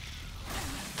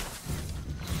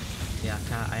 Yeah,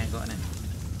 I ain't got any.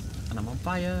 And I'm on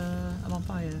fire, I'm on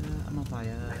fire, I'm on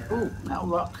fire. Ooh, metal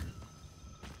rock.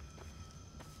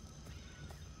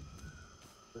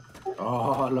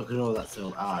 Oh, look at all that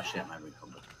silver. Ah, shit, man, we come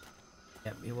back.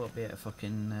 Yep, you won't be at a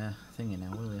fucking thingy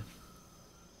now, will you?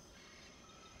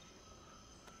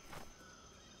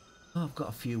 Oh, I've got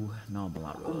a few normal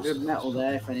arrows. Good metal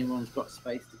there if anyone's got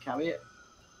space to carry it.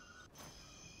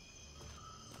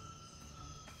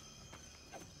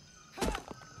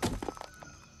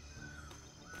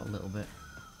 A little bit.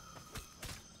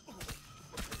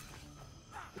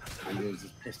 Andrew's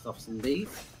just pissed off some bees.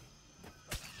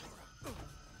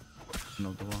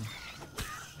 Another one.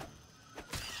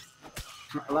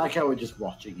 I like how we're just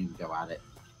watching him go at it.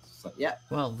 It's like, yeah.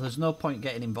 Well, there's no point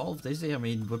getting involved, is there? I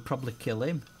mean, we'd probably kill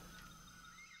him.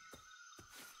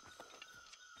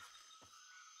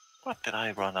 What did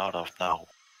I run out of now?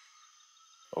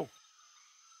 Oh.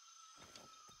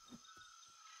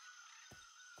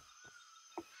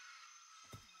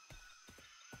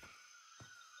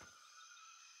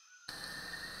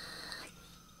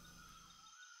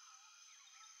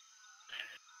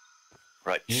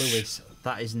 Right. Lewis,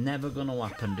 that is never going to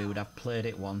happen, dude. I've played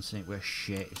it once and it was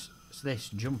shit. It's this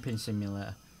jumping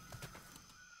simulator.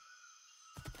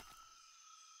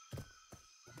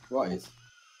 What is?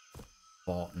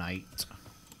 Fortnite.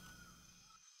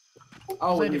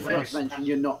 Oh, when Played you it first once. mentioned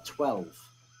you're not 12.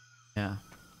 Yeah.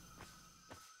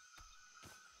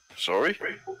 Sorry?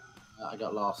 I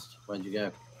got lost. Where'd you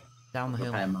go? Down the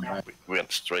hill. Okay, my bad. We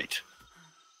went straight.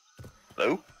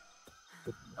 Hello?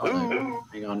 Oh, no.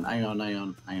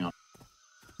 Hang on.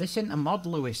 This isn't a mod,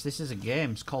 Lewis. This is a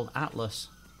game. It's called Atlas.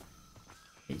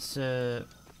 It's a...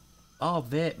 Oh,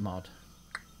 vape mod.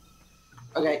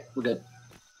 Okay, we're good.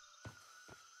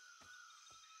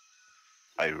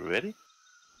 Are you ready?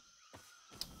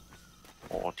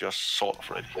 Or just sort of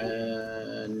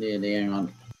ready? Nearly, hang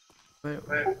on.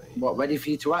 What, ready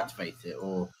for you to activate it,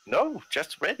 or? No,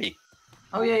 just ready.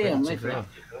 Oh, yeah, I'm Ready with to you. go.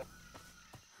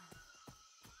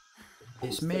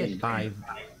 It's made by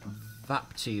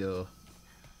Vaptio.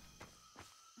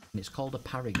 And it's called a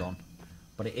Paragon.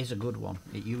 But it is a good one.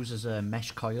 It uses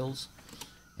mesh coils.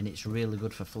 And it's really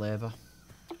good for flavour.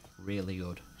 Really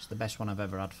good. It's the best one I've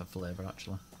ever had for flavour,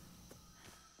 actually.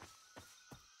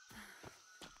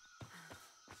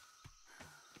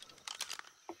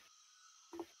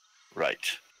 Right.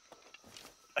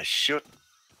 I should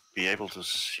be able to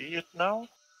see it now.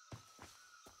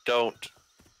 Don't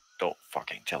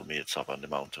fucking tell me it's up on the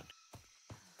mountain.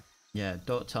 Yeah,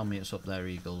 don't tell me it's up there,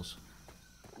 Eagles.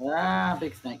 Ah,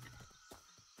 big snake.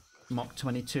 Mock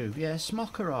 22. Yeah,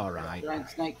 Smock are alright. Giant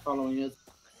snake following us.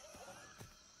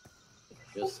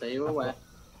 Just so you're aware.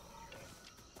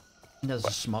 There's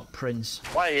a Smock Prince.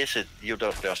 Why is it you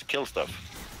don't just kill stuff?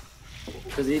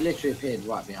 Because he literally appeared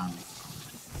right behind me.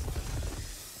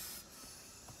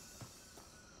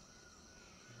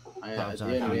 That was The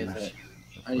only our reason The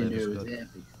I only flavour's knew it was good. there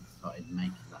because he started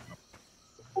making that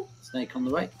noise. Snake on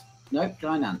the way. No,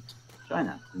 giant ant. Giant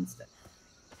ant instead.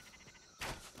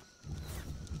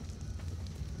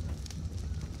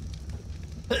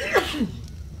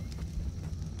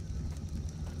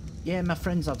 Yeah, my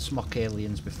friends had Smock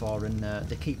aliens before and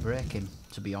they keep breaking,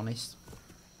 to be honest.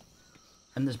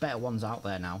 And there's better ones out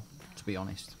there now, to be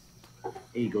honest.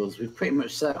 Eagles, we've pretty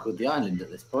much circled the island at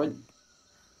this point.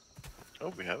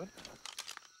 Oh, we haven't.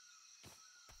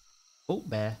 Oh,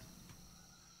 bear.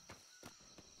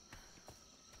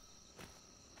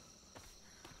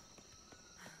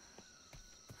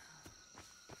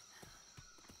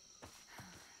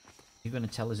 You're going to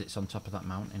tell us it's on top of that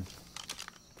mountain.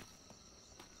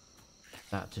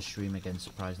 Start to stream again,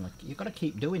 surprisingly. You've got to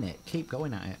keep doing it. Keep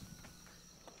going at it.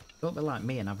 Don't be like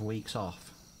me and have weeks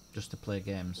off just to play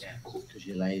games. Yeah, because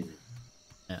you're lazy.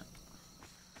 Yeah.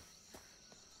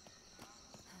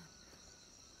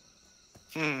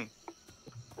 Hmm.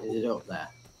 Is it up there?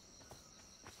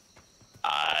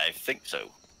 I think so.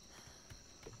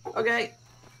 Okay.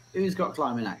 Who's got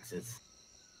climbing axes?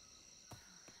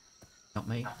 Not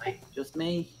me. Just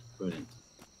me? Brilliant.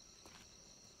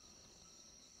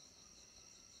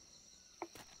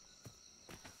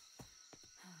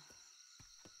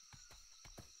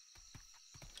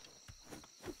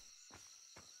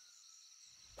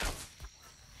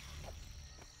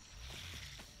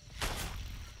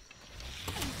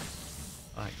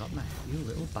 Right, got me. You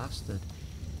little bastard.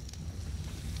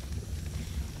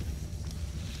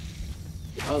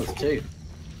 Oh, there's two.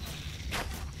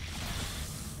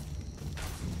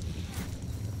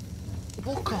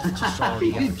 Fuck off to sorry,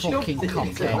 you fucking jumped into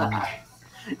cockend. that.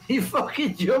 You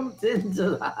fucking jumped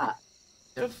into that.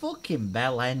 You're a fucking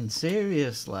bell end,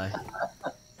 seriously.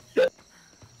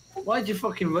 Why'd you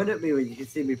fucking run at me when you could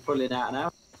see me pulling out an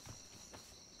arrow?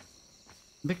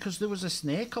 Because there was a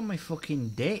snake on my fucking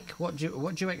dick. What do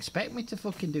you expect me to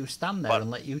fucking do? Stand there But- and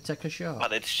let you take a shot?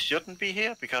 But it shouldn't be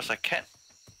here because I can't.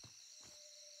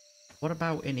 What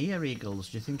about in here, Eagles?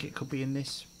 Do you think it could be in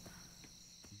this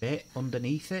bit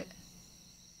underneath it?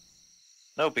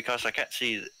 No, because I can't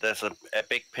see. There's a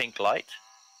big pink light,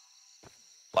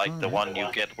 like the one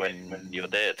you get when you're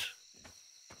dead.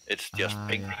 It's just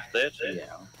pink instead.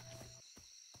 Yeah.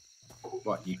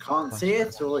 What, you can't see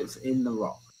it, or it's in the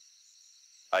rock?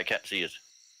 I can't see it.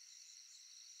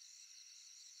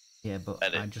 Yeah, but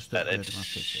And I just upgraded my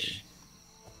PC.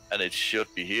 And it should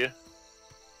be here.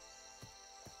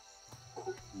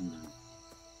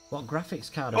 What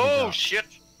graphics card have you got? Oh shit!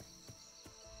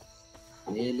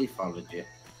 Nearly followed you.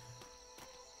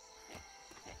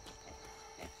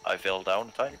 I fell down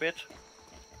a tiny bit.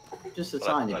 Just a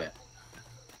tiny bit.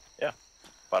 Yeah,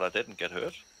 but I didn't get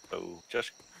hurt, so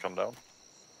just come down.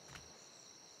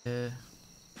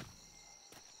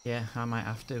 Yeah, I might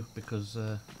have to because.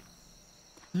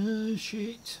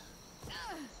 Shit.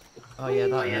 Oh yeah,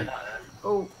 that. Yeah.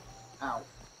 Oh, ow.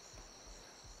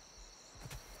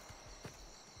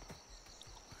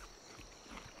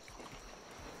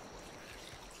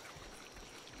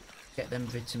 Get them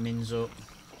vitamins up.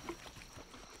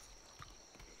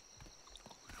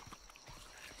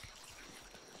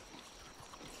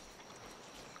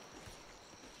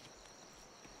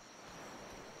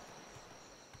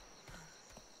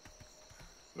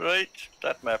 Right,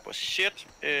 that map was shit.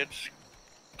 It's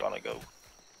gonna go.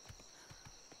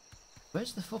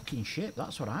 Where's the fucking ship?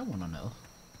 That's what I want to know.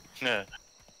 Yeah.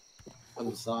 On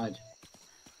the side.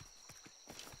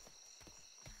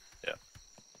 Yeah.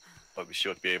 But we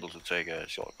should be able to take a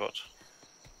shortcut.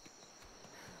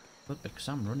 But because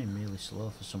I'm running really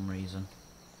slow for some reason.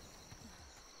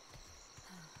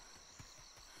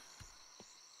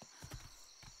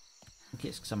 I think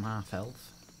it's because I'm half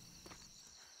health.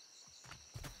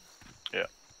 Yeah.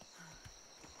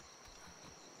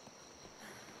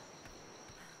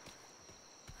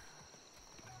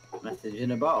 Message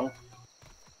in a bottle.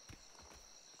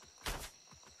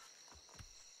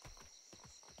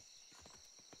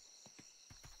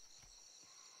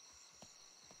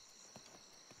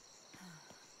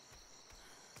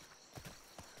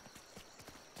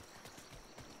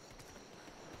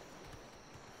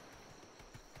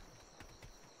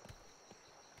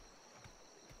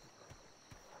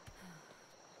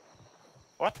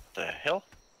 What the hell?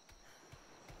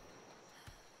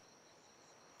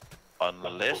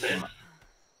 Unless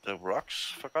the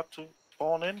rocks forgot to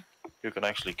spawn in, you can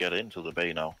actually get into the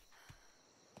bay now.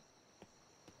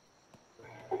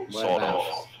 Sort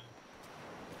of.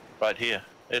 Right here.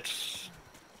 It's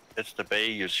the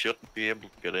bay you shouldn't be able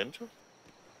to get into.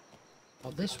 Oh,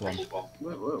 this one.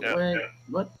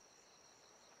 What?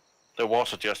 The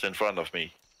water just in front of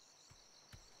me.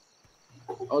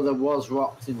 Oh, there was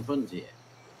rocks in front of you.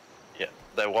 Yeah,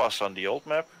 there was on the old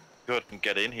map. Couldn't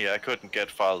get in here. I couldn't get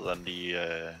farther than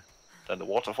the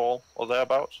waterfall or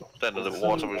thereabouts. Then the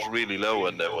water was really low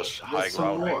and there was high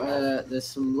ground. There's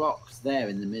some rocks there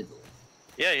in the middle.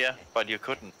 Yeah, but you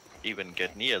couldn't even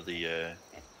get near the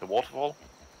waterfall.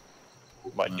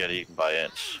 You might get eaten by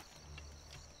ants.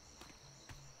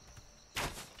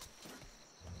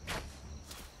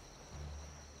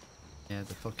 Yeah,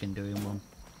 they're fucking doing one.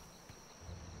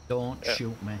 Don't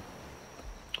shoot me.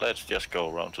 Let's just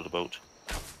go around to the boat.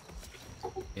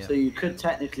 Yeah. So you could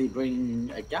technically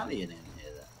bring a galleon in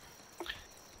here then?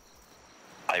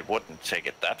 I wouldn't take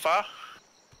it that far.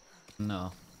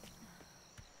 No.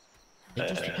 It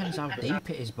just depends how deep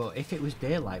it is, but if it was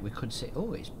daylight we could say,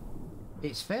 oh,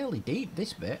 it's fairly deep,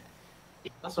 this bit.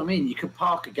 That's what I mean, you could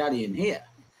park a galleon here.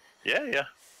 Yeah.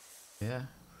 Yeah.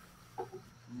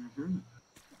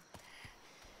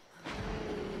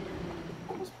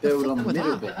 Just build on the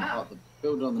middle bit and park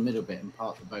build on the middle bit and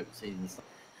park the boat either side.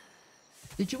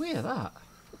 Did you hear that?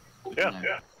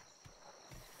 Yeah.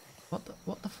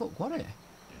 What the fuck was it?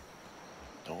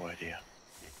 No idea.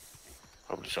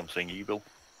 Probably something evil.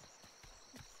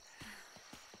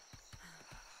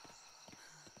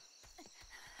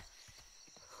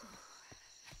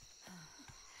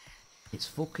 It's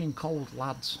fucking cold,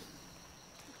 lads.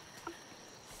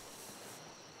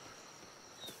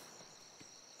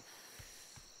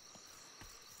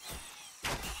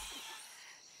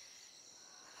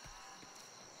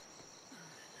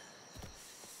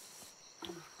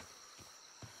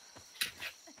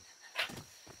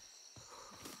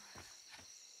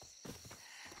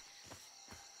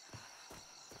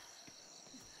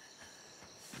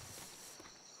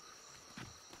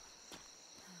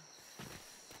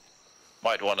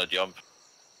 Might want to jump.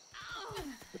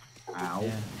 Ow.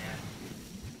 Yeah.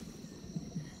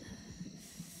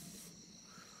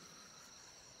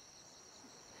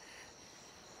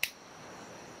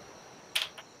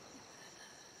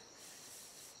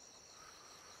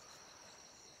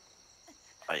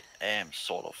 I am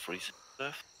sort of freezing to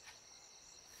death.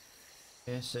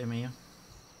 Yeah, same here.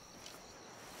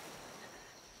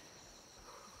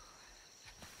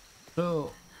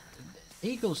 So,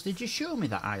 Eagles, did you show me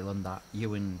that island that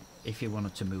you and if you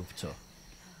wanted to move to?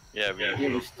 Yeah,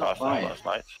 we stopped passed by it it. last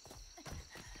night.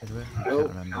 Did we? I Oh, can't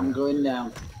remember. I'm going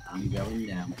down. I'm going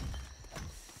down.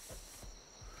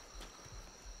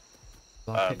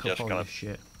 Well, I'll I'm pick up just all gonna- your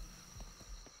shit.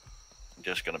 I'm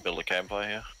just gonna build a campfire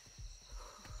here.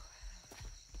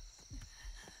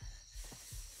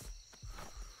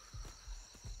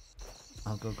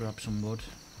 I'll go grab some wood.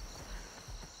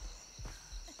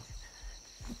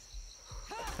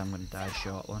 I'm gonna die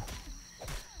shortly.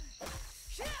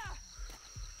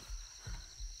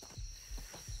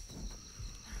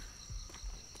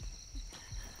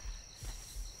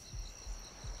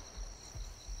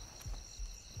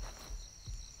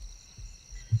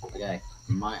 Okay,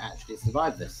 we might actually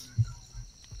survive this.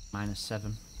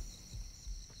 -7.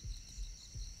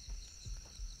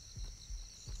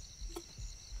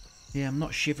 Yeah, I'm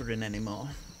not shivering anymore.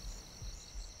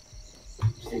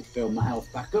 Just need to build my health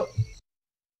back up.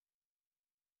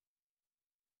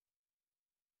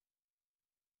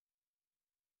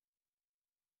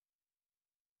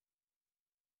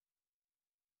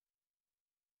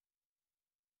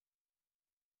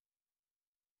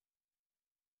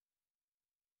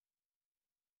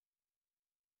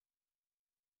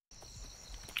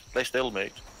 Play still,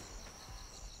 mate.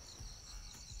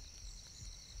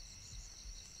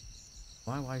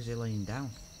 Why is he laying down?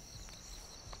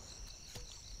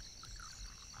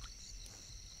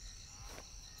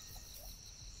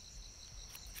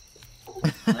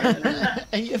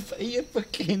 are you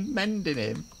fucking mending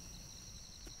him?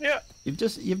 Yeah. You've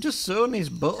just sewn his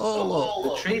butt all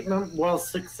up. The treatment was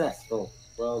successful.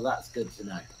 Well, that's good to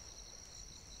know.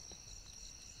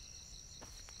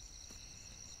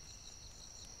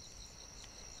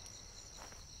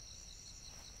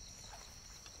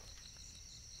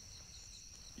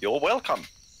 You're welcome.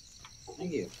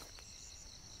 Thank you.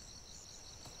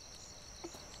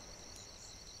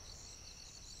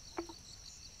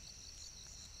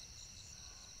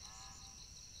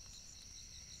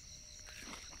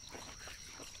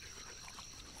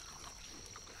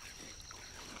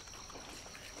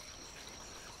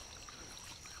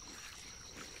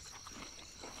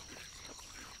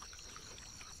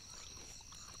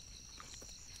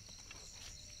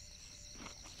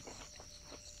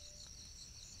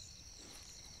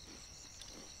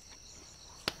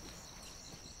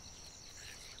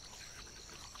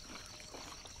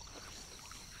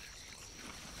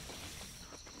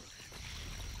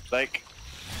 Snake.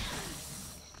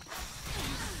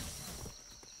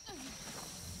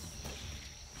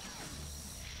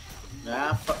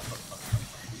 Ah, fuck.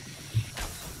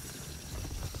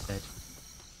 Dead.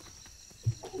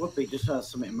 Whoopee just heard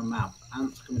something in my mouth.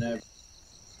 Ants coming over.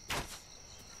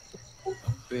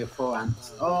 3 or 4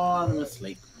 ants. Oh, I'm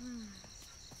asleep.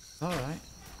 Alright,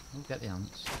 we'll get the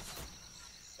ants.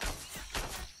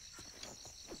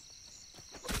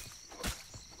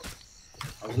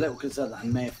 I was a little concerned that I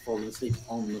may have fallen asleep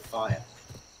on the fire.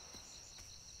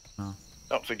 No.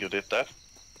 Don't think you did that.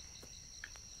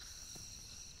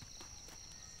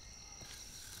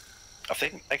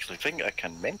 Actually think I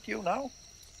can mend you now.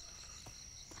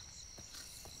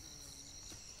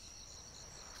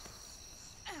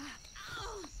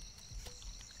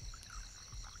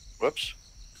 Whoops.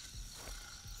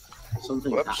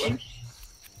 Something's Whoops. happened.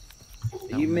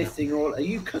 Are you missing all? Are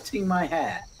you cutting my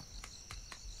hair?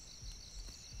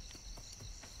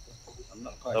 I'm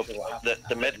not quite Nope. sure what happened.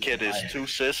 The med kit is 2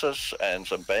 scissors and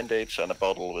some band-aids and a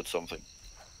bottle with something.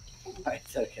 Right,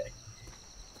 okay.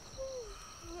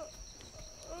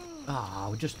 Ah,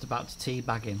 we're just about to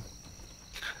teabag him.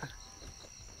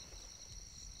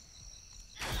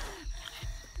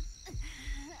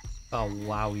 Oh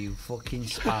wow, you fucking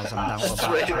spaz! I'm down to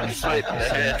Straight about in the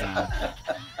 25%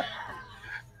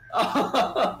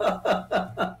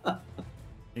 now.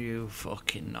 You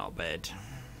fucking knobhead.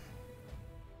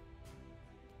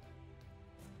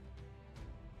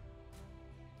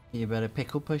 You better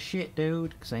pick up her shit,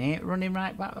 dude, because I ain't running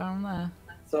right back down there.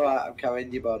 It's alright, I'm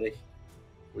carrying your body.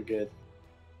 We're good.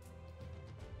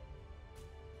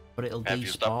 But it'll Have you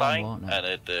stopped despawn, dying? won't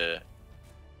it?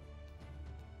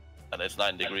 And it's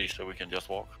 9 degrees, so we can just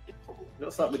walk.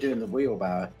 Looks like we're doing the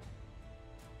wheelbarrow.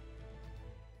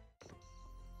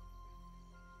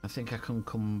 I think I can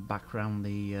come back round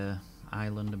the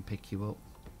island and pick you up.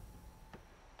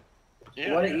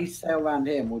 Yeah. Why don't you sail around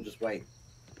here and we'll just wait?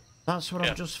 That's what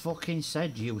Yeah. I've just fucking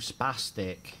said, you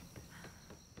spastic.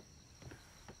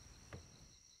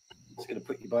 Just gonna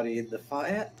put your body in the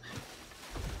fire.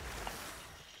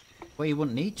 Well, you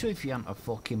wouldn't need to if you hadn't have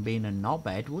fucking been a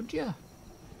knobhead, would you?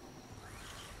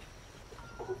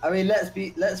 I mean,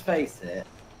 let's face it.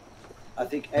 I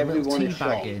think A little everyone is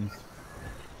shot. teabagging.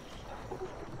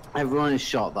 Everyone is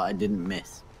shot that I didn't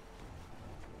miss.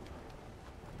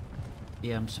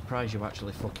 Yeah, I'm surprised you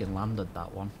actually fucking landed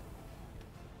that one.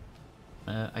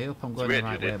 I hope I'm going weird the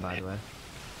you right way, didn't by hit. the way.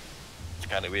 It's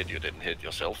kind of weird you didn't hit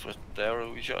yourself with the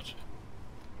arrow you shot.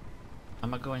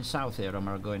 Am I going south here or am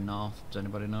I going north? Does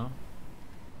anybody know?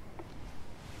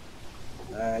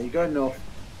 You're going north.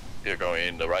 You're going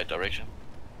in the right direction.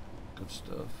 Good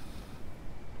stuff.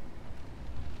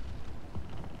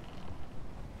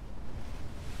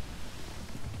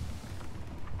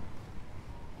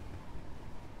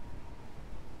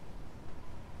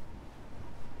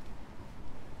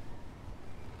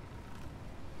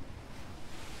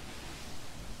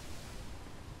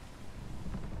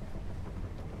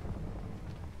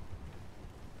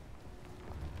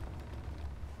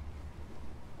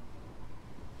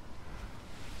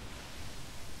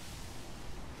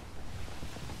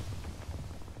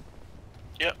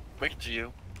 Yeah, back to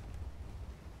you.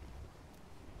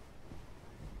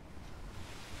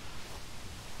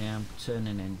 Yeah, I'm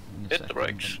turning in a Hit second. the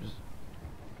brakes.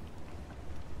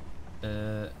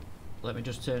 Let me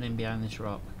just turn in behind this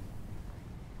rock.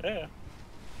 Yeah.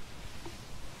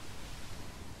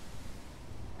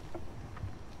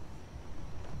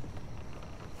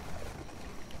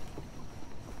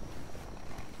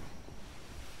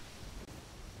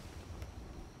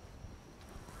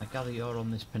 I gather you're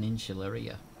on this peninsula, are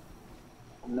you?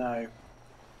 No.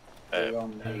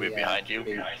 We're behind you.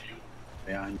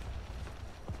 Behind.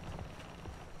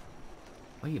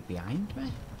 Oh, you're behind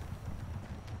me?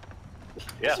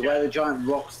 Yeah. So where the giant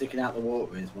rock sticking out the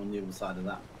water is, on the other side of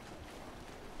that.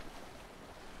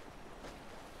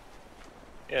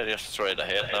 Yeah, just straight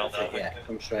ahead now. Yeah,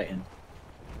 come straight in.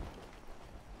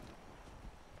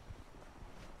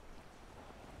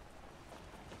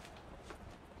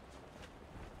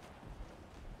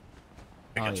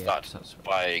 We Oh, can yeah, start that's-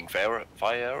 firing fire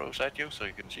arrows at you so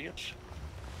you can see us.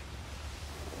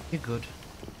 You're good.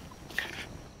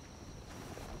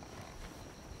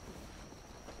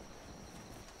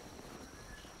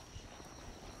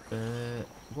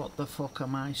 What the fuck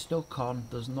am I stuck on?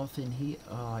 There's nothing here.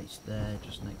 Oh, it's there,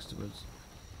 just next to us.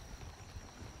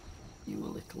 You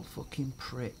little fucking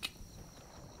prick.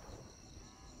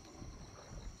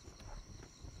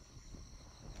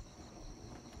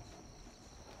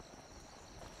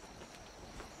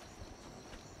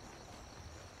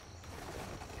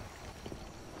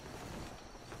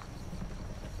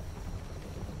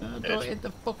 Don't hit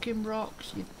the fucking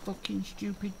rocks, you fucking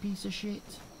stupid piece of shit.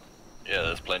 Yeah,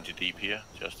 there's plenty deep here,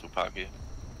 just to park you.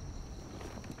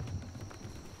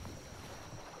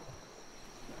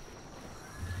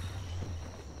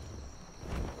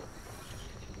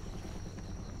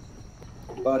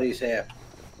 Buddy's here.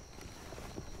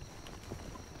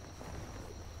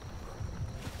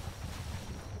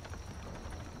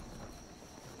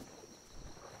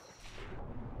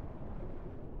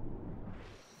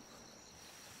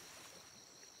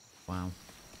 Wow.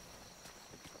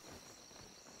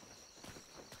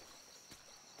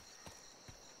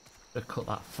 Should have cut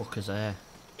that fucker's hair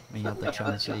when you had the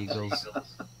chance, Eagles.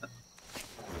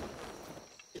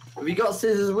 Have you got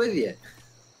scissors with you?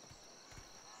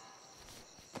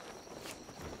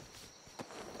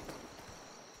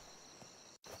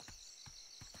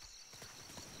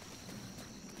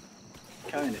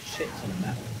 Carrying a shit ton of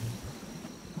metal.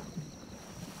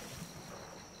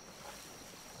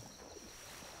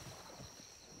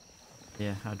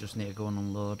 Yeah, I just need to go and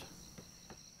unload.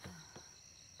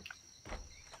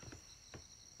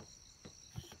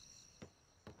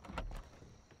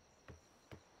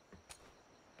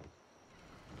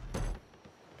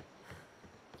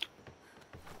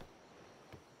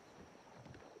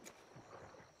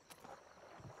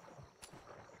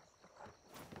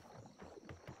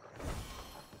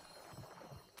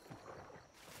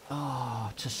 Oh,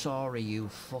 Tesori, you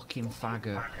fucking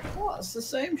faggot. What? It's the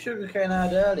same sugarcane I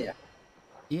had earlier.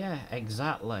 Yeah,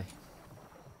 exactly.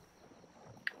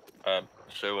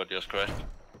 Server just crashed.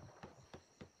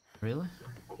 Really?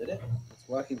 Did it? It's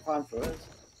working fine for us.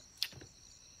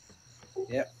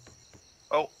 Yep.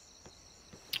 Oh.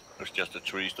 It's just the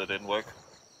trees that didn't work.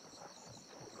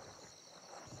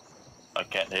 I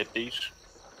can't hit these.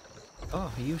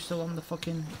 Oh, are you still on the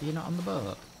fucking... You're not on the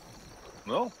boat?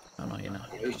 No. Oh, no, you're not.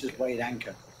 He's just weighed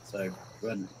anchor, so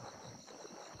run.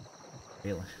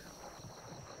 Really?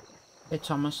 Hey,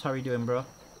 Thomas, how are you doing, bro?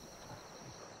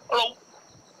 Hello.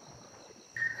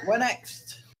 Where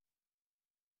next?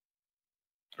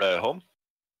 Home.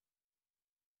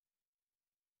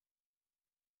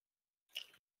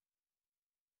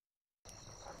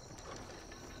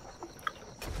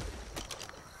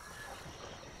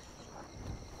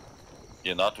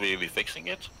 You're not really fixing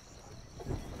it?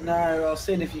 No, I was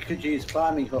seeing if you could use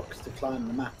climbing hooks to climb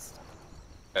the mast.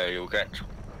 You can't.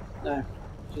 No,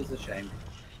 which is a shame.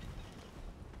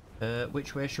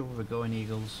 Which way should we be going,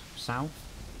 Eagles? South?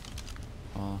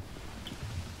 Or...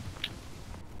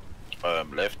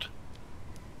 Left.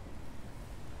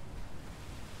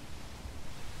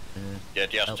 Yeah,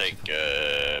 just take,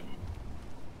 Yeah,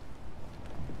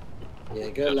 go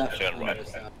just left. turn and right. go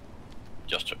south.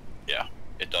 Yeah,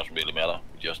 it doesn't really matter.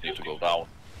 You just need to go down.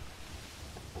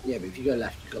 Yeah, but if you go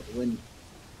left, you've got the wind.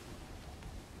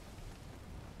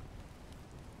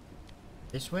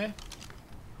 This way?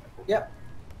 Yep.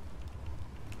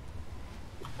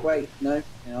 Wait, no,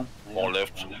 hang on. More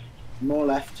left. More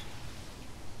left.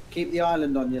 Keep the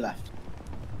island on your left.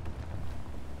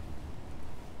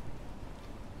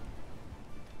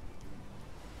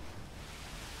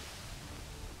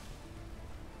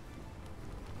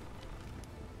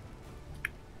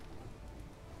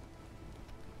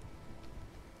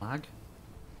 Lag?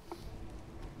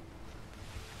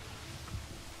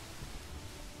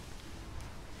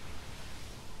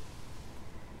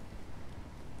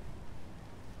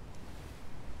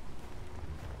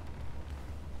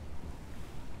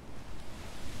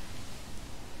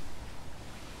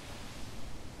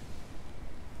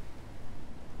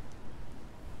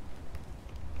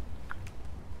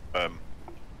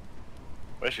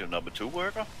 Where's your number 2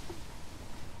 worker?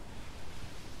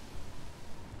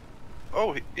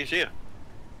 Oh, he's here.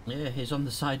 Yeah, he's on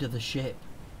the side of the ship.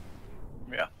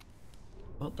 Yeah.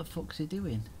 What the fuck's he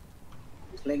doing?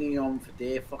 Clinging on for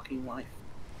dear fucking life.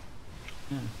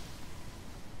 Yeah.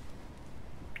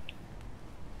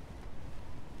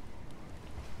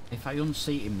 If I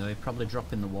unseat him though, he'd probably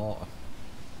drop in the water.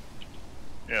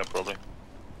 Yeah, probably.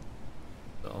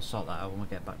 But I'll sort that out when we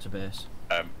get back to base.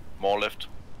 More left.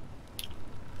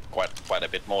 Quite a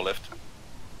bit more left.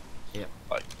 Yep.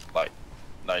 Like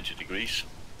 90 degrees.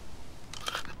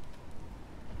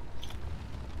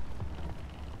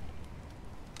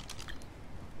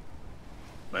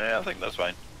 Yeah, I think that's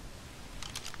fine.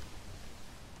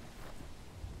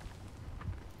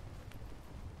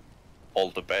 All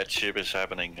the bad shit is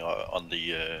happening on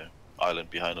the island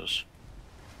behind us.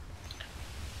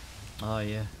 Oh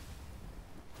yeah.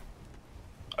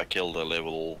 I killed a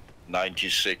level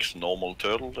 96 normal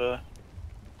turtle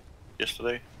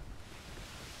yesterday.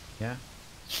 Yeah.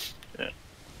 Yeah.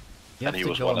 You have And he to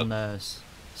was go one and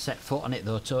set foot on it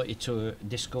though, don't you, to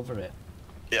discover it.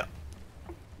 Yeah.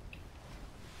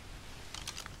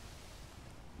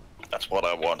 That's what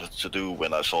I wanted to do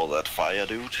when I saw that fire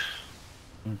dude.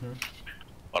 Mm-hmm.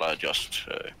 But I just,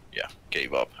 yeah,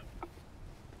 gave up.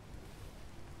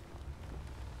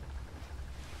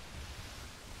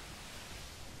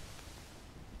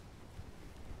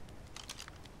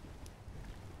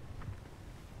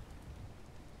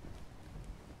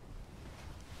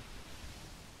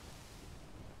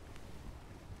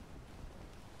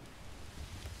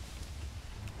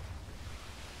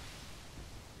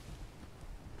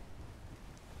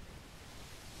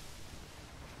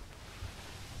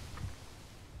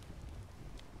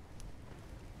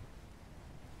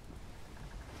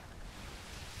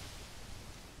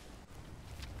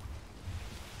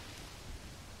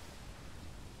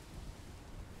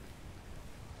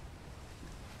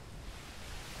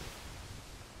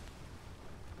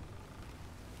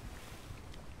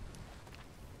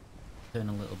 Turn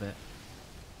a little bit.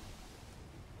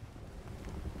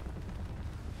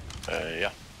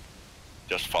 Yeah.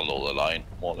 Just follow the line,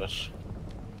 more or less.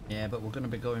 Yeah, but we're going to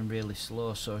be going really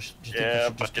slow, so do you think Yeah, we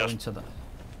should but just go just- into that?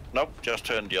 Nope, just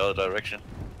turn the other direction.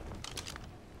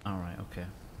 Alright, okay.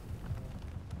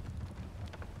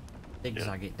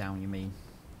 Zigzag it down, you mean?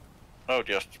 No,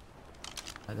 just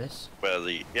Like this? where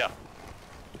the, yeah.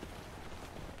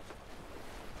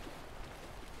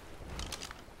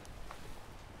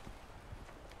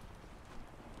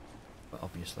 But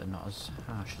obviously not as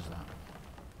harsh as that.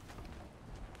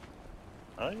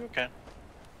 Oh, you can.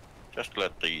 Just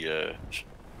let the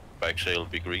back sail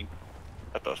be green.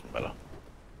 That doesn't matter.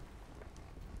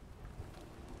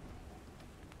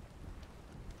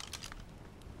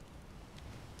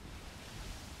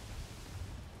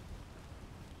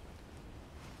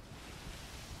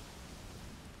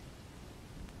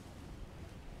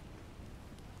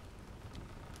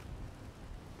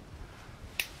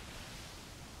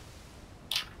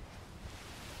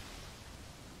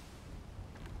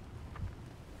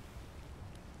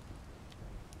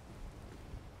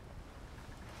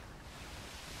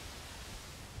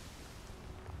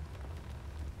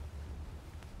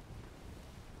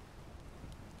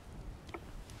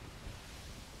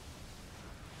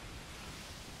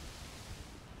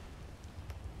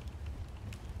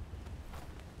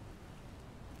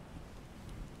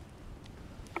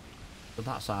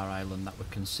 But that's our island that we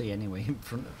can see anyway in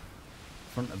front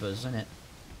of us, isn't it?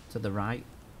 To the right.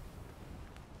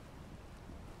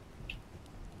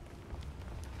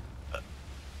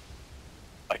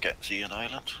 I can't see an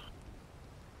island.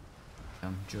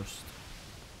 I'm just...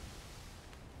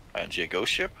 And your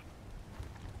ghost ship?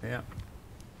 Yeah.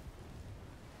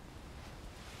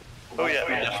 Oh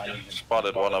yeah, we just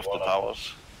spotted one of the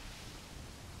towers.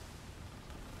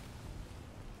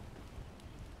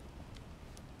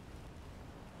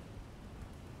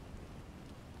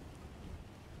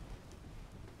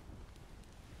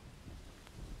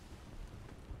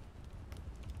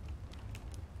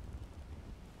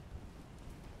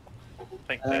 I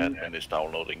think that and is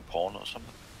downloading porn or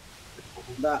something.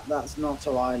 That's not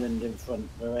our island in front.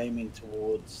 We're aiming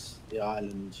towards the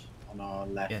island on our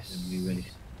left. Yes. And we really...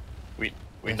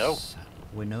 We know.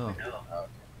 We know. Okay.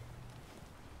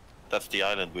 That's the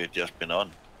island we've just been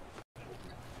on.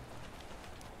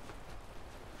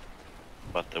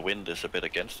 But the wind is a bit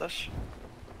against us.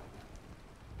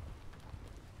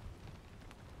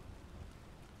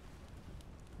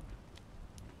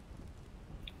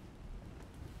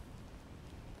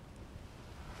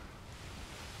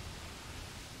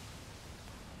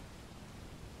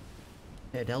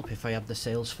 It'd help if I had the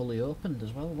sails fully opened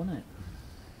as well, wouldn't it?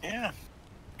 Yeah,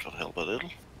 could help a little.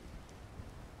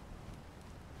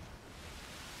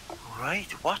 Right,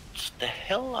 what the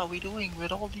hell are we doing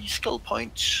with all these skill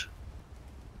points?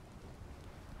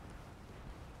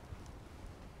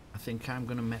 I think I'm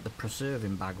going to make the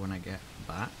preserving bag when I get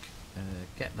back.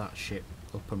 Get that ship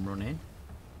up and running.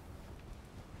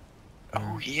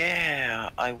 Oh yeah,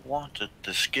 I wanted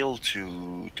the skill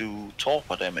to do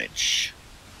torpor damage.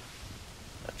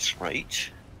 That's right.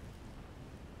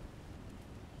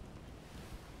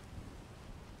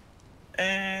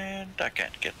 And I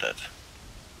can't get that.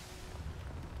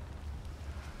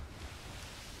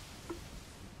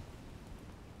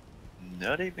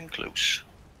 Not even close.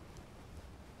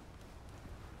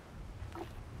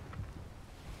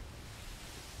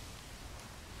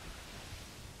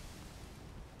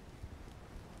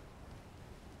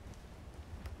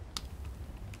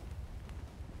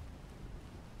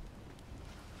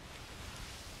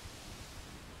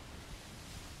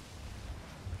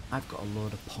 I've got a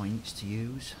load of points to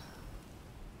use.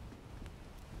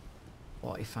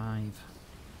 45.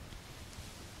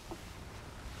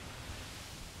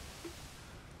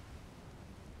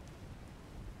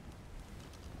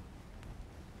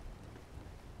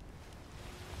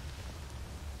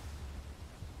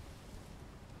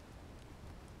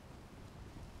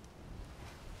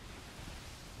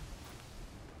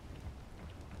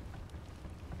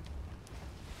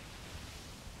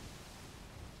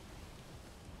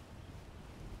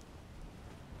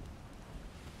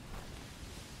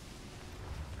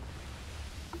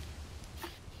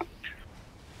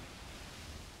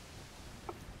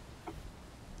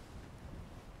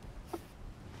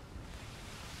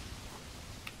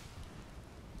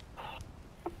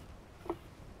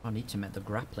 I need to make the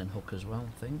grappling hook as well,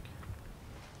 I think.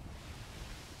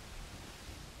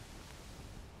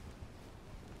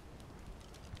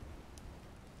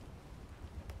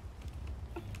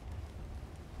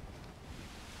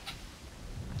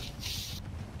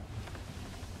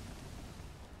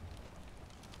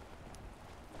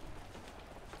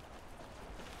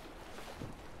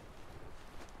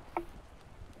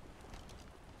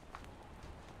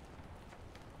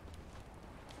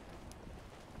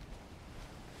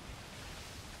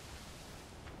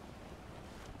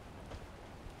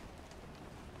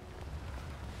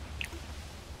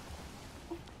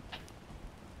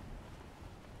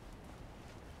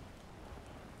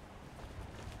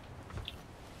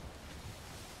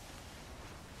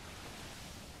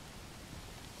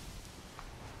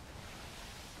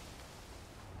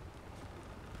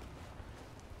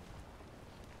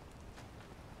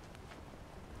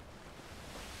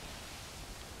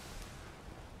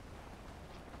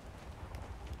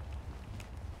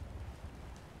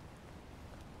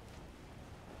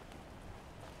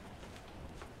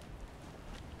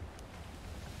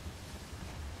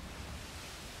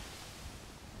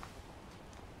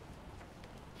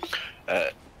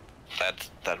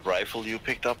 That rifle you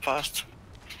picked up fast?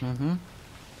 Mm-hmm.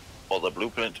 Or the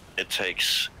blueprint, it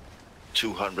takes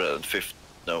 300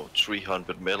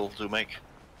 metal to make.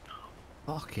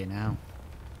 Fucking hell.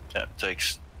 Yeah, it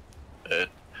takes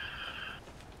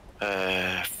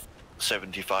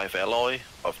 75 alloy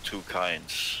of 2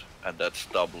 kinds, and that's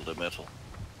double the metal.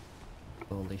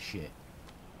 Holy shit.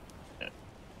 Yeah.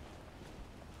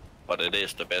 But it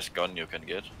is the best gun you can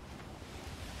get.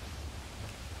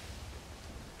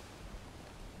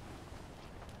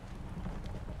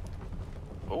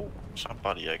 Oh,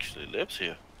 Somebody actually lives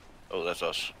here. Oh, that's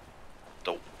us.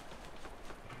 Don't.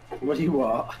 What do you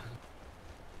want?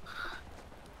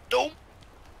 Don't.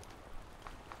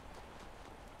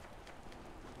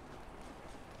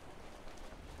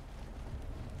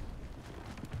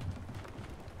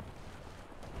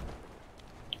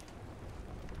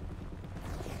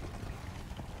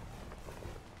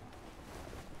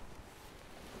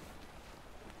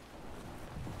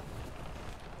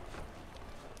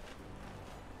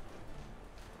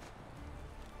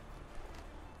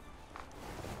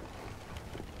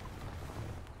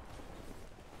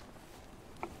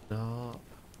 Stop.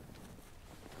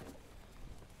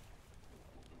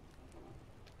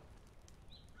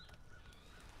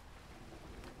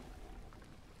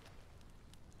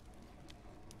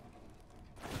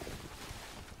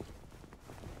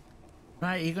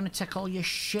 Right, you're going to take all your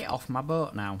shit off my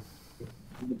boat now?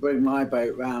 You bring my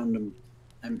boat round and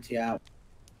empty out.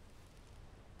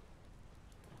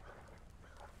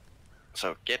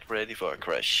 So get ready for a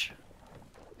crash.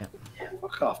 Yep. Yeah,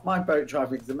 fuck off. My boat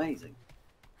driving is amazing.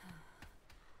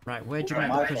 Right, where'd you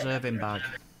make the preserving bag?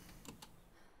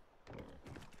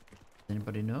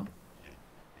 Anybody know?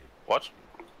 What?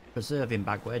 Preserving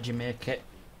bag, where'd you make it?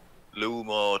 Loom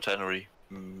or tannery?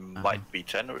 Might be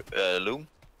tannery. Loom.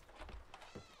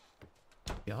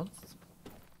 Yes.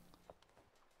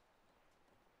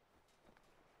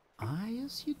 Ah,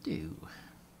 yes you do.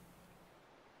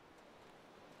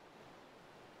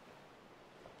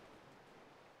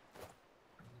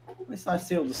 At least I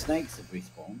see all the snakes have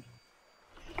respawned.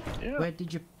 Yeah.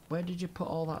 Where did you put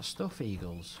all that stuff,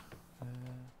 Eagles?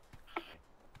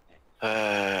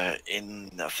 I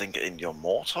think in your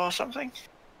mortar or something.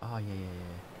 Oh yeah.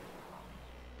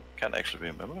 Can't actually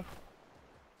remember.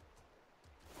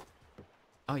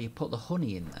 Oh, you put the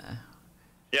honey in there.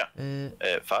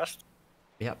 Yeah. Fast.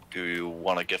 Yep. Do you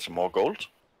want to get some more gold?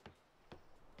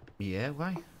 Yeah.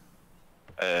 Why?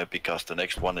 Because the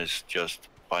next one is just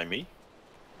by me.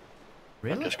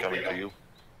 Really? I'm just coming to you.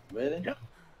 Really? Yeah.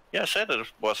 Yeah, I said it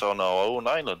was on our own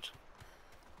island.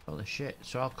 Holy shit!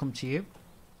 So I'll come to you.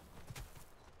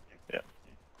 Yeah.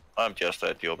 I'm just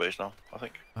at your base now, I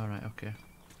think. All right. Okay.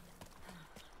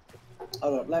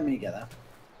 Oh, look, let me get that.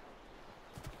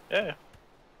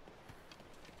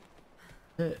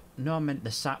 Yeah. No, I meant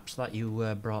the saps that you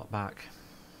brought back.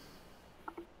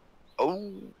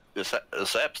 Oh, the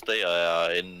saps, they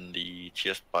are in the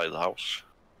chest by the house.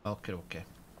 Okay. Okay.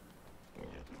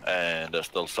 And there's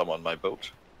still some on my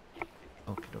boat.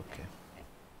 Okay.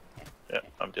 Yeah,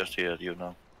 I'm just here at you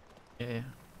now. Yeah.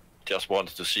 Just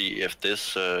wanted to see if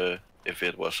this, if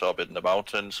it was up in the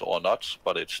mountains or not,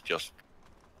 but it's just,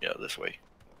 yeah, this way.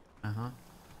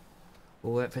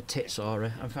 We'll wait for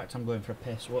Titsora. In fact, I'm going for a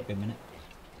piss. Won't be a minute.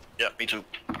 Yeah, me too.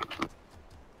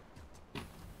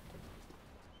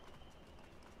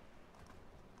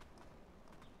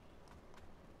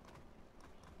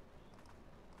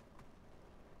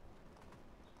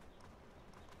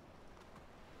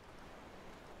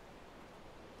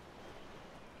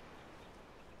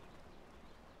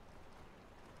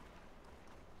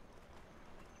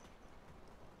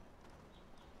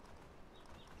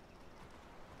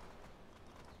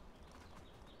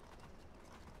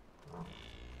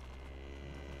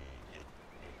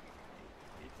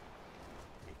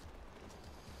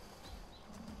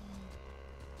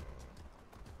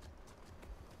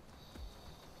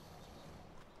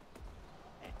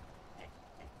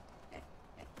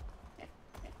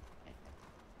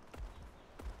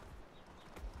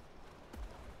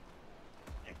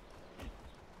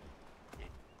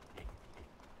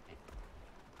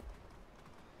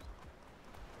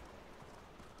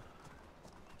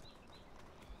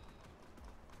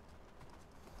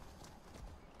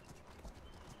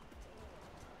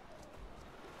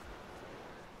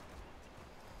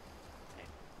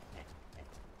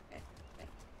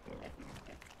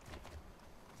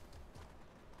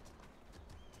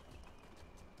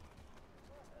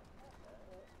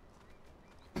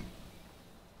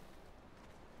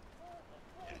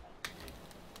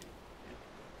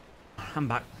 I'm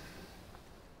back.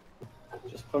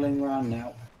 Just pulling around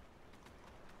now.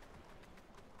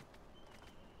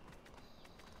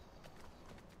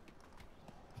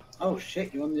 Oh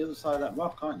shit, you're on the other side of that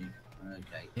rock, aren't you?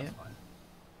 Okay, that's fine.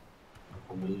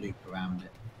 We'll loop around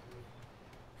it.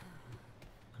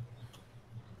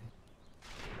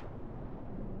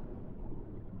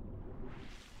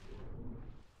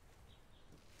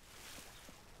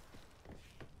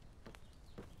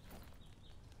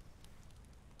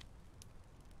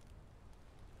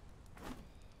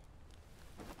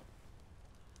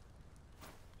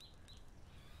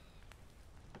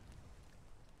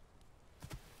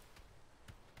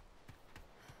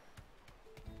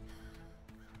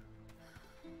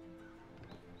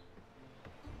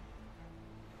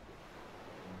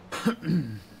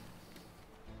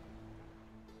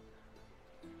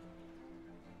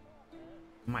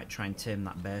 Might try and tame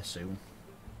that bear soon.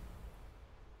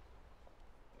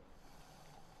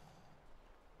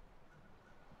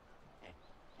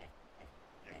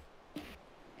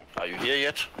 Are you here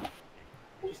yet?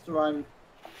 Just around.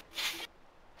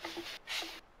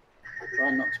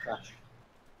 Try not to crash.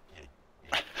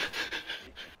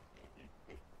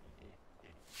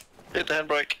 Hit the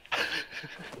handbrake.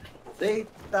 See,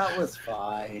 that was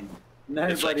fine.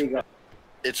 Nobody got.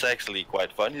 It's actually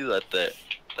quite funny that the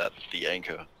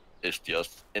anchor is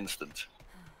just instant.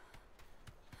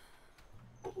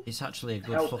 It's actually a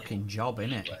good fucking job,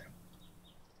 innit?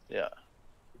 Yeah.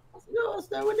 No, it's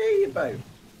nowhere near you both.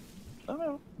 I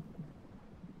know.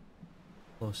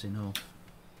 Close enough.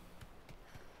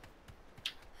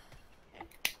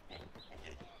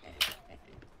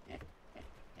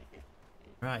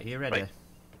 Right, you ready? Right.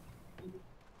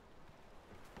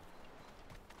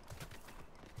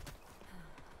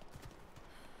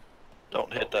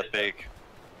 Don't hit that pig.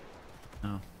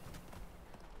 No.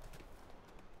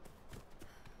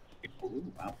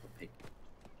 Ooh, alpha pig.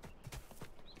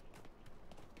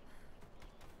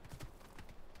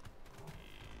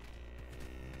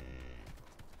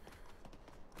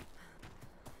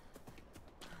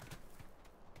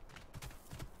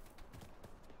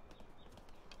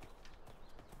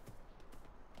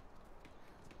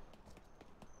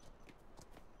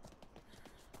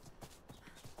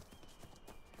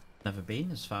 Never been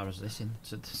as far as this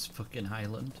into this fucking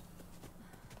island.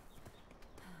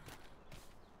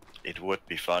 It would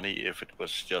be funny if it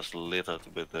was just littered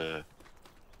with what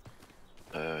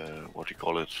do you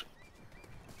call it?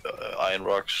 Iron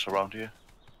rocks around here.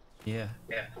 Yeah.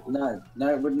 No,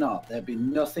 it would not. There'd be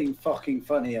nothing fucking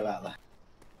funny about that.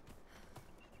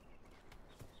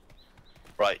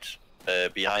 Right.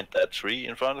 Behind that tree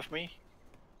in front of me.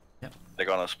 Yep. They're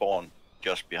gonna spawn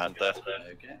just behind that.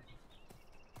 Okay.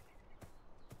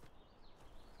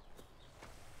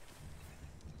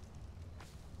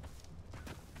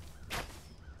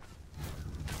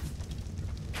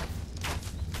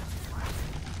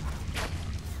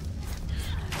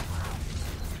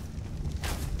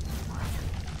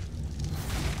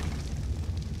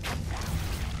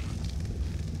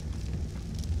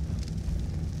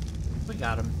 We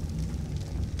got him.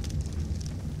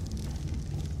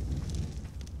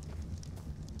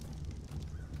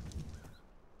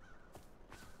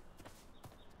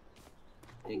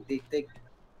 Dig, dig, dig.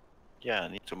 Yeah, I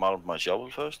need to mount my shovel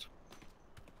first.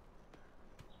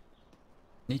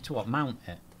 Need to what, mount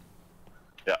it?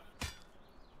 Yeah.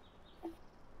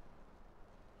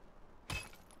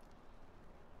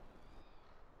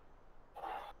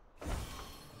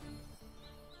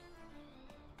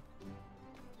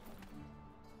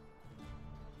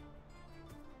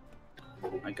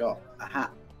 I got a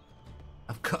hat,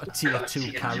 I've got a tier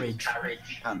 2 carriage.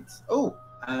 pants. Oh,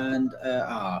 and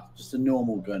just a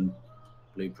normal gun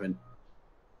blueprint.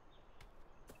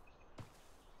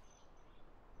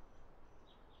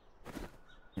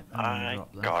 Yep, I'm I gonna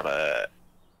drop got a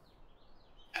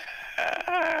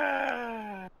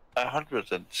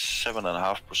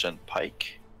 107.5%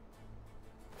 pike.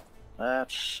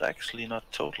 That's actually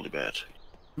not totally bad.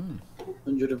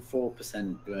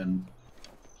 104% gun.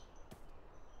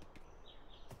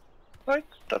 Right,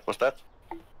 that was that.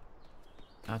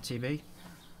 RTB.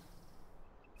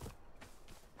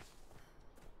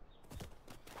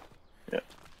 Yeah.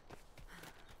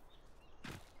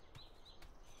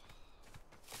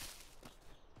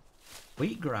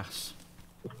 Wheatgrass.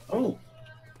 Oh,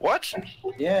 What?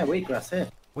 yeah, wheatgrass here.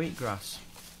 Wheatgrass.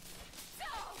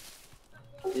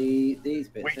 These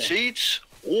bits. Wheat here. seeds?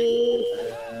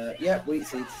 Oh! Yeah, wheat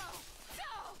seeds.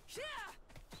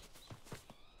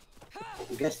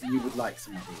 I'm guessing you would like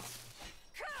some of these.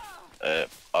 I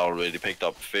already picked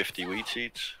up 50 wheat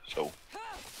seeds, so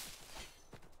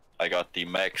I got the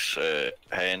max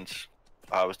hand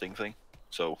harvesting thing,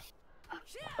 so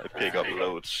I pick up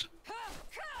loads.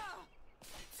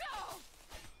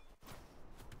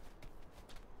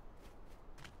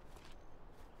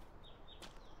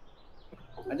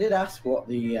 I did ask what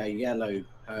the yellow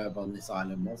herb on this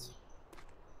island was.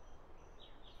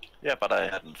 Yeah, but I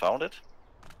hadn't found it.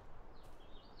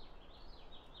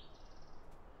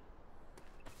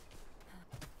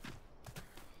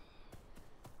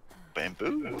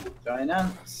 Bamboo. Giant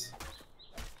ants.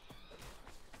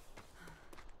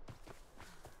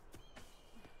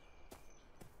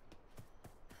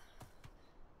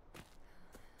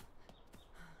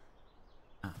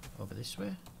 Over this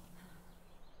way.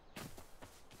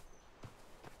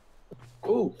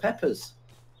 Oh, peppers.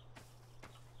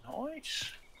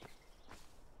 Nice.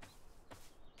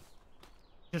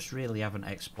 Just really haven't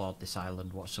explored this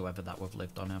island whatsoever that we've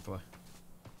lived on, have we?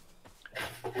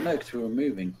 No, because we were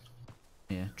moving.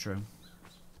 Yeah, true.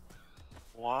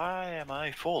 Why am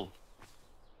I full?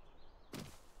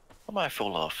 What am I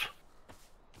full of?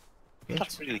 I'm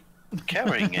not really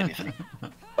carrying anything.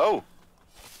 Oh!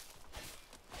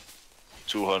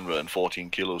 214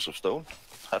 kilos of stone.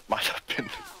 That might have been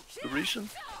the reason.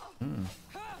 Hmm.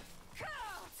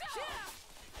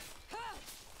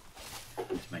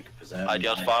 Need to make a preserve. I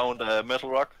just found a metal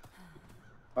rock.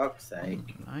 Fuck's sake.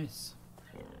 Nice.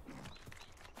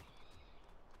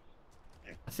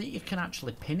 I think you can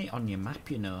actually pin it on your map,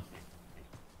 you know.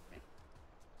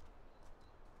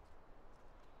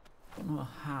 I don't know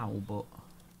how, but...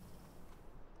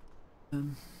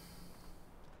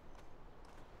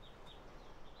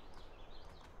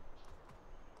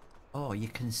 Oh, you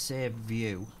can save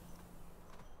view.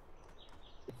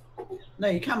 No,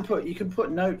 you can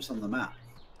put notes on the map.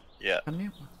 Yeah. Can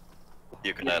you?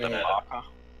 You can add a marker.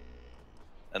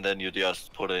 And then you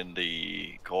just put in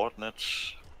the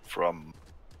coordinates from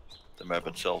the map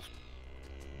itself.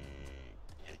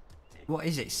 What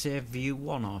is it? Save view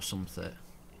 1 or something?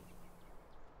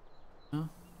 Huh?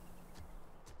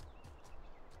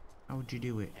 How would you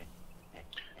do it?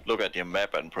 Look at your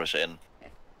map and press N.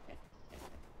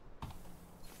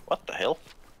 What the hell?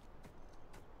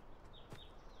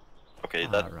 Okay,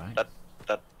 right.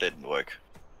 that didn't work.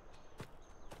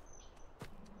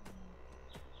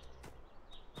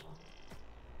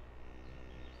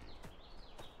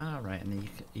 Alright, and then you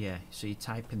can, yeah, so you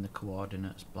type in the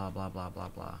coordinates, blah blah blah blah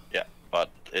blah. Yeah,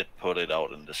 but it put it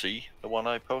out in the sea, the one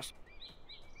I put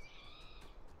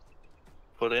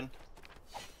in.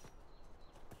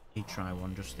 You try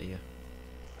one just here.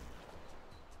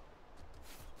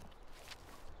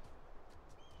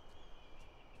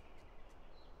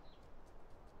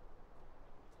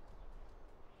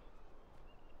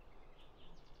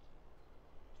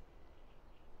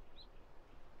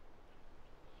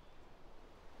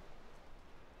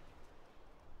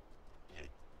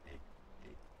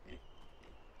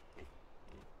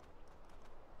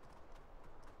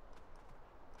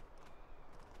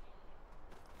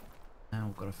 Now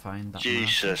we've got to find that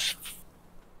Jesus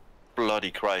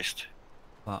bloody Christ.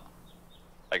 What?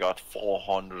 I got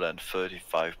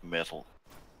 435 metal.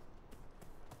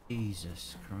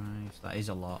 Jesus Christ, that is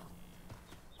a lot.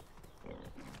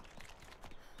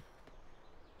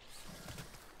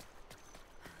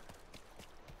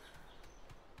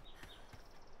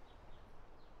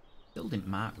 Still didn't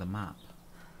mark the map.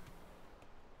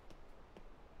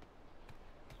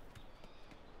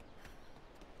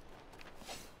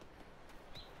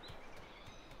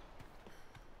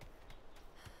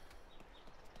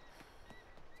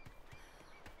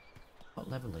 What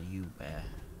level are you, Bear?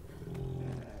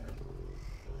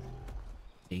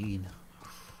 Dean.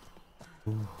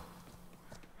 Ooh.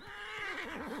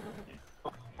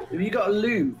 Have you got a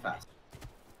loom fast?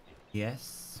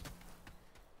 Yes.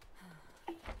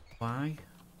 Why?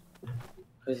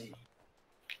 Because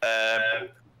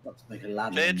got to make a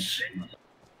ladder. Let's...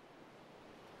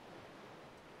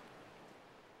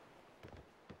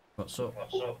 What's up?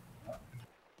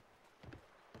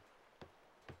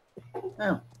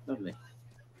 Oh, lovely.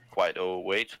 Quite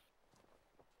overweight.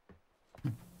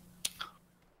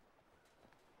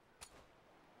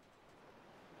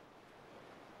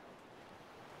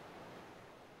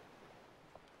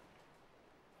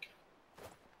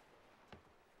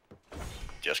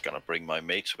 Just gonna bring my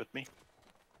mates with me.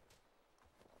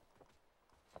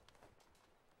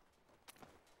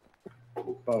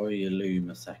 Borrow your loom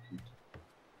a second.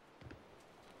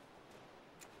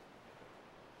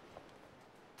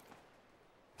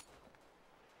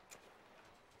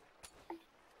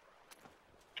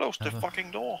 Close the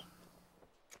fucking door.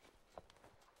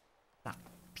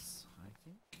 Saps, I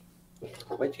think.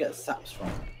 Where'd you get the saps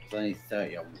from? There's only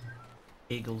 30 of them.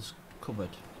 Eagle's cupboard.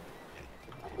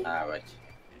 Ah, right.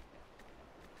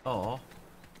 Or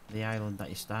the island that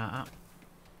you start at.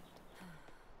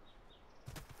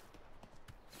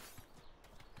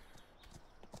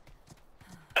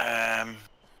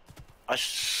 I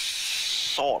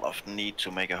sort of need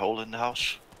to make a hole in the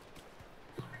house.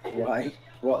 Why?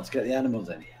 What, to get the animals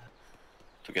in?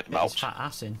 To get them Get his out. fat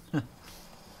ass in.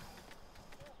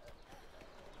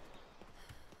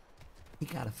 He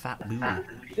got a fat booty.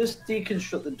 Just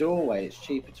deconstruct the doorway, it's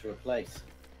cheaper to replace.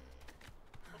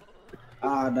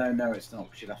 Ah, no, it's not,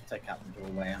 because you'd have to take out the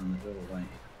doorway and the doorway.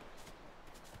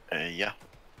 Yeah.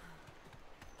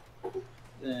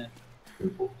 Yeah.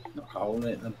 Knock a hole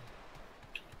in it then.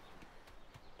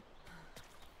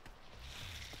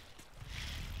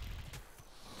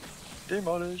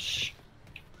 Demolish.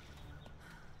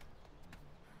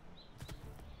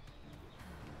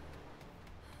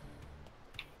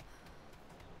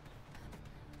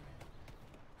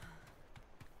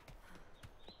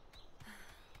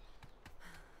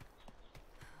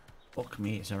 Fuck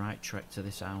me, it's a right trek to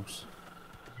this house.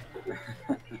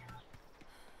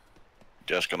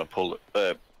 Just gonna pull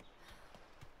it.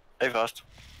 Hey, fast.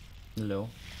 Hello.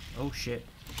 Oh shit.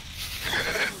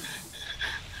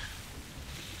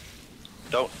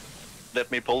 Don't let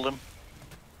me pull them.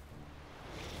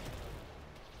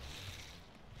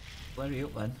 Where are you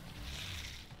up then?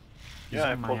 He's Yeah,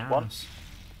 I on my pulled one. ass.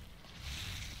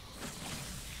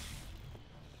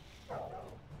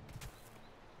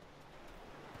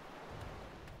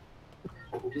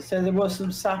 You said there was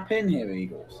some sap in here,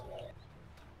 Eagles.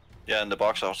 Yeah, in the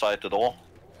box outside the door.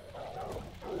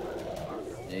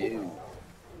 No.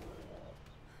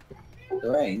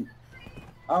 There ain't.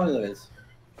 Oh, there is.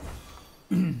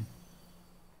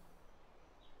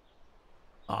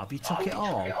 Oh, have you took it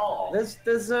all?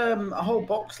 There's a whole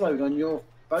box load on your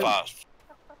boat. Fast.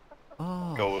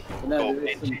 Oh. Go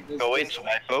into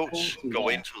my boat. Go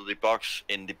into the box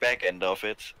in the back end of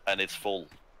it, and it's full.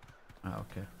 Oh,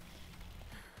 okay.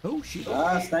 Oh shit.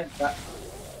 Ah, snake that.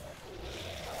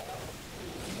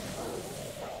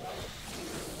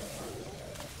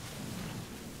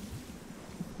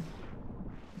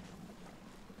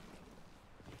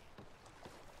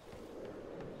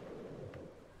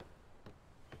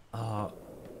 Oh,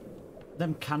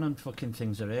 them cannon fucking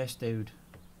things are ace, dude.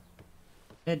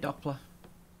 Hey, Doppler.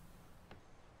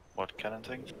 What cannon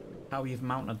things? How you've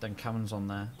mounted them cannons on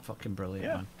there. Fucking brilliant,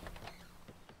 Yeah. man.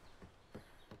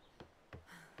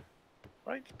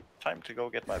 Right. Time to go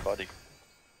get my body.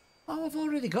 Oh, I've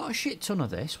already got a shit ton of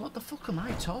this. What the fuck am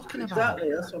I talking about?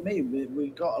 Exactly, that's what I mean. We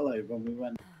got a load when we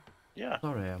went. Yeah.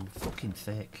 Sorry, I'm fucking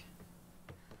thick.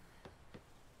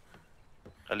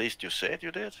 At least you said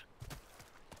you did.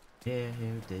 Yeah,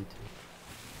 you did.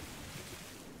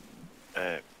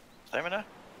 Stamina?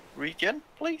 Regen,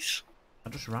 please. I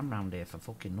just ran round here for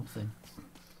fucking nothing.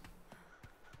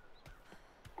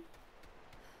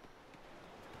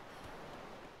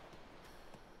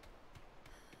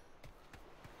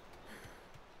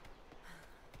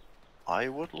 I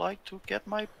would like to get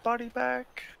my body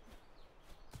back.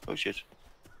 Oh shit.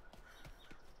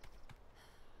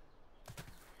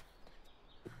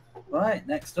 Right,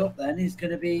 next up then is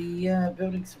going to be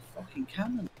building some fucking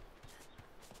cannons.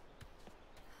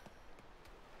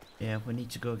 Yeah, we need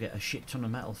to go get a shit ton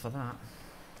of metal for that.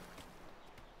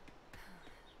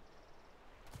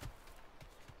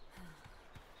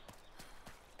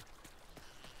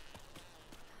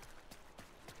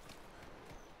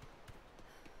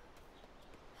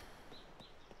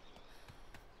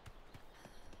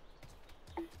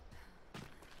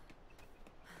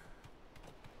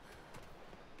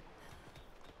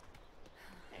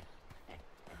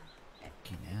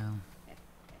 Fucking hell.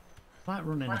 It's like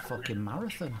running a fucking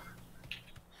marathon.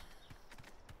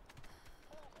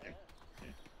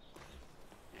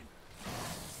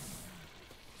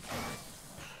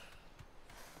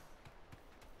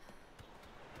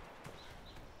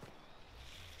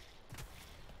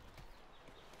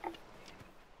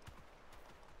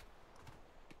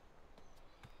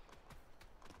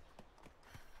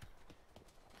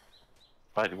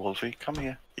 Right, Wolfie, come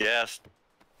here. Yes.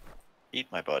 Eat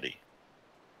my body.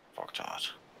 Fuck tart.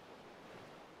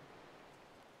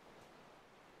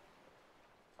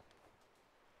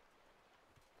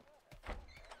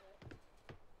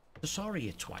 Sorry,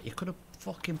 you twat. You could have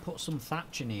fucking put some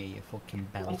thatch in here, you fucking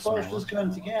belly That's what I was smeller. just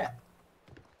going to get.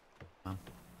 I'll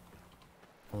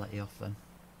let you off then.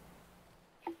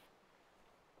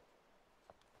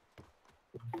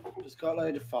 Just got a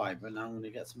load of fibre and now I'm going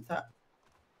to get some that.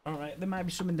 Alright, there might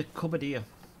be some in the cupboard here.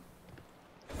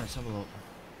 Let's have a look.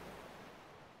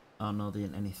 Oh no, there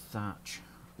ain't any thatch.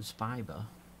 There's fibre.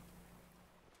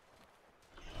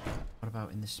 What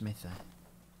about in the smithy?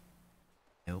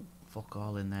 Nope, fuck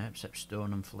all in there except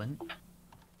stone and flint.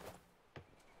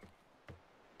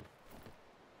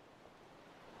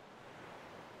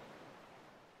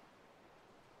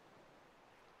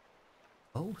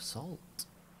 Oh, salt.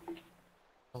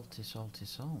 Salty, salty,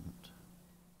 salt.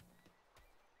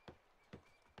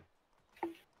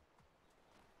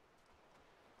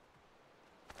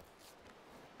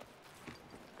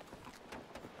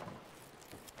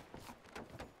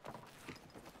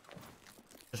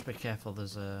 Just be careful,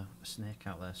 there's a snake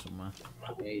out there somewhere.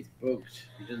 Yeah, he's bugged.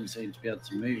 He doesn't seem to be able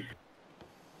to move.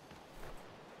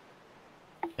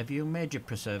 Have you made your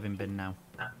preserving bin now?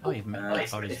 Oh, you've made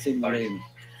it. It's in the room.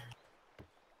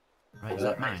 Right, is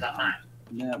that mine?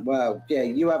 Yeah, well, yeah,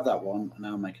 you have that one, and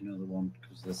I'll make another one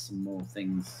because there's some more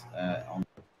things on.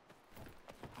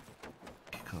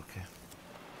 Okay.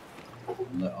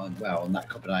 Well, on that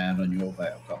cupboard I had on your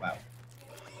boat, I've got about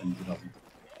 100 of them.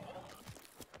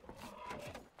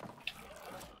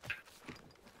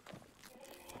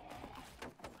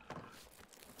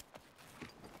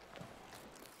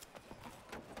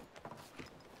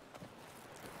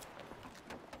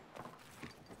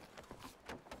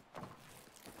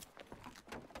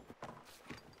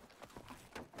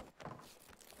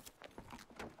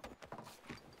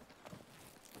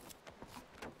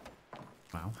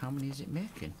 Wow, how many is it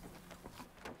making?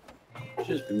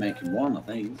 Just been making one, I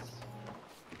think.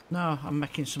 No, I'm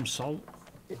making some salt.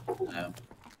 No.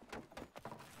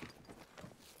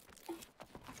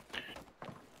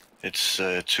 It's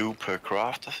 2 per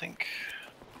craft, I think.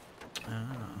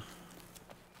 Ah.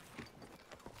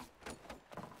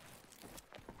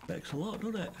 Makes a lot,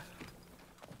 doesn't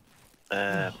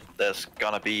it? There's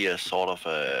gonna be a sort of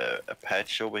a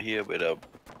patch over here with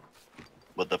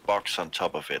the box on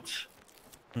top of it.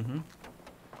 Mm-hmm.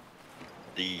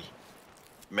 The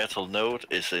metal node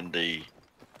is in the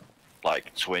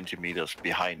like 20 meters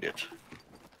behind it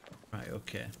Right,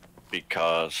 okay.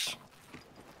 because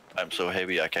I'm so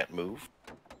heavy I can't move.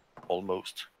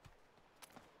 Almost.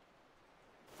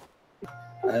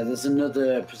 There's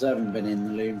another preserving bin in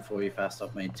the loom for you, Fast.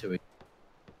 I've made 2.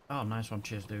 Oh, nice one.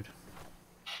 Cheers, dude.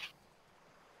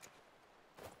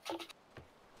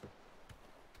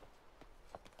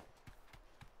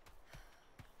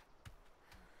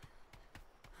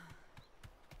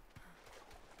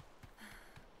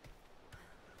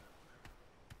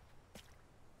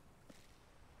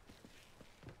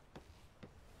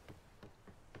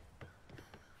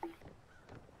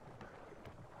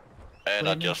 And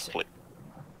Well, I just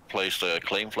placed a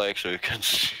claim flag so you can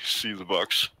see the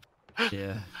box.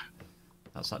 Yeah,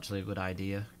 that's actually a good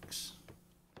idea. 'Cause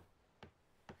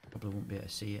probably won't be able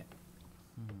to see it.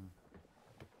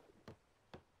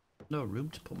 No room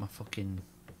to put my fucking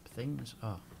things.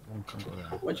 Oh, one can go there.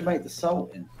 What'd you make the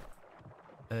salt in?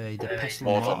 The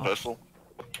pestle and Mortar and mortar. pestle.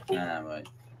 Ah, right.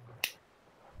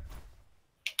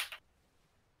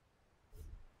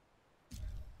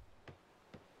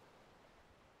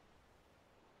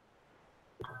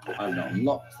 I've not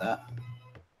unlocked that.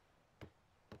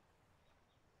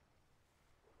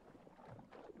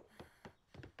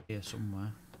 Here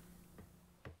somewhere.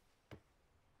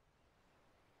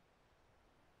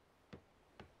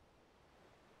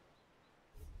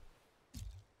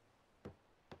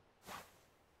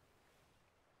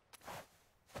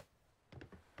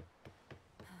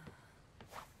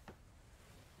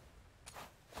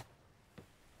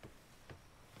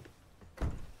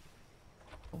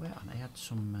 Oh wait, and I had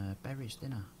some berries,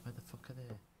 didn't I? Where the fuck are they?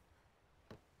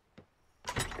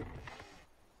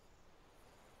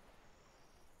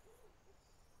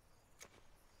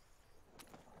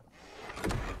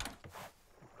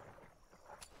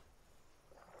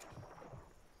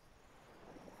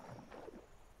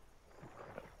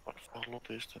 What follow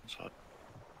distance?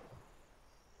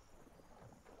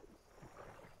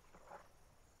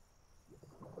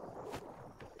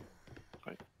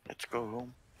 Right, let's go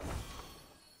home.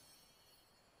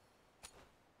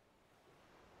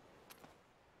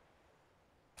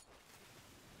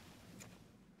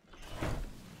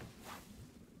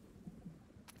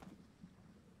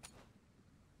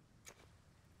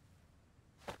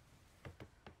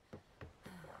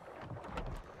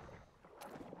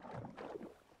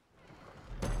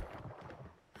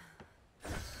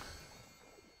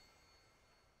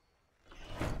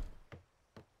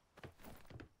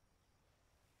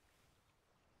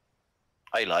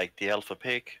 I like the alpha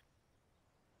pig.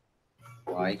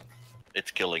 Why?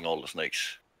 It's killing all the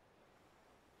snakes.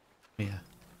 Yeah.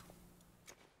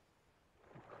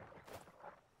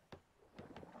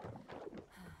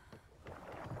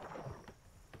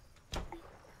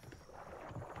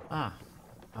 Ah,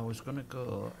 I was gonna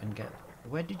go and get.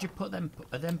 Where did you put them?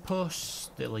 Are them posts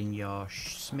still in your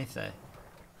smithy,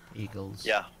 Eagles?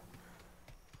 Yeah.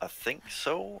 I think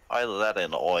so. Either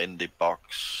that or in the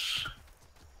box.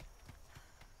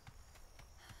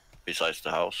 Besides the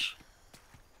house.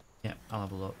 Yep, I'll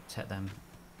have a look. Take them.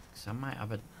 Cause I might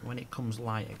have a. When it comes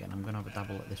light again, I'm gonna have a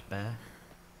dabble at this bear.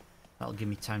 That'll give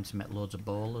me time to make loads of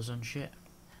bowlers and shit.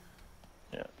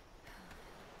 Yeah.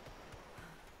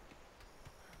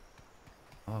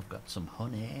 Oh, I've got some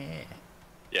honey.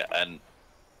 Yeah, and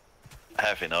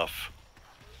have enough.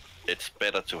 It's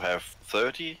better to have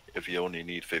 30 if you only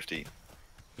need 15.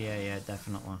 Yeah, yeah,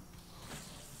 definitely.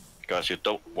 Because you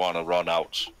don't want to run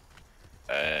out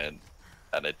and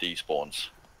it despawns.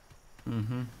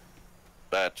 Mm-hmm.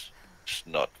 That's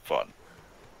not fun.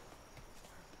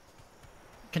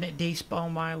 Can it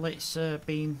despawn while it's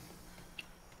been...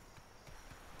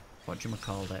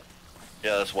 Whatchamacallit it?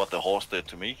 Yeah, that's what the horse did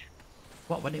to me.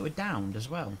 What, when it was downed as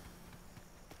well?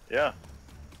 Yeah.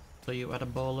 So you had a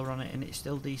bowler on it and it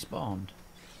still despawned?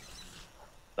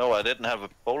 No, I didn't have a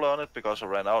bowler on it because I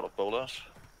ran out of bowlers.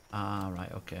 Ah,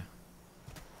 right, okay.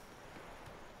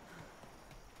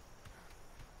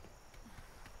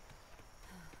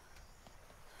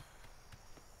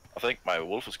 I think my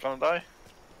wolf is gonna die.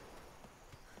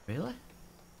 Really?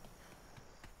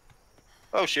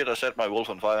 Oh shit, I set my wolf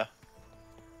on fire.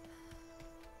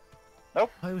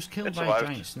 Nope. I was killed It by a survived.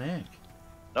 giant snake.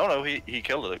 No, he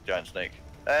killed the giant snake.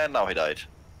 And now he died.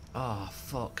 Oh,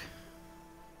 fuck.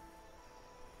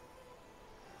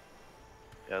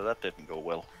 Yeah, that didn't go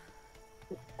well.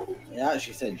 It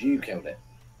actually said you killed it.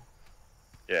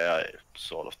 Yeah, I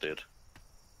sort of did.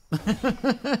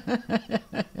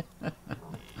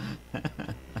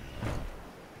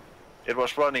 It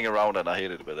was running around and I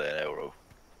hit it with an arrow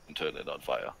and turned it on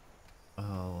fire.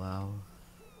 Oh, wow.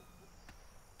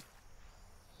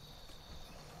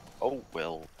 Oh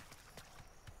well.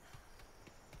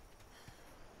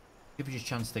 Give you a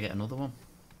chance to get another one.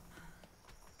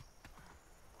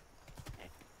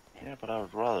 Yeah, but I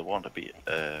would rather want to be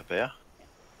a bear.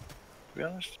 To be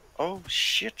honest. Oh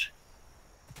shit.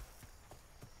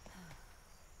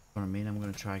 What I mean, I'm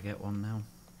going to try get one now. I'm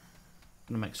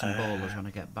going to make some bowlers when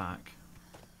I get back.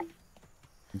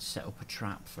 And set up a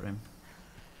trap for him.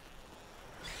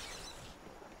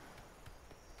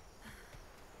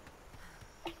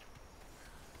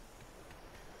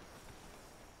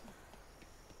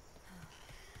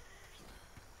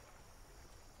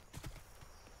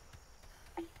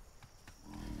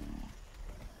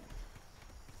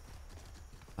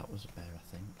 That was a bear, I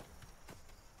think.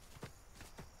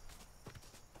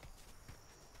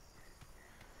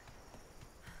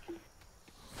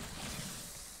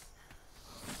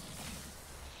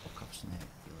 Fuck off, snake,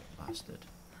 you little bastard.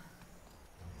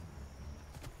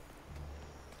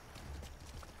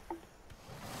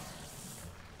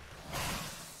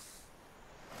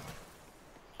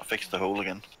 I fixed the hole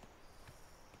again.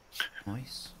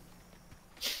 Nice.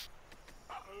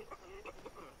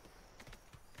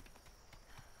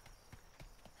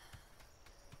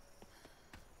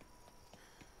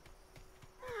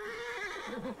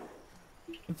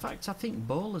 In fact, I think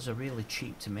bowlers are really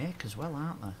cheap to make as well,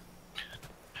 aren't they?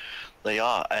 They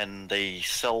are, and they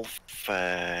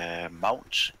self-mount.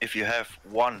 If you have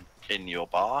one in your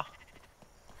bar,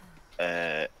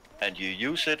 and you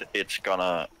use it, it's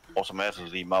gonna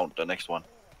automatically mount the next one.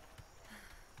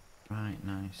 Right,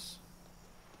 nice.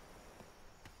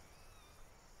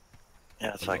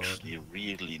 Yeah, it's actually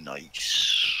really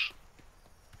nice.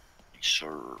 Yes,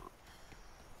 sir.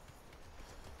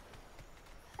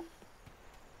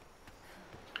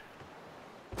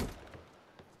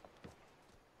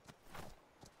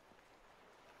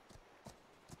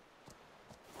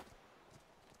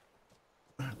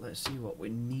 Right, let's see what we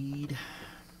need.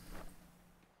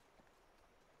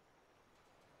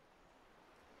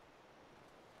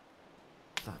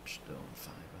 Thatch stone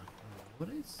fibre. What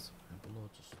is? I have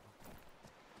loads of stuff.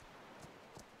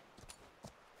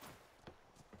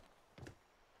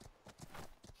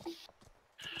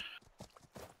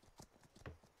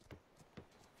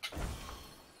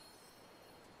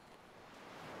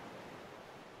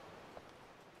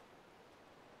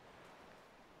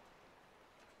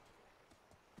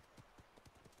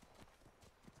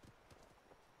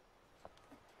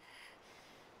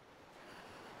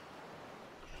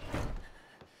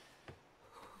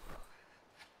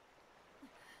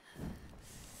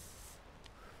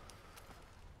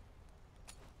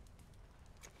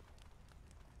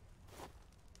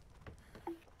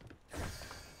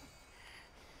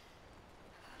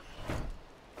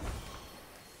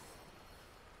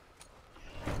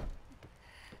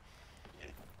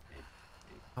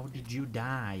 How did you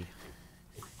die?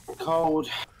 Cold.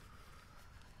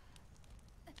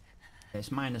 It's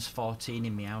minus 14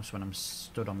 in my house when I'm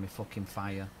stood on my fucking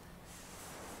fire.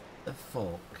 The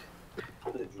fuck?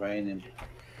 It's raining.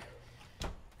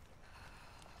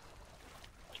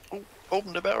 Oh,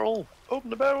 open the barrel! Open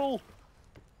the barrel!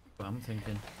 What I'm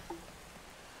thinking.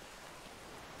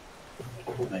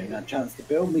 Not even had a chance to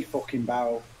build me fucking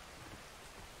barrel.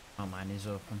 Oh, mine is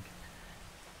open.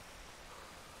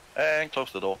 And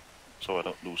close the door, so I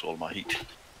don't lose all my heat.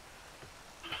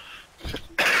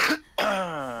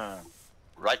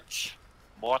 Right.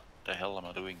 What the hell am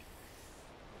I doing?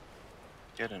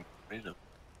 Getting rid of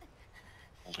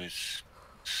all this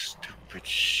stupid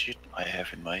shit I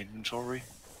have in my inventory.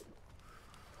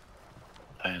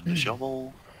 And the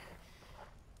shovel.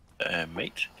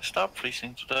 Mate, stop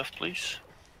freezing to death, please.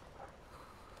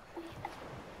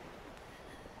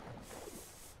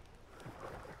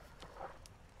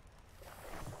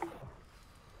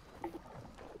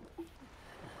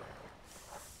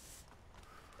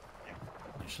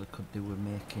 Actually, could do with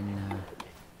making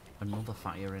another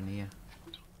fire in here.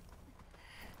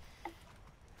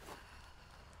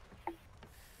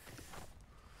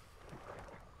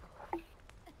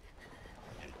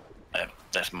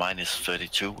 That's minus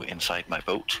 32 inside my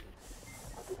boat.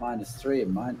 -3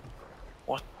 in mine.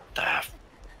 What the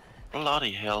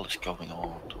bloody hell is going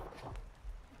on?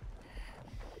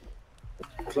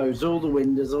 Closed all the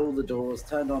windows, all the doors,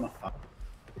 turned on a fire.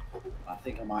 I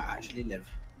think I might actually live.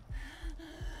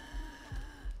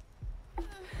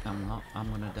 I'm not.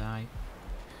 I'm gonna die.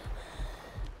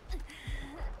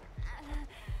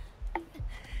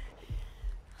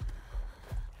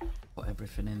 Put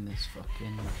everything in this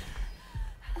fucking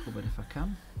cupboard if I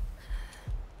can.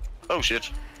 Oh shit.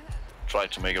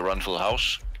 Tried to make a run for the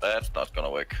house. That's not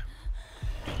gonna work.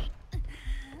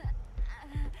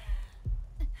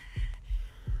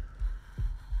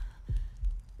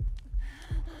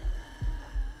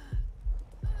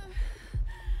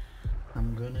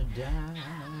 I'm gonna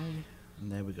die.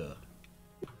 And there we go.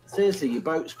 Seriously, your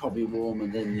boat's probably warmer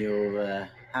than your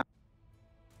house.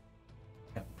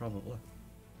 Yeah, probably.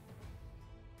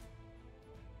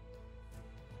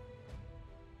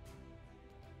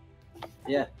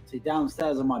 Yeah, see,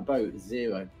 downstairs on my boat is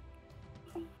 0.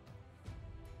 It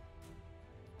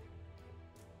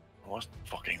wasn't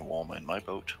fucking warm in my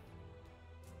boat.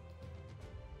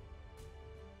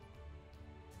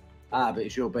 Ah, but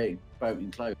it's your boat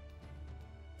enclosed.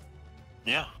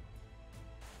 Yeah.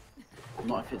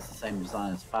 Not if it's the same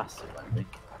design as Fast, it won't be.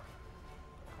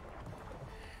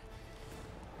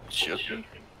 It should be.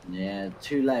 Yeah,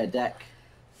 2-layer deck.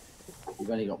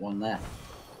 You've only got one there.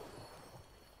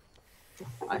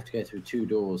 I have to go through 2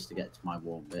 doors to get to my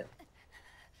warm bit.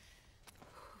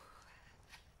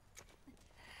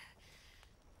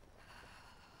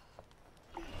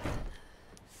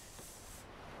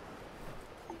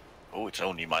 Oh, it's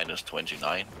only minus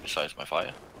 29 besides my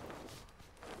fire.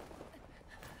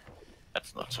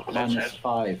 That's not so bad.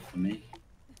 -5 for me.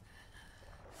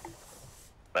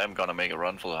 I'm gonna make a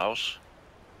run for the house.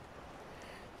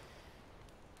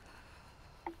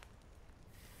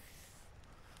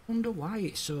 Wonder why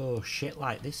it's so shit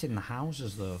like this in the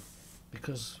houses though,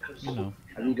 because you know.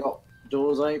 Have you got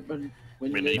doors open?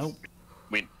 Nope.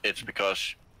 It's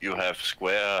because you have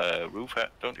square roof,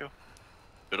 don't you?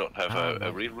 You don't have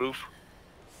a real roof.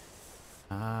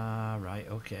 Ah, right,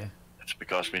 okay. It's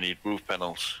because we need roof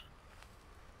panels.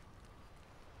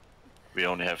 We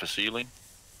only have a ceiling.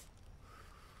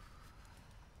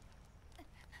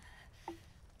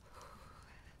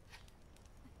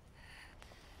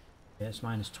 Yeah, it's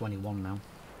minus 21 now.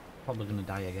 Probably gonna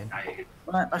die again.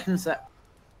 Right, back in a sec.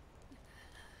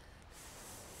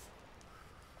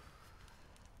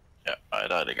 Yeah, I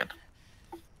died again.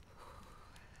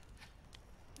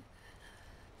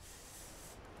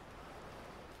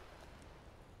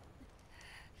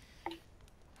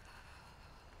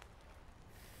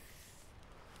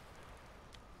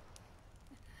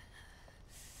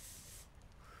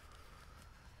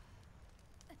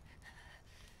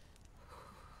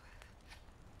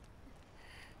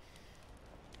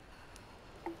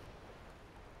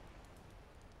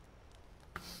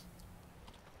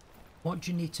 What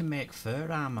do you need to make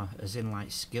fur armor, as in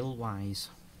like skill wise?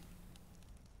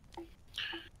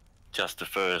 Just the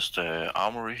first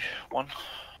armory one.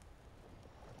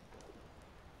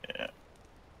 Yeah.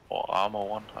 Or armor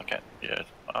one, I can't. Yeah,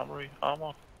 armor.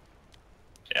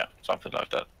 Yeah, something like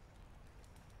that.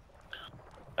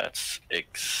 That's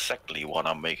exactly what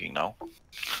I'm making now.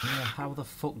 Yeah, how the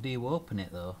fuck do you open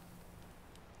it though?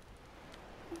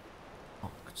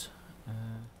 Locked.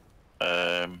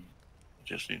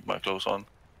 Just need my clothes on.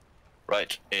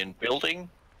 Right, in building.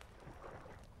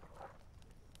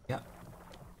 Yep.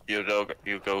 You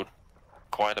go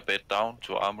quite a bit down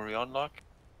to armory unlock.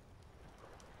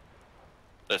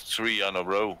 There's 3 on a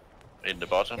row in the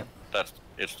bottom. Yep.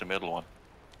 It's the middle one.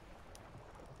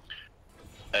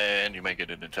 And you make it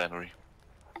in the tannery.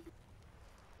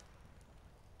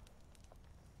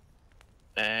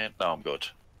 And now I'm good.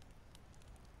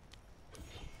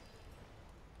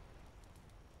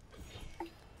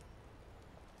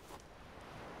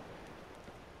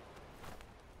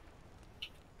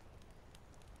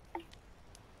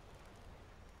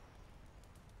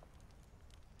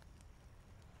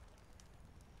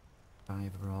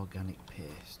 Fiber organic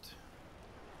paste.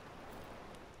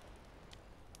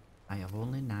 I have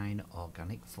only 9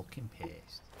 organic fucking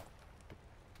paste.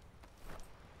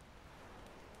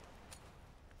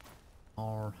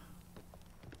 Or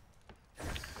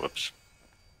Whoops.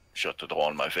 Shut the door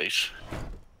on my face.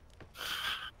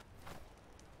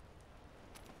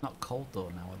 not cold though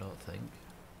now, I don't think.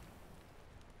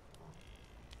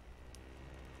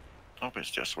 Oh,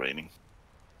 it's just raining.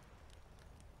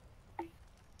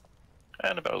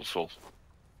 And the barrel's full.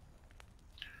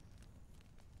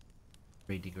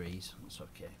 3 degrees, that's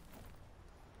okay.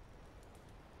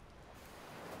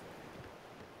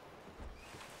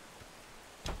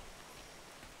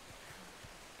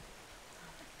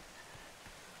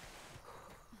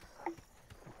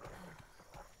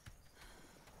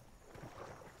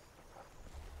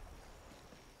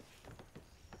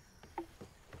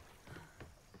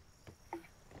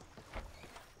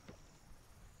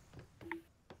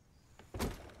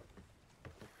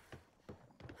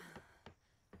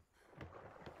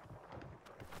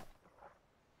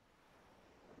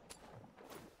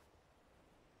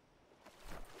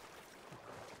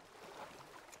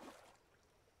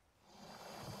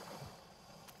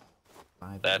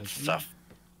 That's a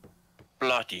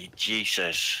bloody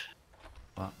Jesus.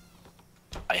 What?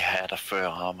 I had a fur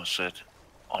armor set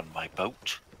on my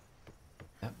boat.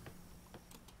 Yep.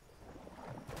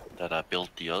 That I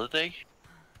built the other day.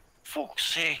 Fuck's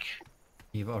sake.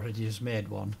 You've already just made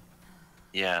one.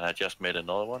 Yeah, and I just made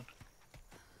another one.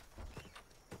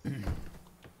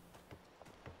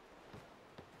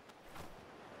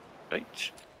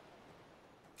 Right.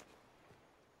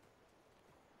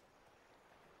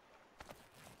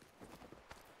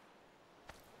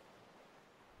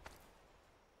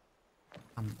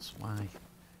 Ants, why?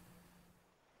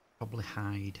 Probably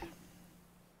hide.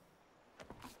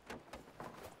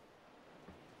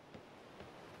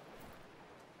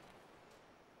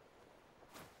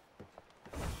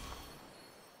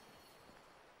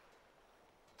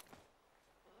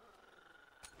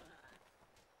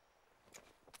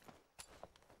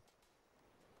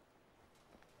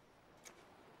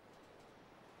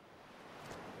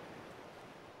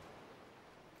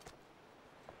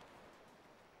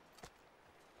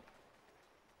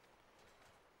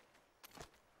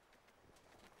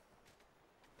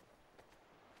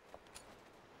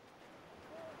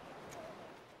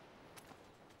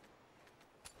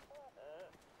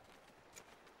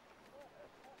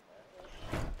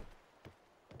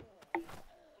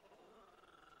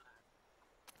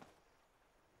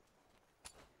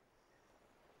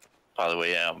 By the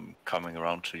way, I'm coming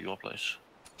around to your place.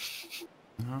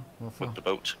 No, what for? With the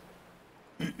boat.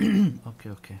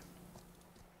 Okay.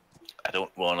 I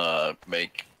don't wanna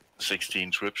make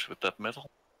 16 trips with that metal.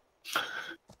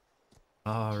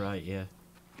 Oh, right, yeah.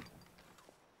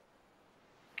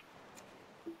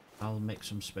 I'll make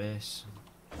some space.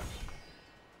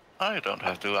 I don't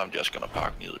have to, I'm just gonna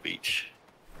park near the beach.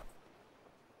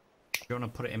 Do you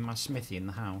want to put it in my smithy in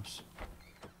the house?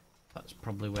 That's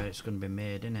probably where it's going to be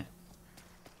made, isn't it?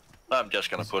 I'm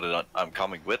just gonna put it on. I'm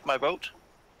coming with my boat.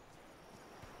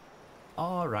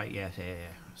 Oh, right, yeah.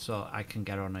 So I can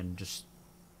get on and just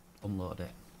unload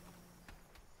it.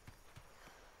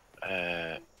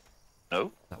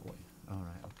 No. That way. All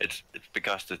right. Okay. It's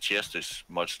because the chest is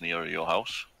much nearer your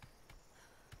house,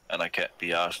 and I can't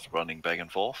be asked running back and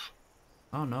forth.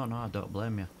 Oh, no, I don't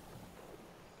blame you.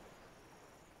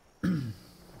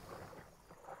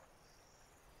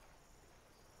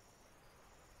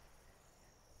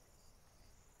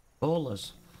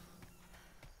 Bowlers.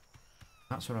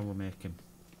 That's what I will make him.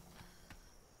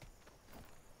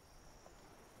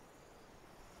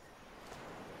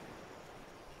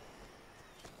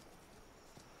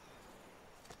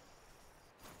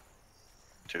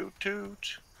 Toot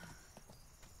toot.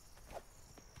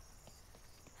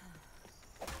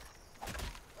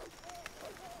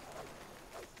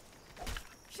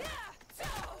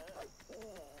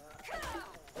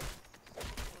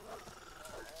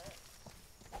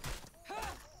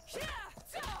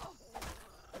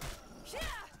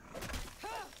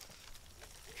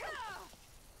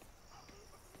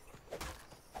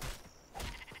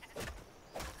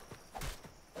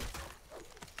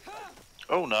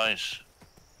 Oh, nice.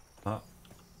 Oh,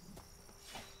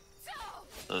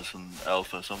 There's an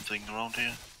alpha something around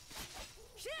here.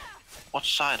 What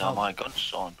side are my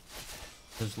guns on?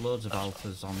 there's loads of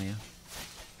alphas on here.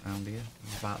 Around here.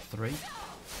 There's about 3.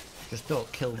 Just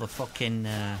don't kill the fucking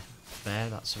bear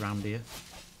that's around here.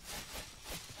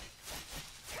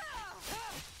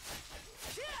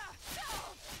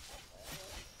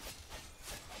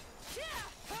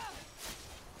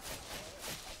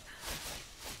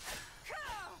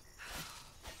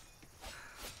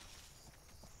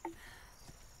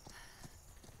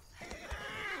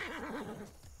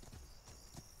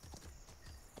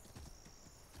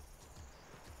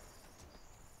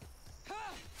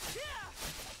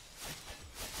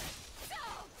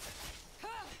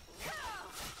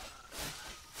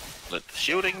 Let the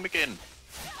shooting begin.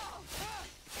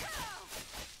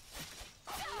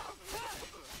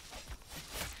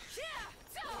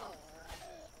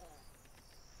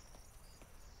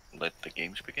 Let the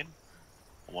games begin.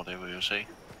 Whatever you say.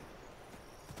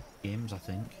 Games, I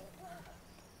think.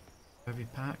 Where have you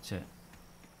parked it?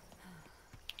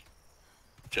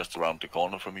 Just around the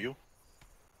corner from you.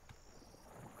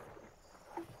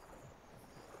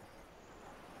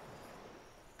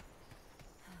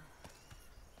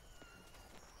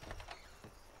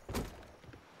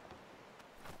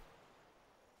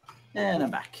 And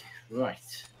I'm back.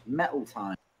 Right. Metal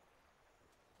time.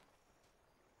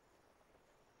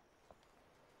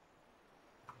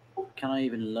 Can I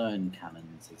even learn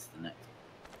cannons is the next.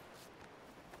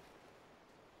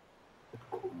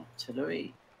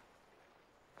 Artillery.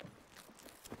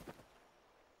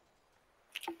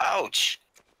 Ouch!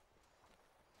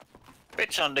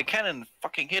 bitch on the cannon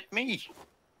fucking hit me.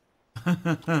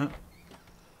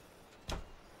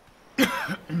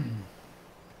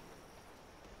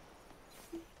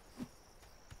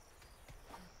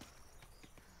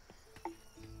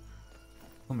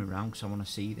 Coming round because I want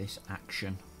to see this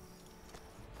action.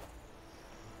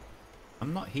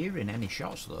 I'm not hearing any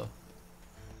shots though.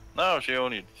 No, she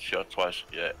only shot twice.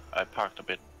 Yeah, I parked a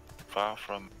bit far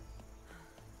from...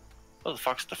 What the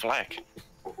fuck's the flag?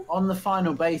 On the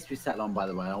final base we settle on, by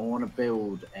the way, I want to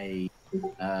build a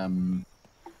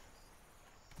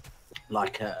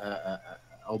like a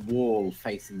wall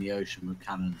facing the ocean with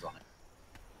cannons on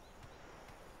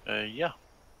it. Yeah.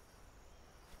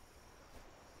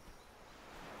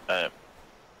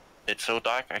 It's so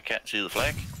dark I can't see the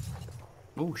flag.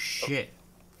 Oh shit!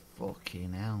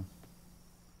 Fucking hell!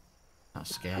 That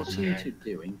scared What's me. you two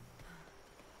doing?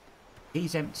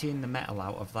 He's emptying the metal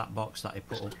out of that box that he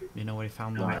put up. You know where he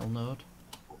found the metal node?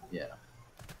 Yeah.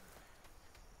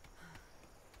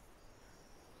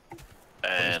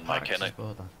 And my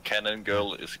cannon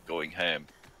girl is going ham.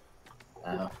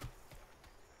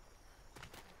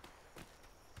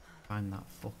 Find that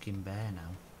fucking bear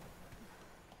now.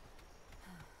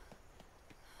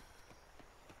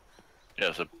 Yeah,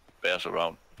 there's a bears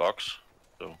around the box,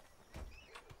 so...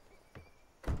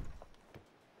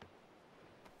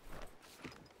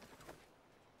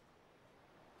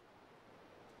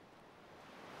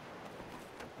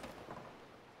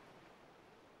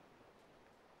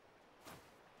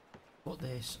 Put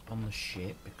this on the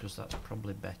ship because that's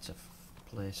probably better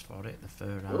place for it, the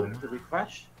fur Oh, armor. did we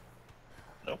crash?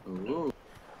 Nope. Ooh.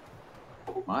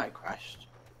 Might have crashed.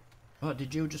 Oh,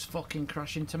 did you just fucking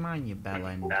crash into mine, you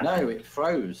bellend? No, it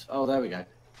froze. Oh, there we go.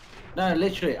 No,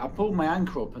 literally, I pulled my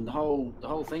anchor up and the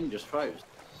whole thing just froze.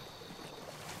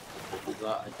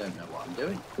 I don't know what I'm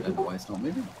doing. I don't know why it's not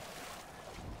moving.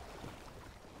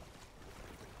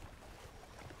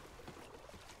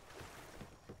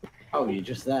 Oh, you're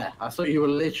just there. I thought you were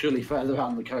literally further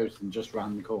around the coast and just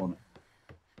round the corner.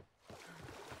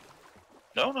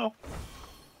 No.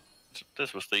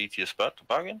 This was the easiest spot to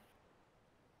park in.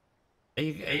 So,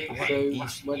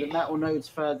 were the metal nodes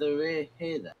further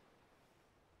here then?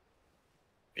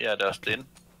 Yeah, just in.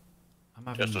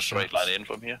 Just a straight line in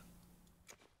from here.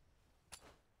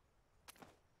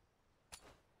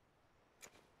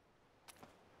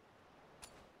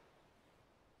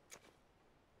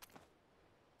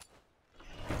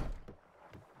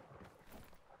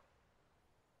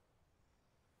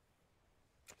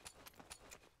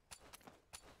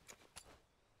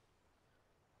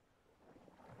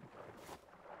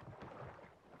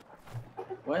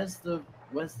 Where's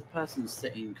the person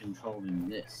sitting controlling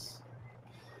this?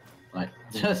 Like,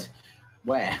 just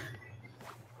where?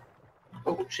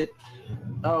 Oh shit!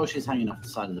 Oh, she's hanging off the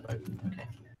side of the boat. Okay.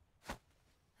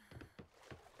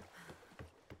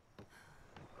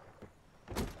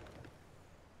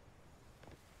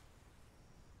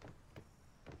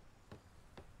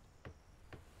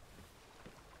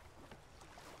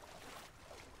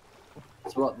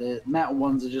 So what? The metal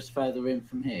ones are just further in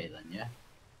from here, then, yeah?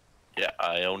 Yeah,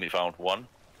 I only found one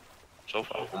so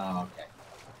far. Oh, okay.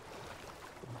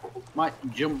 Might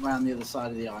jump around the other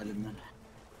side of the island then.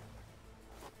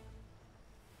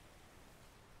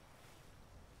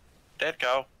 Dead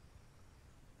cow.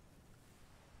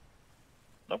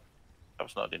 Nope, I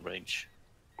was not in range.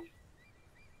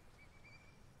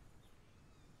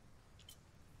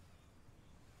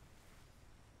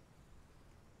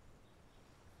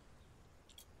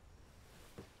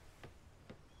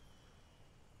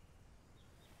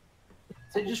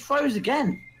 So it just froze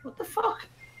again. What the fuck?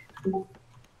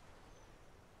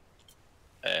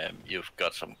 You've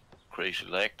got some crazy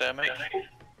lag damage.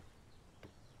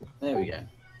 There we go.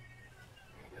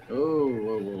 Oh,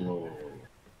 whoa, whoa, whoa,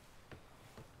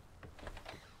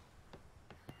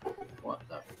 whoa. What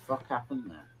the fuck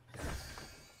happened there?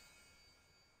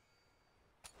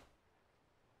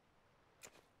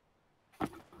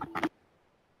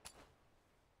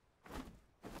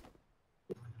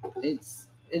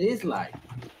 It is like.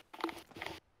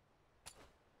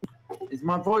 Is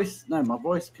my voice? No, my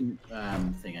voice thing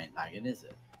ain't lagging, is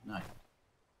it? No.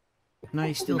 No,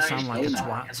 you still sound like a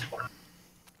twat.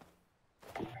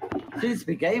 Seems to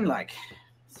be game lag.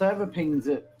 Server ping's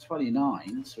at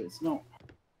 29, so it's not.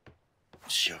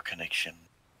 It's your connection.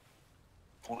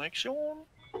 Connection? Well,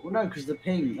 no, because the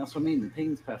ping. That's what I mean. The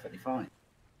ping's perfectly fine.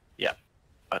 Yeah,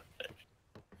 but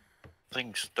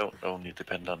things don't only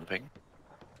depend on the ping.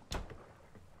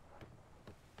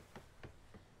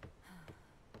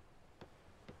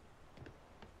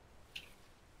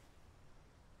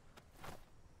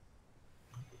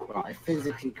 Right, I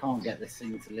physically can't get this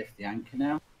thing to lift the anchor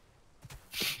now.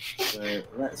 So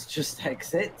let's just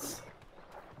exit.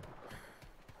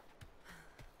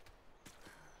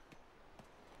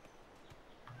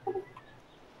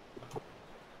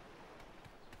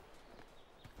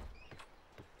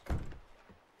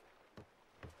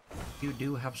 You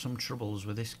do have some troubles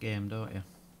with this game, don't you?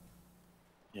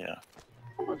 Yeah.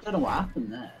 I don't know what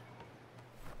happened there.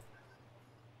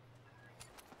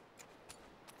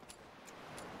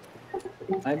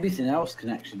 Everything else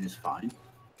connection is fine.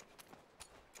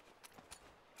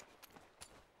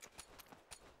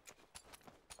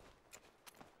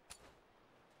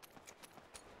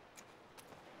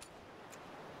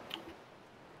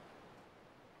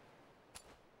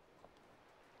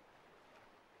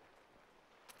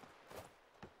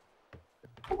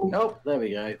 Oh, there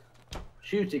we go.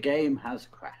 Shooter game has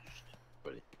crashed.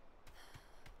 Brilliant.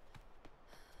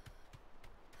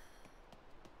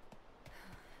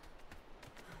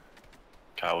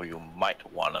 Cow, you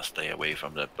might want to stay away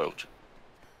from that boat.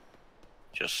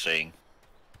 Just saying.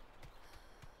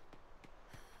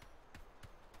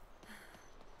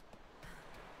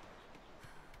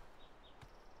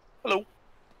 Hello.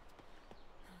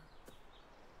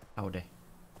 Howdy.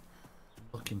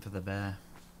 Looking for the bear,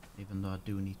 even though I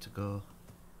do need to go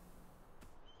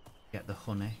get the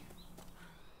honey.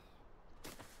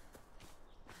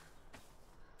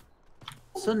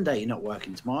 Sunday, you're not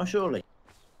working tomorrow, surely?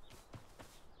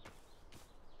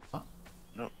 What?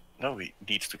 No, he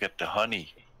needs to get the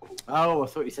honey. Oh, I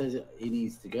thought he says he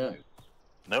needs to go.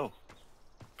 No.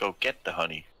 Go get the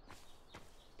honey.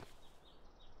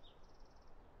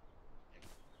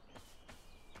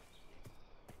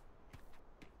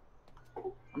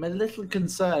 I'm a little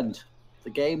concerned. The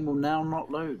game will now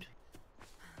not load.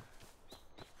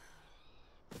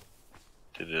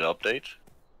 Did it update?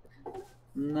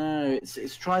 No,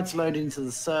 it's tried to load into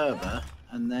the server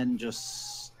and then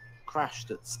just crashed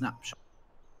at snapshot.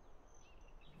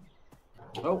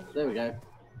 Oh, there we go.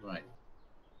 Right.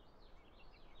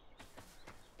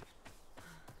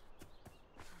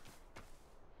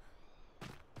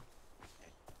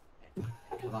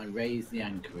 Can I raise the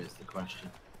anchor is the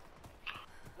question.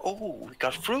 Oh, we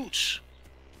got fruits.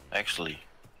 Actually.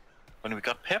 When we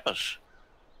got peppers.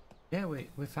 Yeah, we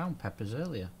found peppers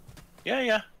earlier.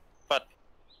 Yeah. But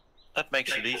that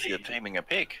makes it easier taming a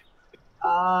pig.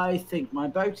 I think my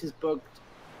boat is bugged.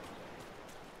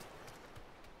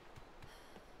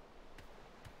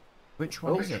 Which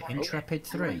one is it? Intrepid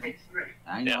 3?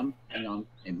 Hang on.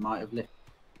 It might have lifted.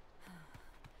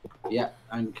 Yeah,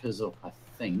 anchor's up, I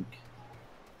think.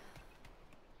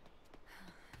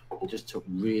 It just took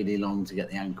really long to get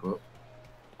the anchor up.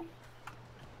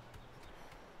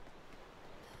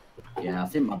 Yeah, I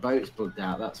think my boat's bugged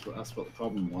out. That's what the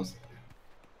problem was.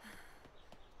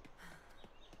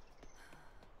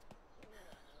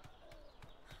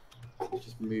 Let's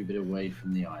just move it away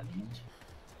from the island.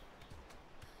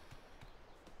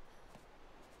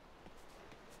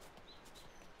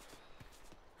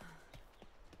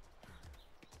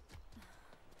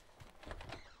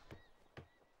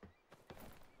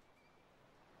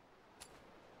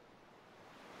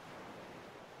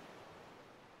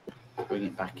 Bring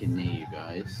it back in near you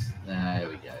guys. There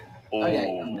we go. Oh,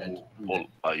 Okay, I'm good. well,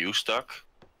 are you stuck?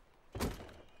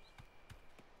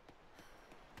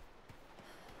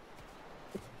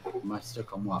 Am I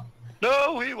stuck on what?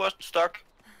 No, he wasn't stuck.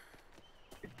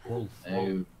 Wolf.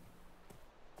 Oh.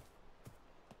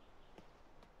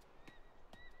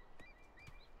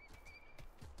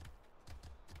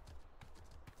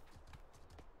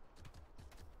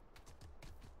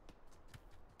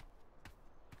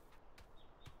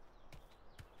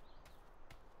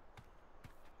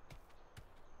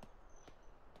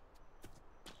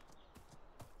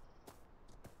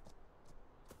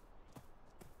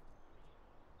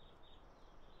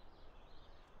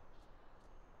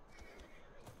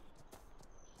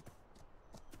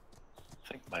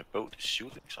 I think my boat is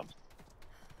shooting something.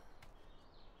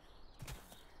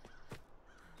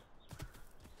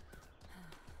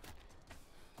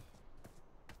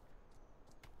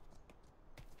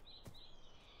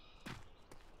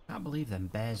 I can't believe them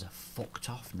bears are fucked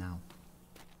off now.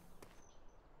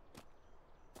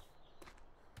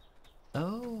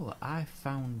 Oh, I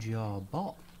found your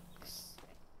box.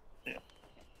 Yeah.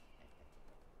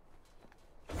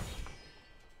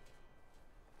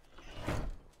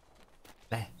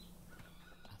 Bear.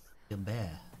 That's a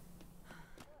bear.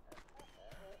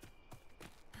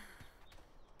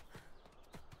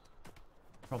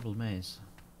 Problem is,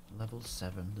 level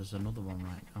 7, there's another one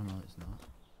right. Oh no, it's not.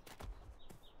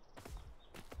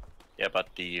 Yeah, but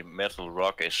the metal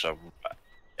rock is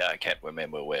yeah, I can't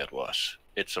remember where it was.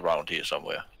 It's around here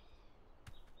somewhere.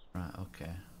 Right,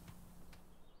 okay.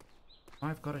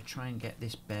 I've got to try and get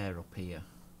this bear up here.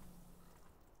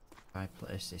 If I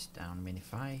place this down, I mean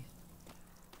if I...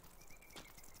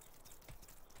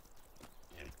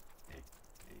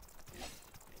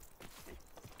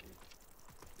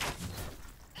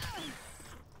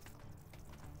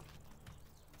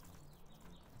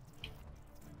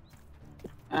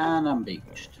 And I'm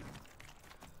beached.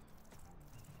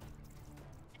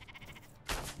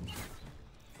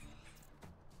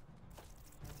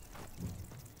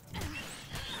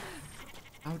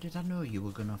 How did I know you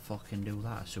were gonna fucking do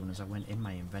that as soon as I went in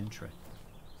my inventory?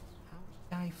 How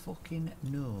did I fucking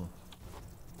know?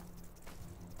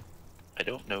 I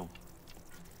don't know.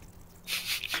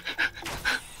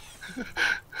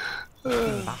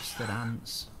 Fucking bastard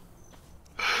ants.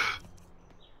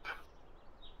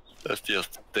 There's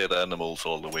just dead animals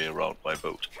all the way around my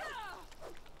boat.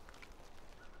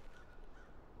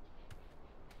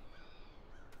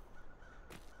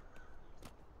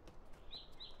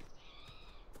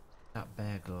 That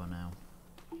bear go now?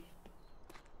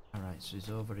 Alright, so he's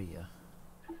over here.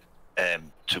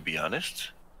 To be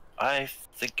honest, I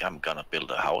think I'm gonna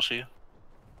build a house here.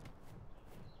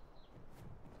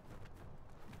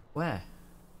 Where?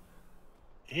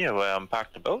 Here where I'm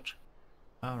parked the boat.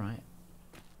 Alright.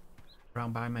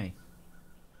 Round by me?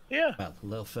 Yeah. Well, a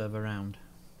little further round.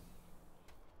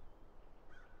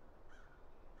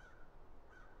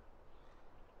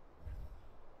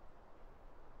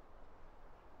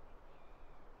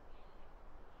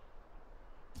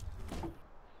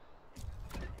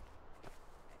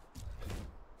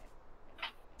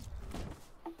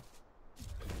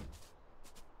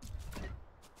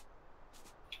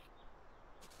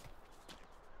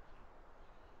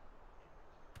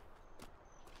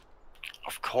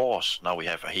 Of course, now we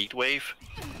have a heat wave.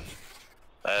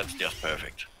 That's just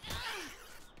perfect.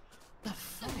 The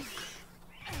fuck?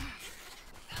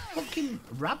 Fucking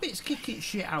rabbits kicking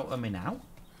shit out of me now.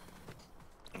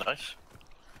 Nice.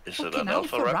 Is it Fucking an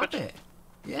alpha rabbit? rabbit?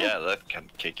 Yeah, that can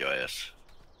kick your ass.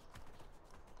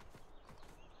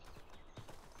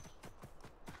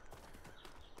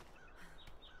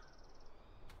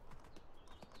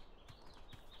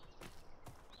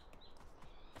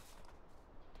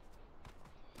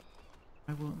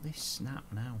 Why won't this snap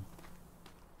now?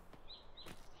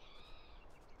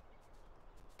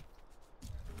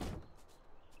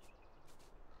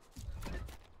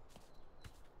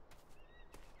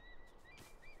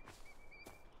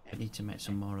 I need to make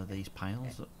some more of these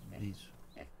piles. These.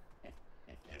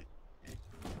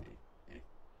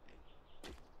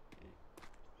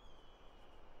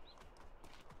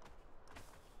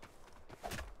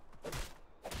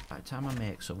 By the time I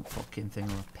make some fucking thing,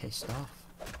 I'll have pissed off.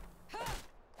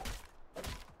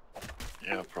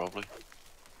 Yeah, probably.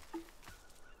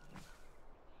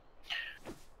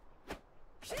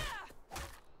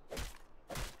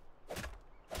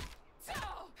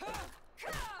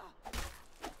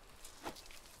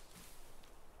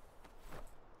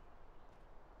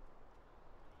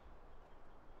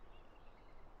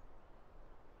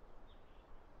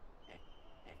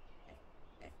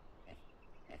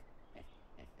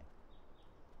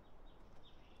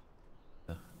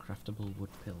 A craftable wood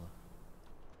pillar.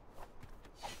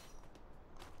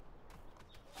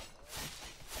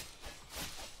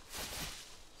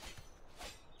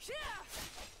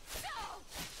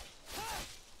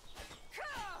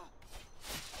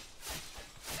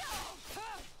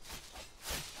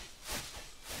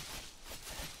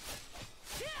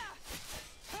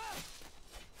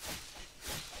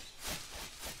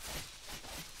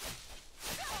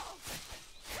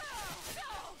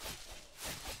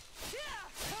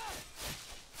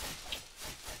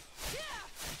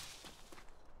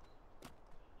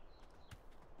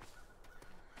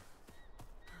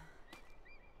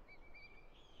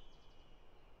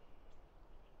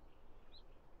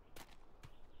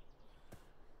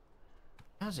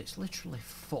 It's literally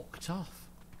fucked off.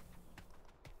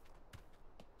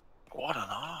 What an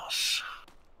ass.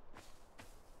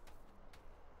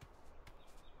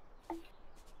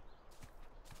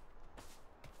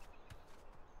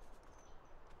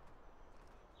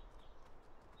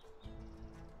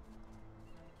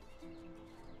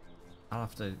 I'll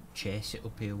have to chase it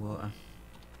up here, won't I?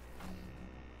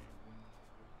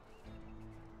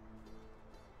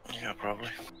 Yeah, probably.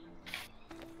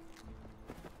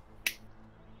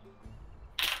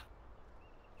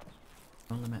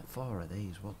 I only met 4 of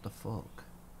these, what the fuck?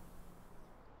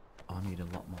 Oh, I need a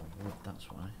lot more wood, that's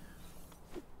why.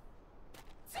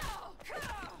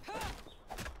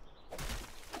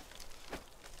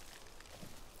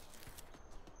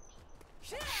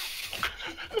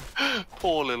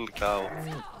 Poor little cow.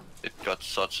 It got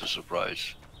such a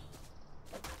surprise.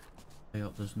 I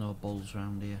hope there's no bulls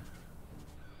around here.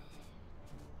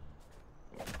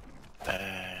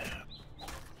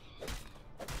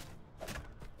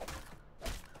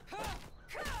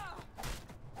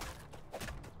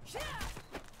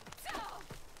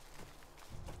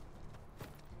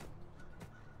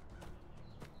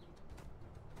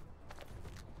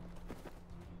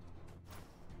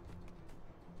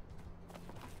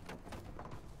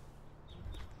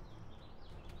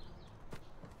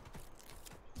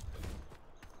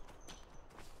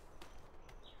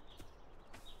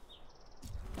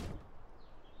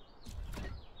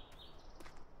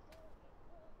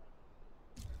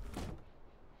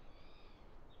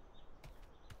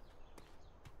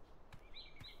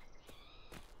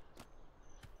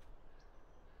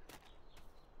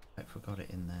 I forgot it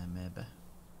in there, maybe.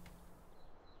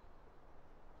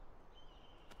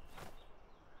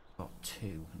 Got 2, I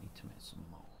need to make some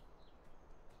more.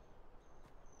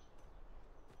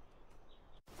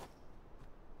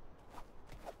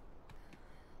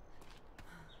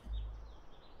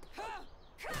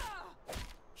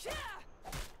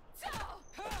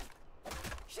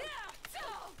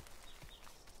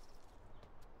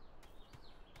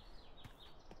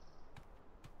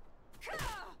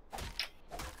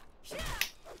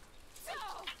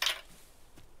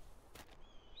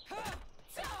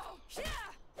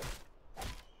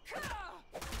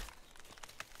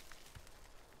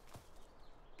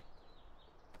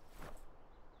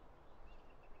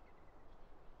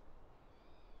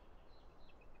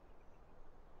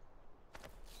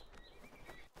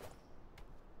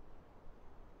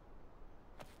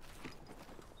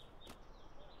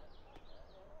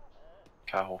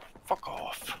 Cow, fuck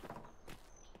off.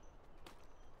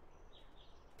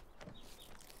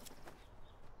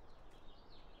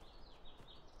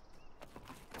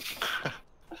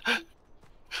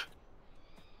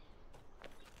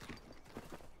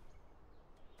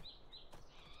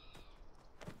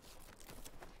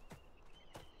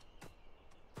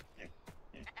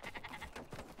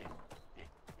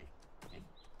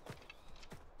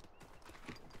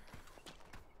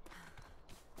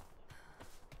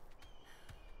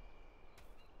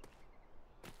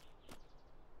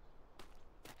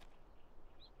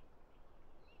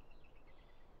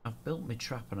 I've built my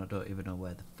trap and I don't even know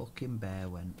where the fucking bear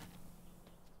went.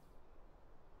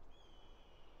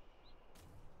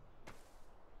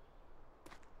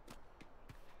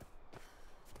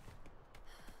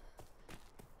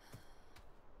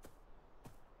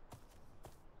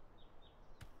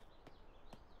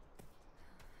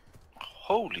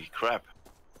 Holy crap.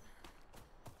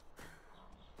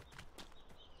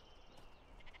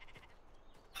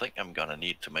 I think I'm gonna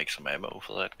need to make some ammo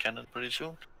for that cannon pretty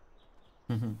soon.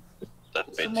 That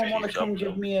bit Someone want to keeps come up,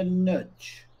 give though. me a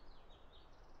nudge?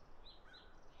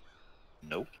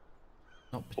 Nope.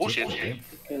 Not Oh, shit. particularly.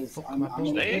 Because Fuck I'm my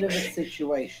in a bit of a Snakes.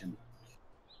 situation.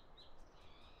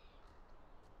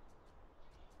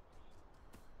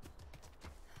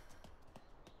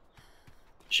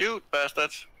 Shoot,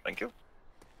 bastards. Thank you.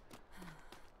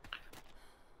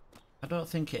 I don't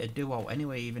think it'd do out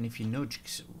anyway, even if you nudge,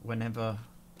 'cause whenever...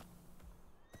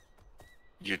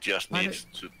 You just Why need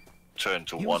don't- to turn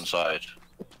to Use- one side.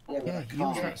 Yeah, but Yeah, I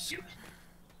can't.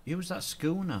 use that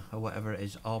schooner or whatever it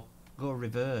is, or go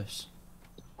reverse.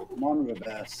 I'm on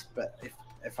reverse, but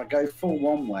if I go full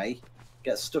one way,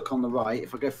 get stuck on the right.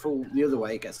 If I go full the other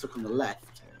way, get stuck on the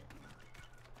left.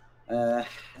 And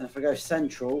if I go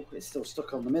central, it's still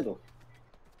stuck on the middle.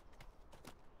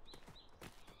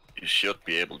 You should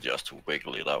be able just to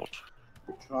wiggle it out.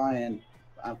 Trying.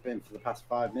 I've been for the past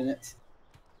 5 minutes.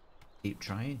 Keep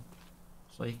trying.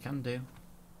 That's all you can do.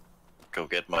 Go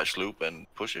get my sloop and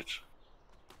push it.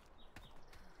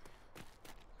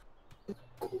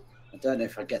 I don't know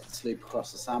if I get the sloop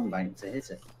across the sandbank to hit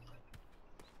it.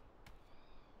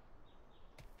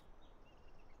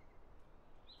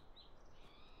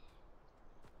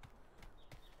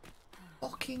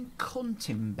 Fucking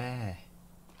cunting bear.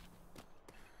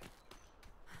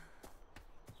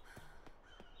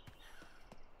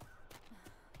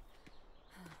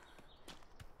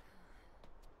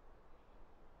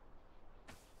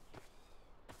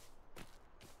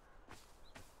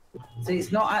 See,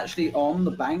 it's not actually on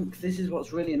the bank. This is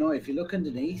what's really annoying. If you look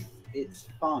underneath, it's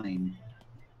fine.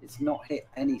 It's not hit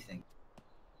anything.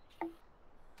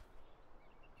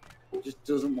 It just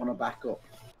doesn't want to back up.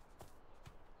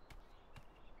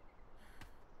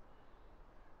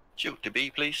 Shoot the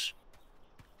bee, please.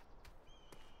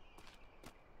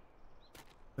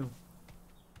 Who?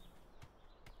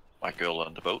 My girl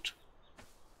on the boat.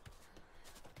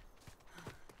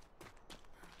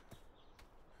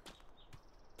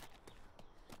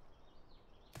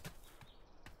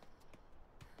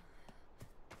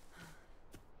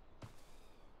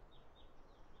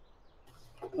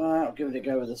 give it a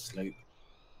go with a sloop.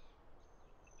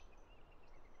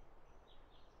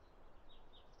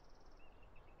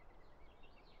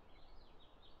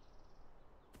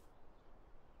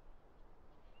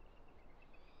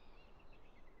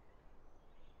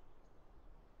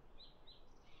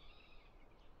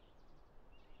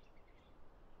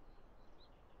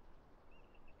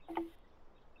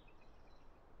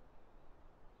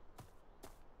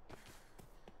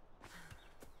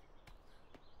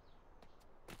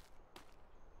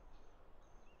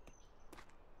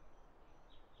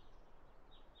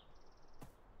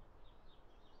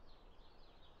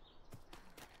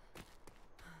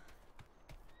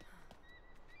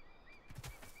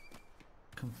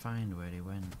 Can find where he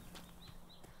went.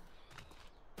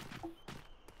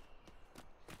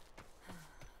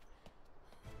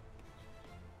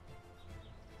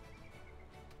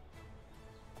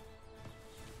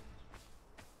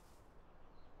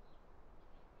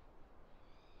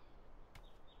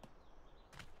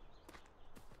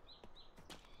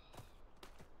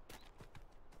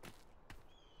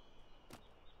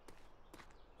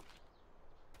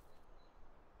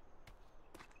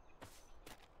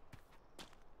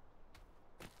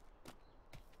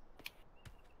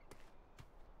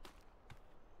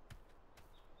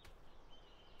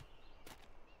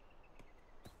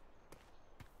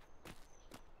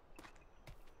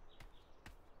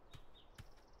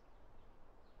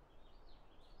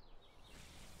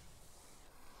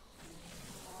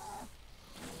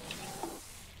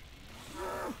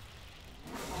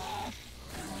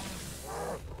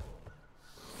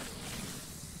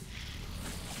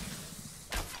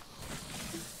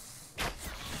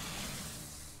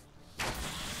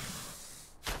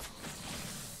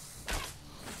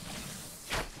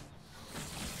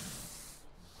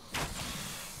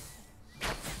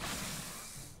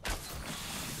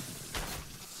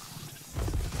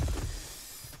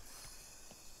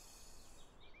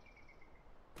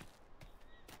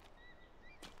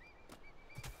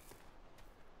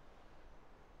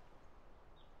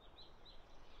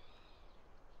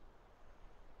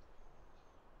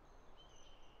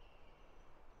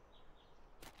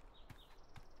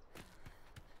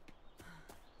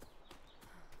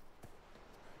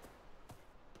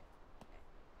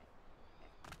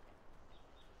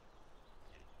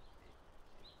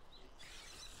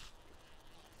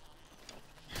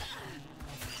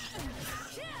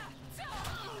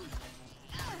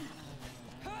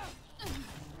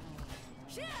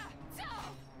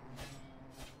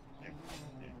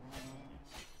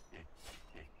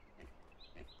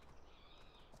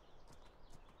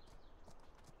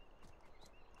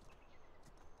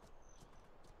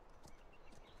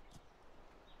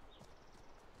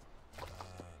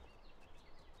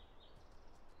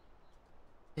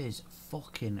 Is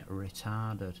fucking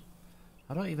retarded.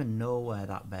 I don't even know where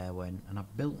that bear went, and I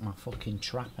built my fucking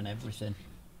trap and everything.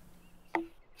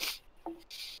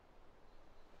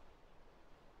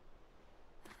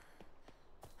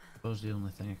 Suppose the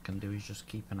only thing I can do is just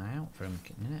keep an eye out for him,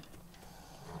 isn't it?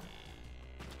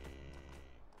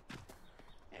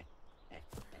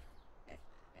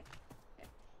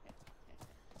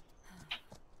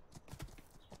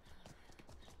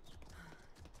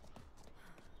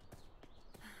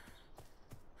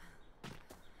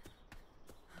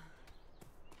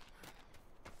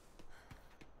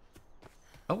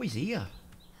 Oh, he's here.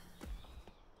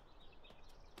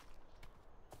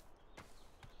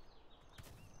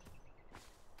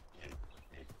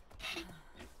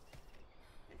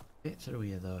 Get through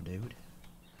here though, dude.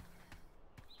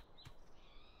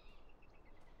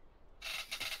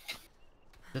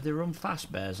 Did they run fast,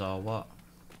 bears, or what?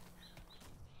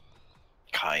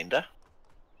 Kinda.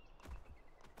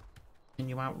 Can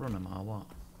you outrun them or what?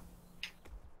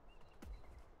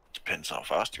 Depends how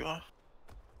fast you are.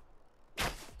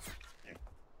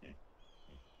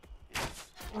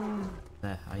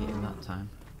 There, I hit him that time.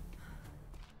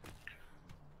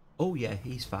 Oh yeah,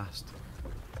 he's fast.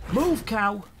 Move,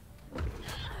 cow!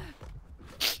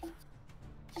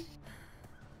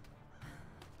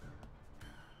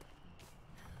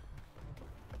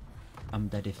 I'm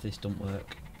dead if this don't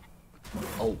work.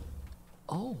 Oh.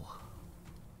 Oh.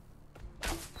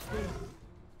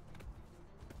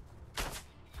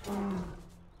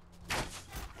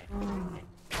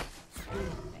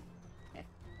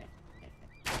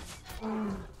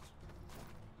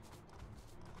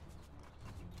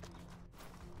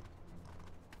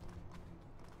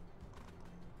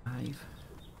 Five.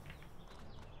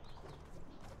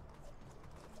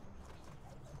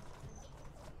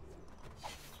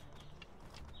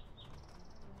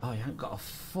 Oh, you ain't got a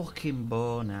fucking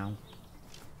bow now.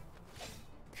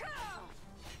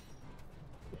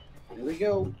 Here we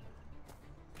go.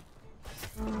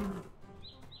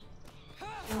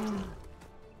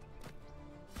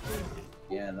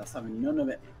 that's having none of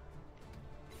it.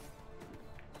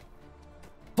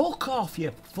 Fuck off,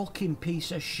 you fucking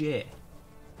piece of shit.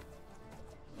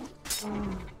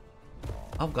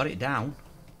 I've got it down.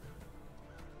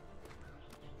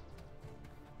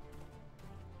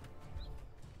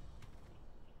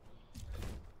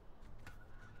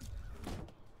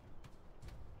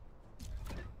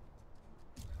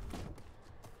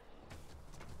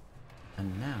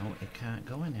 And now it can't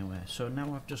go anywhere. So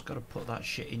now I've just got to put that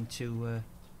shit into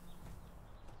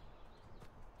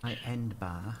my end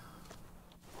bar.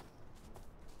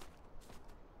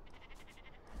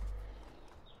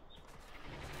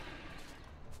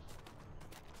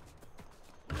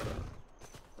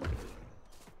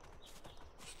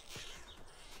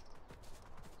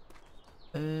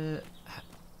 Uh,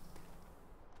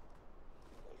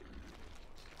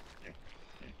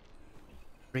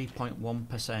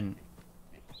 3.1%.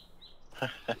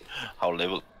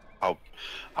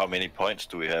 How many points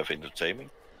do we have into taming?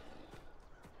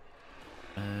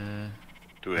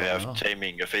 Do we have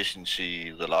taming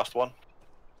efficiency, the last one?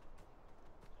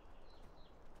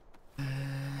 Let's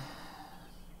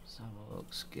have a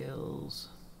look. Skills.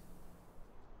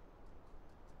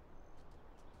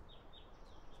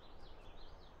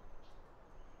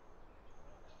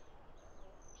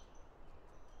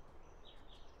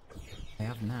 I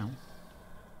have now.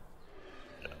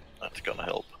 Yeah, that's gonna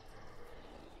help.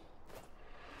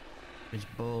 His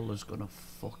bowler's gonna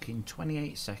fucking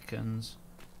 28 seconds.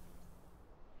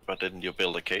 But didn't you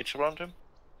build a cage around him?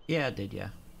 Yeah, I did, yeah.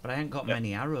 But I ain't got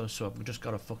many arrows, so I've just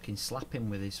got to fucking slap him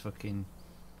with his fucking...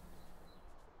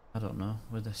 I don't know,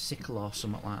 with a sickle or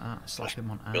something like that. Slap him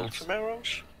on arse. Build some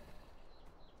arrows?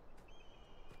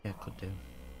 Yeah, could do.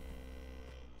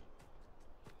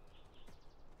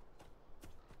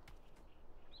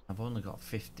 I've only got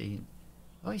 15.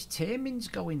 Oh, his taming's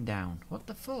going down. What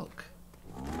the fuck?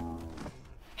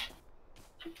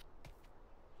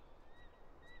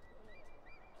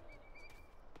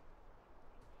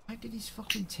 Why did his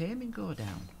fucking taming go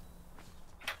down?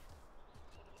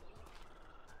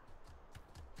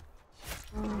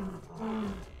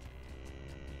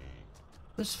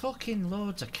 There's fucking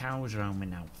loads of cows around me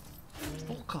now.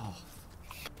 Fuck off.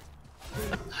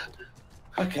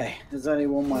 Okay, there's only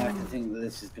one way I can think that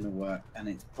this is going to work, and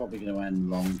it's probably going to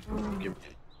end long.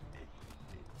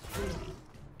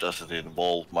 Does it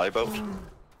involve my boat?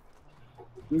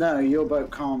 No, your boat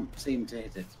can't seem to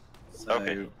hit it. So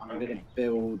Okay. I'm going to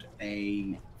build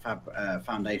a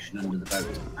foundation under the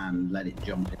boat and let it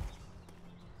jump in.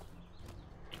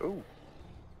 Ooh.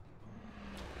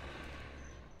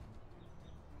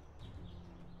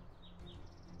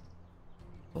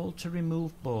 All to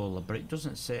remove bowler, but it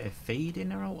doesn't say feed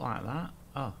in or out like that.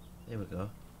 Oh, there we go.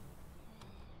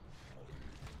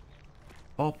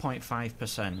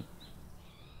 4.5%.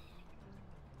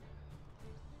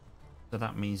 So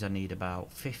that means I need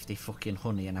about 50 fucking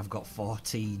honey and I've got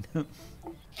 14.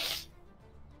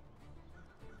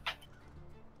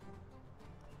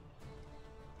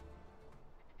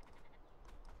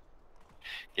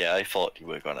 Yeah, I thought you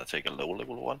were gonna take a low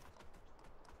level one.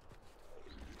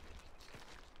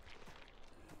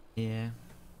 Yeah.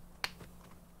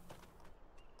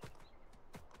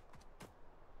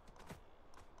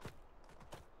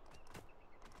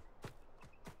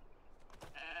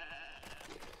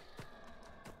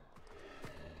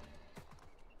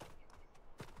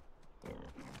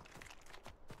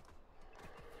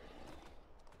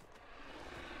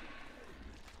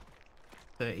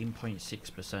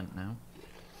 %13.6% now.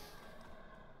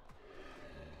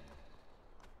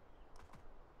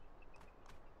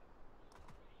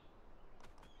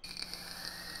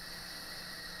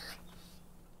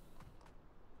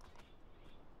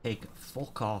 Pig,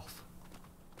 fuck off.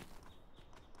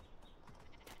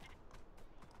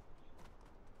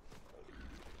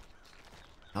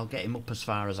 I'll get him up as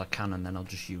far as I can and then I'll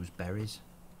just use berries.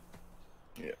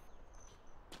 Yeah.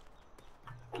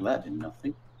 That did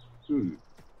nothing.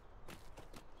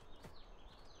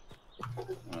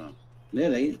 Well,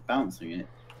 nearly, it's bouncing it.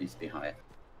 Needs to be higher.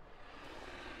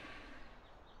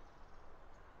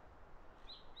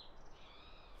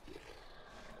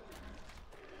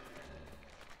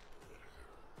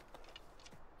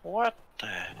 What the?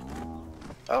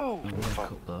 Oh, I'm gonna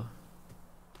cook though.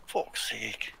 fuck's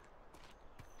sake.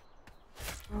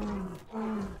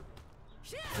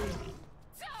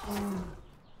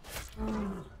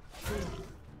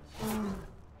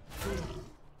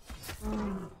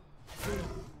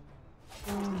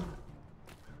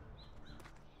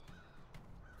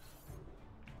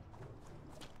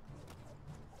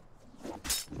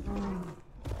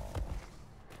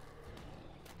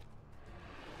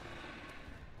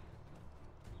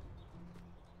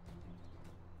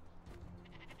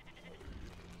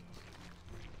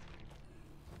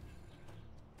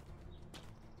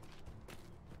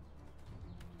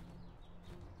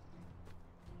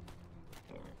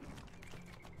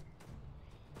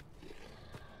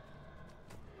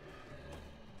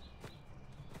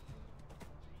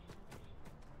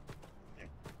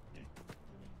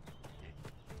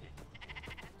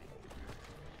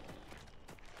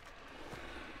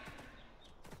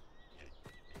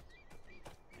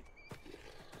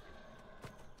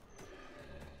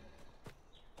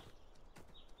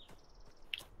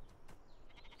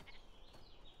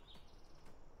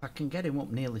 I can get him up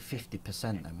nearly 50%,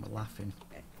 then we're laughing.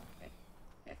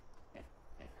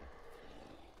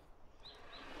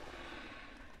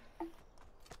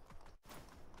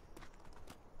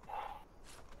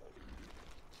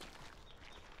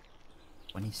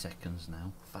 Seconds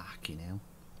now. Fucking hell.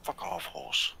 Fuck off,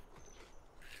 horse.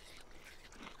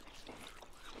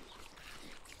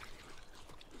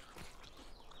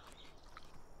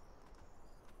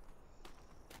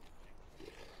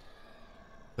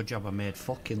 Good job I made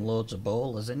fucking loads of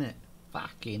bowlers, innit?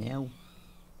 Fucking hell.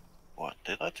 What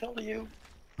did I tell you?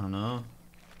 I know.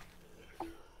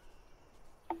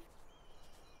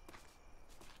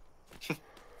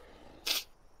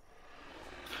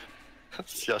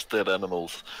 It's just dead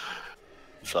animals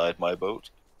inside my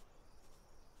boat.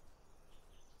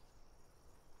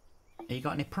 Have you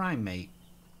got any prime, mate?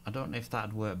 I don't know if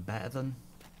that'd work better than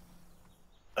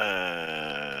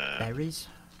berries.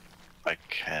 I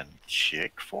can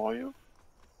check for you.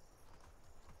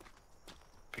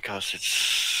 Because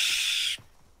it's...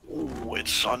 Ooh,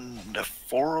 it's on the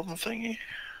forum thingy.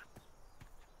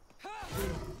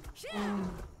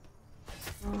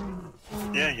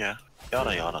 Yeah.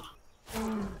 Yada yada.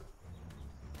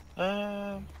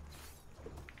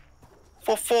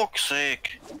 For fuck's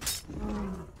sake.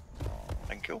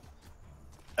 Thank you.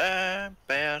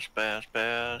 Bears.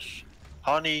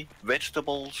 Honey,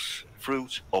 vegetables,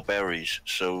 fruit, or berries.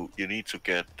 So you need to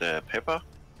get pepper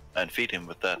and feed him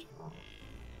with that.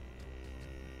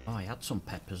 Oh, I had some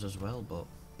peppers as well, but...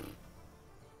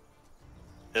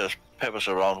 There's peppers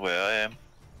around where I am.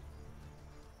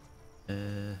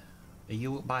 Are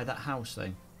you up by that house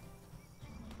then?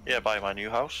 Yeah, by my new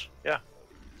house. Yeah.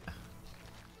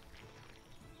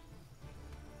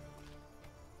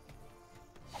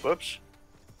 Whoops.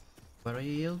 Where are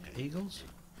you, Eagles?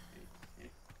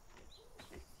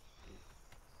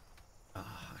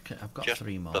 I've got Just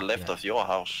 3 more. the left of your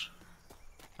house.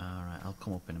 Alright, I'll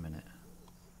come up in a minute.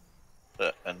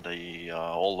 And they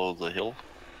are all over the hill.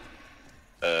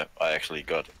 I actually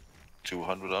got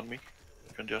 200 on me.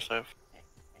 You can just have.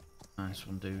 Nice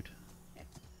one, dude.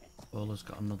 Ola's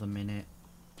got another minute.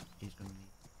 He's gonna need...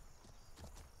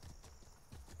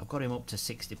 I've got him up to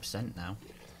 60% now.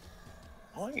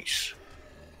 Nice.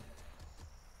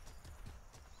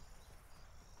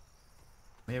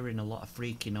 I'm hearing a lot of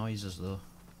freaky noises though.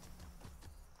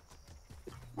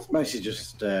 It's mostly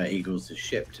just Eagles'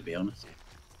 ship, to be honest.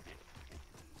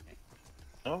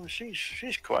 Oh,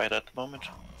 she's quiet at the moment.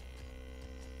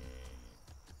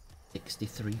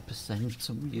 63%,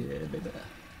 some yeah, baby.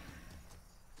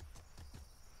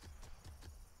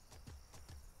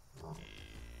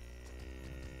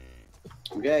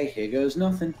 Okay, here goes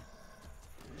nothing.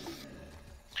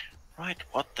 Right,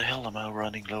 what the hell am I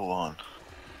running low on?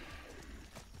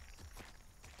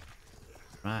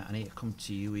 Right, I need to come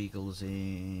to you, Eagles.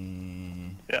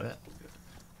 Yeah.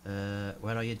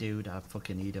 Where are you, dude? I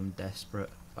fucking need them desperate.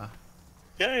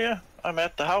 Yeah, I'm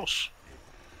at the house.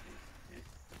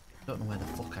 Don't know where the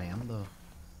fuck I am though.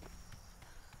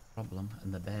 Problem,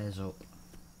 and the bear's up.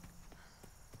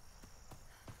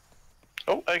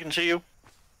 Oh, I can see you.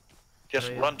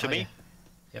 Just run to me. Yeah.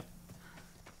 Yep.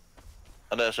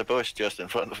 And there's a bush just in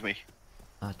front of me.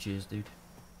 Ah, cheers, dude.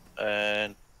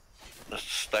 And there's a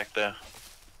stack there.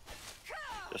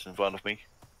 Just in front of me.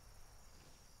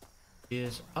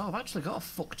 Cheers. Oh, I've actually got a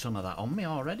fuck ton of that on me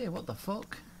already. What the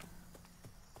fuck?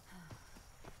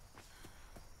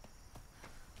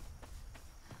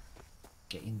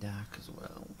 Getting dark as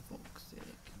well. Fuck's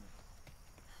sake.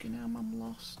 Fucking hell, I'm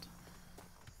lost.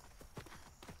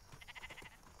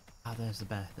 Ah, there's the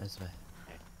bear. There's the bear.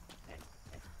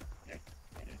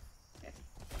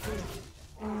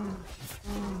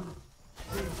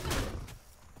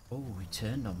 Oh, he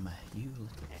turned on me. You little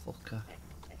fucker.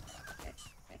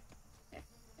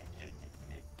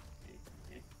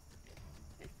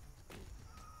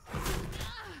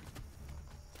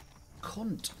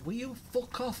 Cunt, will you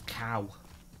fuck off, cow?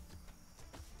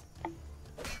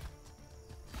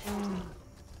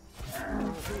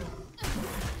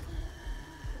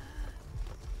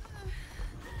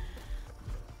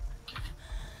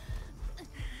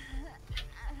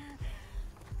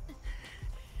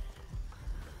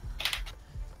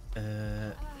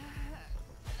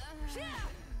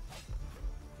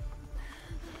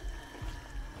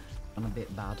 I'm a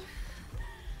bit bad.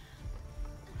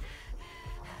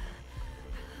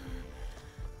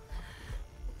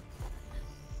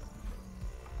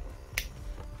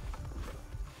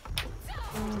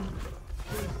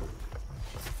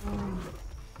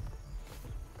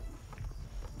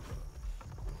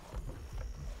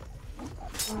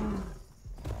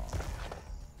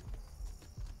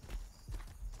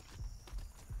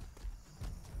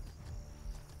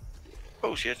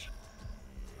 Oh shit.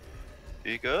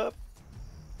 Pick up.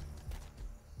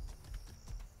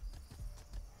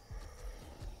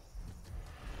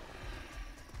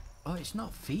 Oh, it's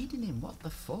not feeding him. What the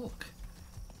fuck?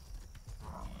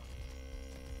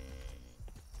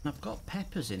 And I've got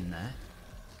peppers in there.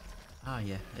 Ah,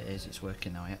 yeah, it is. It's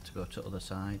working now. I had to go to the other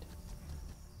side.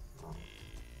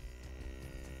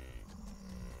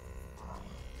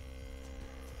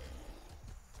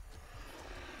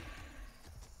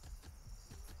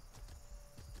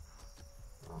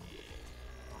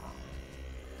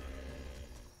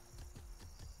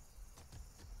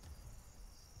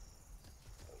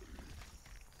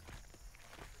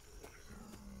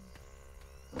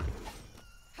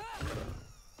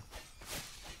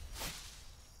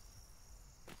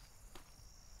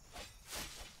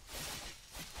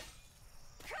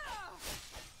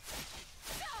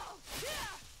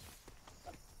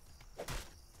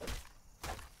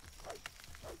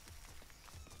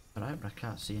 Right, but I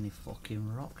can't see any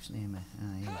fucking rocks near me.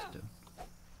 Ah, here's do.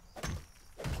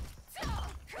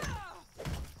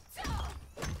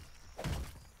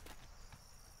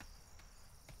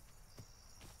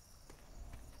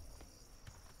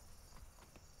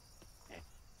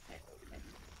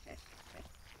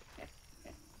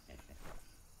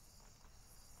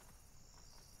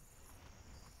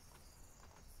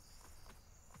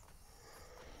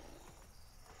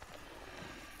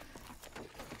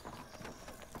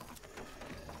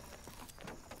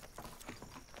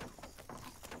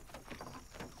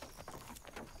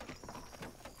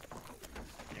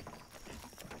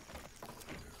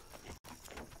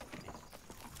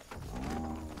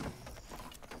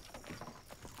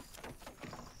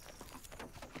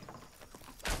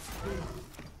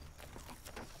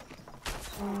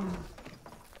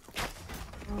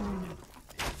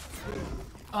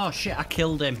 Oh shit, I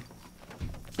killed him.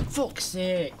 Fuck's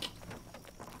sake.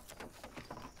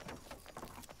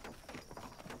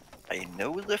 I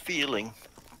know the feeling.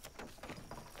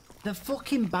 The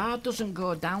fucking bar doesn't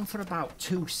go down for about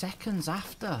 2 seconds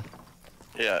after.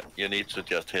 Yeah, you need to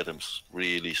just hit him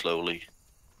really slowly.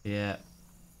 Yeah.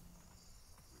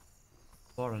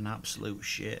 What an absolute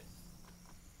shit.